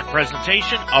Sports Talk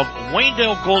presentation of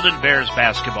Waynedale Golden Bears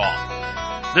basketball.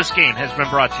 This game has been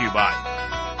brought to you by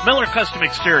Miller Custom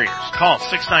Exteriors. Call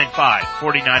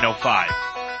 695-4905.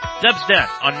 Deb's Den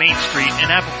on Main Street in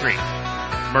Apple Creek.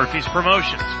 Murphy's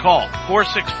Promotions. Call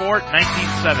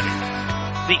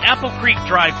 464-1970. The Apple Creek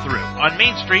Drive-Thru on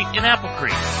Main Street in Apple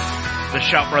Creek. The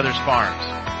Shout Brothers Farms.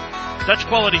 Dutch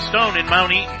Quality Stone in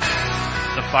Mount Eaton.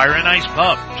 The Fire and Ice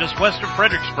Pub, just west of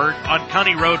Fredericksburg on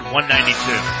County Road 192.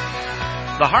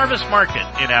 The Harvest Market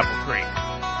in Apple Creek.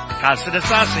 Casa de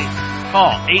Sassi,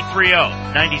 call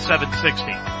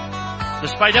 830-9760. The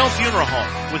Spidell Funeral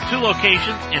Home with 2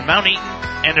 locations in Mount Eaton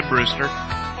and in Brewster,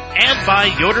 and by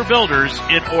Yoder Builders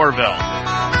in Orrville.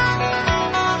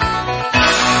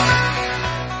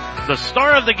 The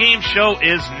Star of the Game show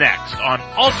is next on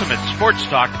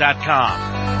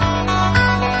UltimateSportsTalk.com.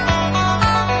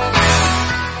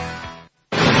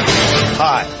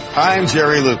 Hi, I'm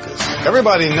Jerry Lucas.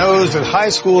 Everybody knows that high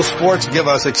school sports give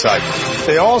us excitement.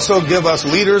 They also give us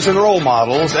leaders and role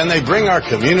models, and they bring our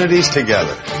communities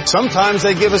together. Sometimes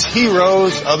they give us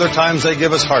heroes, other times they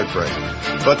give us heartbreak.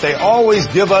 But they always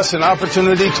give us an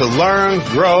opportunity to learn,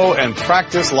 grow, and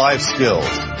practice life skills.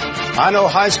 I know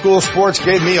high school sports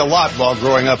gave me a lot while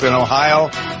growing up in Ohio,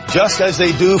 just as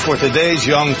they do for today's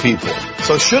young people.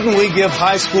 So shouldn't we give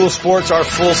high school sports our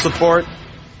full support?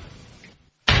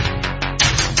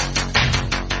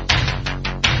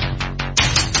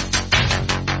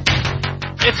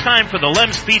 It's time for the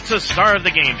Lem's Pizza Star of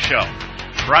the Game show.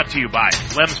 Brought to you by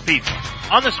Lem's Pizza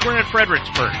on the square in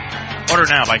Fredericksburg. Order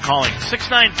now by calling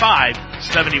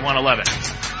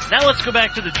 695-7111. Now let's go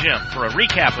back to the gym for a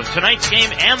recap of tonight's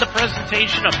game and the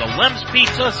presentation of the Lem's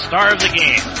Pizza Star of the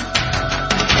Game.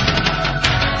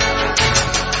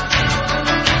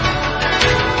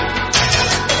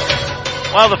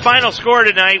 Well, the final score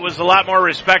tonight was a lot more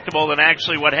respectable than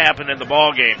actually what happened in the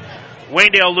ball game.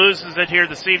 Waynedale loses it here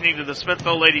this evening to the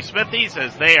Smithville Lady Smithies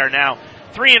as they are now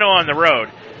 3-0 on the road,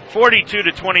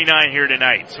 42-29 here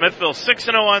tonight. Smithville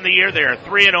 6-0 on the year. They are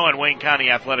 3-0 in Wayne County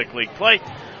Athletic League play,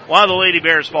 while the Lady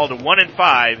Bears fall to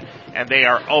 1-5 and they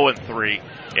are 0-3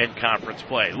 in conference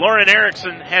play. Lauren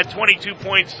Erickson had 22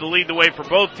 points to lead the way for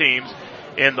both teams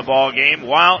in the ball game,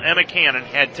 while Emma Cannon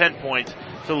had 10 points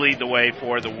to lead the way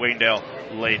for the Waynedale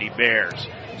Lady Bears.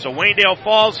 So Waynedale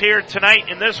falls here tonight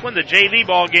in this one. The JV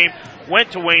ball game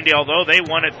went to Waynedale, though. They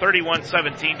won at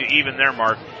 31-17 to even their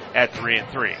mark at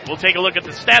 3-3. We'll take a look at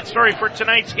the stat story for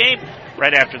tonight's game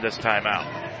right after this timeout.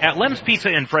 At Lem's Pizza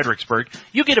in Fredericksburg,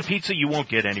 you get a pizza you won't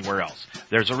get anywhere else.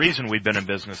 There's a reason we've been in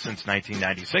business since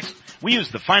 1996. We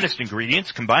use the finest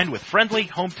ingredients combined with friendly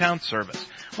hometown service.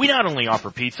 We not only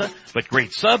offer pizza, but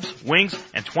great subs, wings,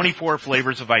 and 24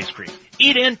 flavors of ice cream.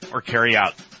 Eat in or carry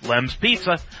out. Lem's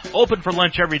Pizza, open for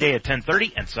lunch every day at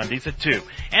 10:30 and Sundays at 2.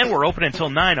 And we're open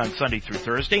until 9 on Sunday through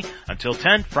Thursday, until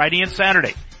 10 Friday and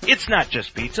Saturday. It's not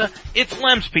just pizza, it's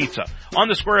Lem's Pizza on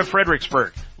the square of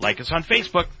Fredericksburg. Like us on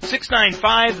Facebook,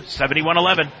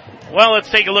 695-7111. Well, let's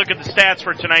take a look at the stats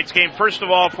for tonight's game. First of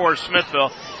all, for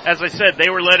Smithville, as I said, they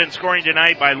were led in scoring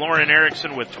tonight by Lauren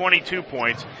Erickson with 22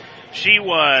 points. She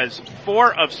was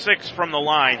 4 of 6 from the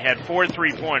line, had 4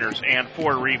 3-pointers and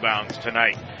 4 rebounds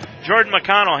tonight. Jordan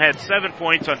McConnell had 7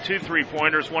 points on 2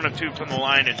 3-pointers, 1 of 2 from the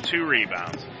line, and 2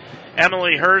 rebounds.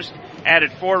 Emily Hurst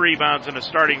added 4 rebounds in a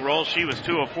starting role. She was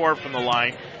 2 of 4 from the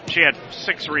line. She had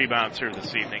 6 rebounds here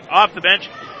this evening. Off the bench,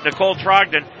 Nicole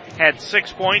Trogdon had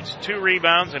 6 points, 2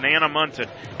 rebounds, and Anna Munton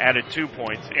added 2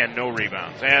 points and no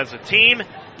rebounds. As a team,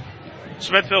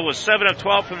 Smithville was 7 of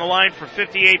 12 from the line for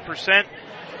 58%.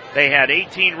 They had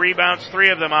 18 rebounds, 3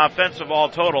 of them offensive all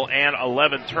total, and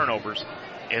 11 turnovers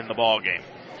in the ball game.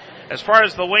 As far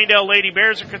as the Waynedale Lady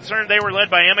Bears are concerned, they were led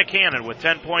by Emma Cannon with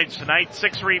 10 points tonight,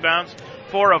 6 rebounds,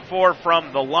 4 of 4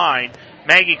 from the line.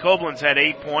 Maggie Koblenz had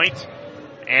 8 points,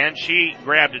 and she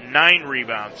grabbed 9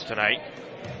 rebounds tonight.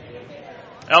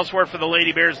 Elsewhere for the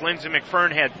Lady Bears, Lindsay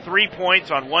McFern had 3 points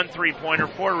on 1 3-pointer,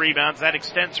 4 rebounds. That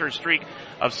extends her streak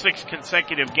of 6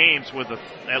 consecutive games with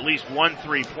at least 1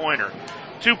 3-pointer.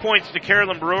 2 points to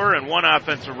Carolyn Brewer and 1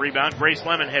 offensive rebound. Grace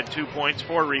Lemon had 2 points,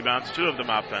 4 rebounds, 2 of them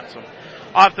offensive.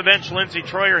 Off the bench, Lindsay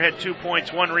Troyer had 2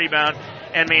 points, 1 rebound,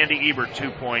 and Mandy Ebert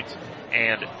 2 points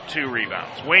and 2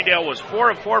 rebounds. Waynedale was 4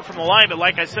 of 4 from the line, but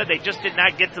like I said, they just did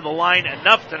not get to the line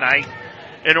enough tonight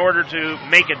in order to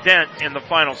make a dent in the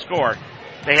final score.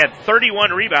 They had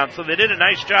 31 rebounds, so they did a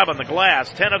nice job on the glass,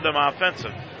 10 of them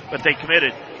offensive, but they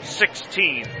committed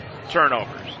 16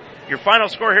 turnovers. Your final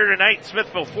score here tonight,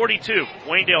 Smithville 42,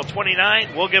 Waynedale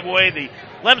 29. We'll give away the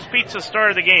Lem's Pizza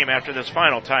Star of the Game after this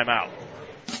final timeout.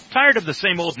 Tired of the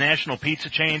same old national pizza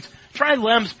chains? Try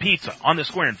Lem's Pizza on the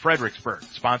square in Fredericksburg,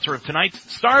 sponsor of tonight's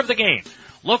Star of the Game.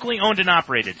 Locally owned and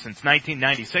operated since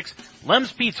 1996,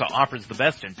 Lem's Pizza offers the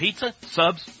best in pizza,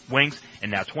 subs, wings,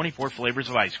 and now 24 flavors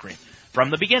of ice cream. From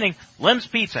the beginning, Lem's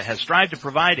Pizza has strived to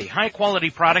provide a high-quality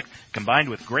product combined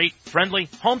with great, friendly,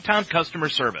 hometown customer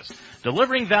service,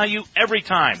 delivering value every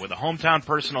time with a hometown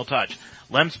personal touch.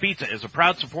 Lem's Pizza is a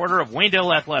proud supporter of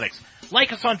Waynedale Athletics.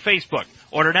 Like us on Facebook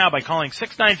Order now by calling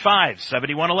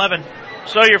 695-7111.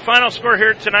 So your final score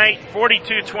here tonight,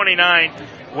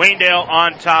 42-29, Waynedale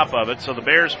on top of it. So the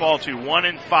Bears fall to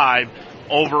 1-5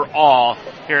 overall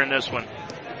here in this one.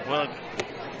 Well,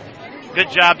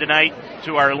 good job tonight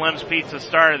to our Lem's Pizza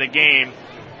star of the game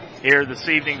here this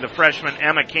evening, the freshman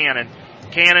Emma Cannon.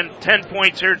 Cannon, 10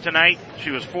 points here tonight.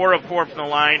 She was 4 of 4 from the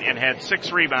line and had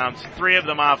 6 rebounds, 3 of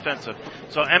them offensive.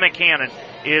 So Emma Cannon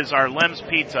is our Lem's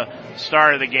Pizza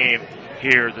star of the game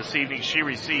here this evening. She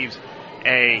receives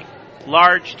a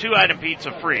large 2-item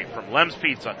pizza free from Lem's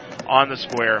Pizza on the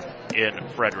square in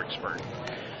Fredericksburg.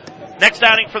 Next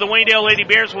outing for the Waynedale Lady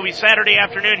Bears will be Saturday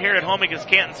afternoon here at home against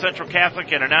Canton Central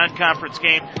Catholic in a non-conference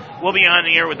game. We'll be on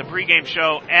the air with the pregame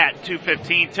show at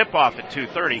 2:15, tip-off at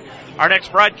 2:30. Our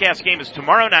next broadcast game is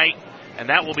tomorrow night, and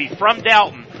that will be from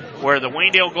Dalton, where the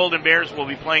Waynedale Golden Bears will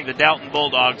be playing the Dalton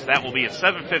Bulldogs. That will be a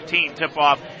 7:15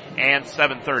 tip-off and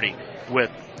 7:30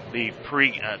 with the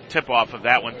tip-off of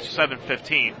that one,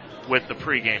 7:15 with the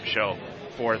pregame show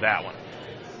for that one.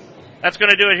 That's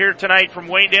going to do it here tonight from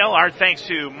Waynedale. Our thanks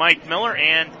to Mike Miller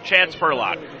and Chad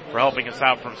Spurlock for helping us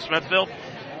out from Smithville.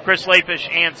 Chris Lapish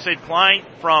and Sid Klein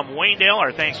from Waynedale.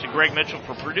 Our thanks to Greg Mitchell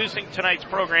for producing tonight's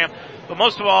program. But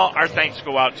most of all, our thanks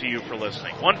go out to you for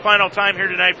listening. One final time here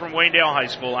tonight from Waynedale High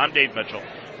School. I'm Dave Mitchell,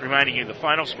 reminding you the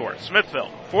final score. Smithville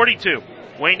 42,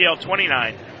 Waynedale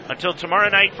 29. Until tomorrow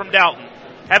night from Dalton.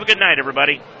 Have a good night,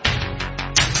 everybody.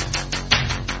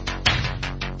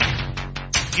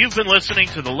 You've been listening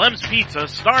to the Lem's Pizza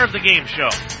Star of the Game show.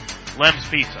 Lem's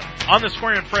Pizza, on the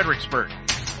square in Fredericksburg.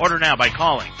 Order now by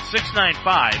calling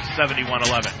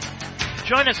 695-7111.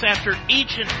 Join us after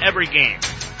each and every game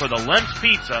for the Lem's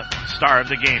Pizza Star of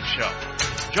the Game show.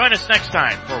 Join us next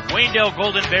time for Waynedale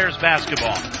Golden Bears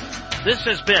basketball. This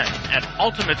has been an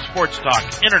Ultimate Sports Talk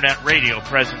Internet Radio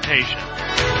presentation.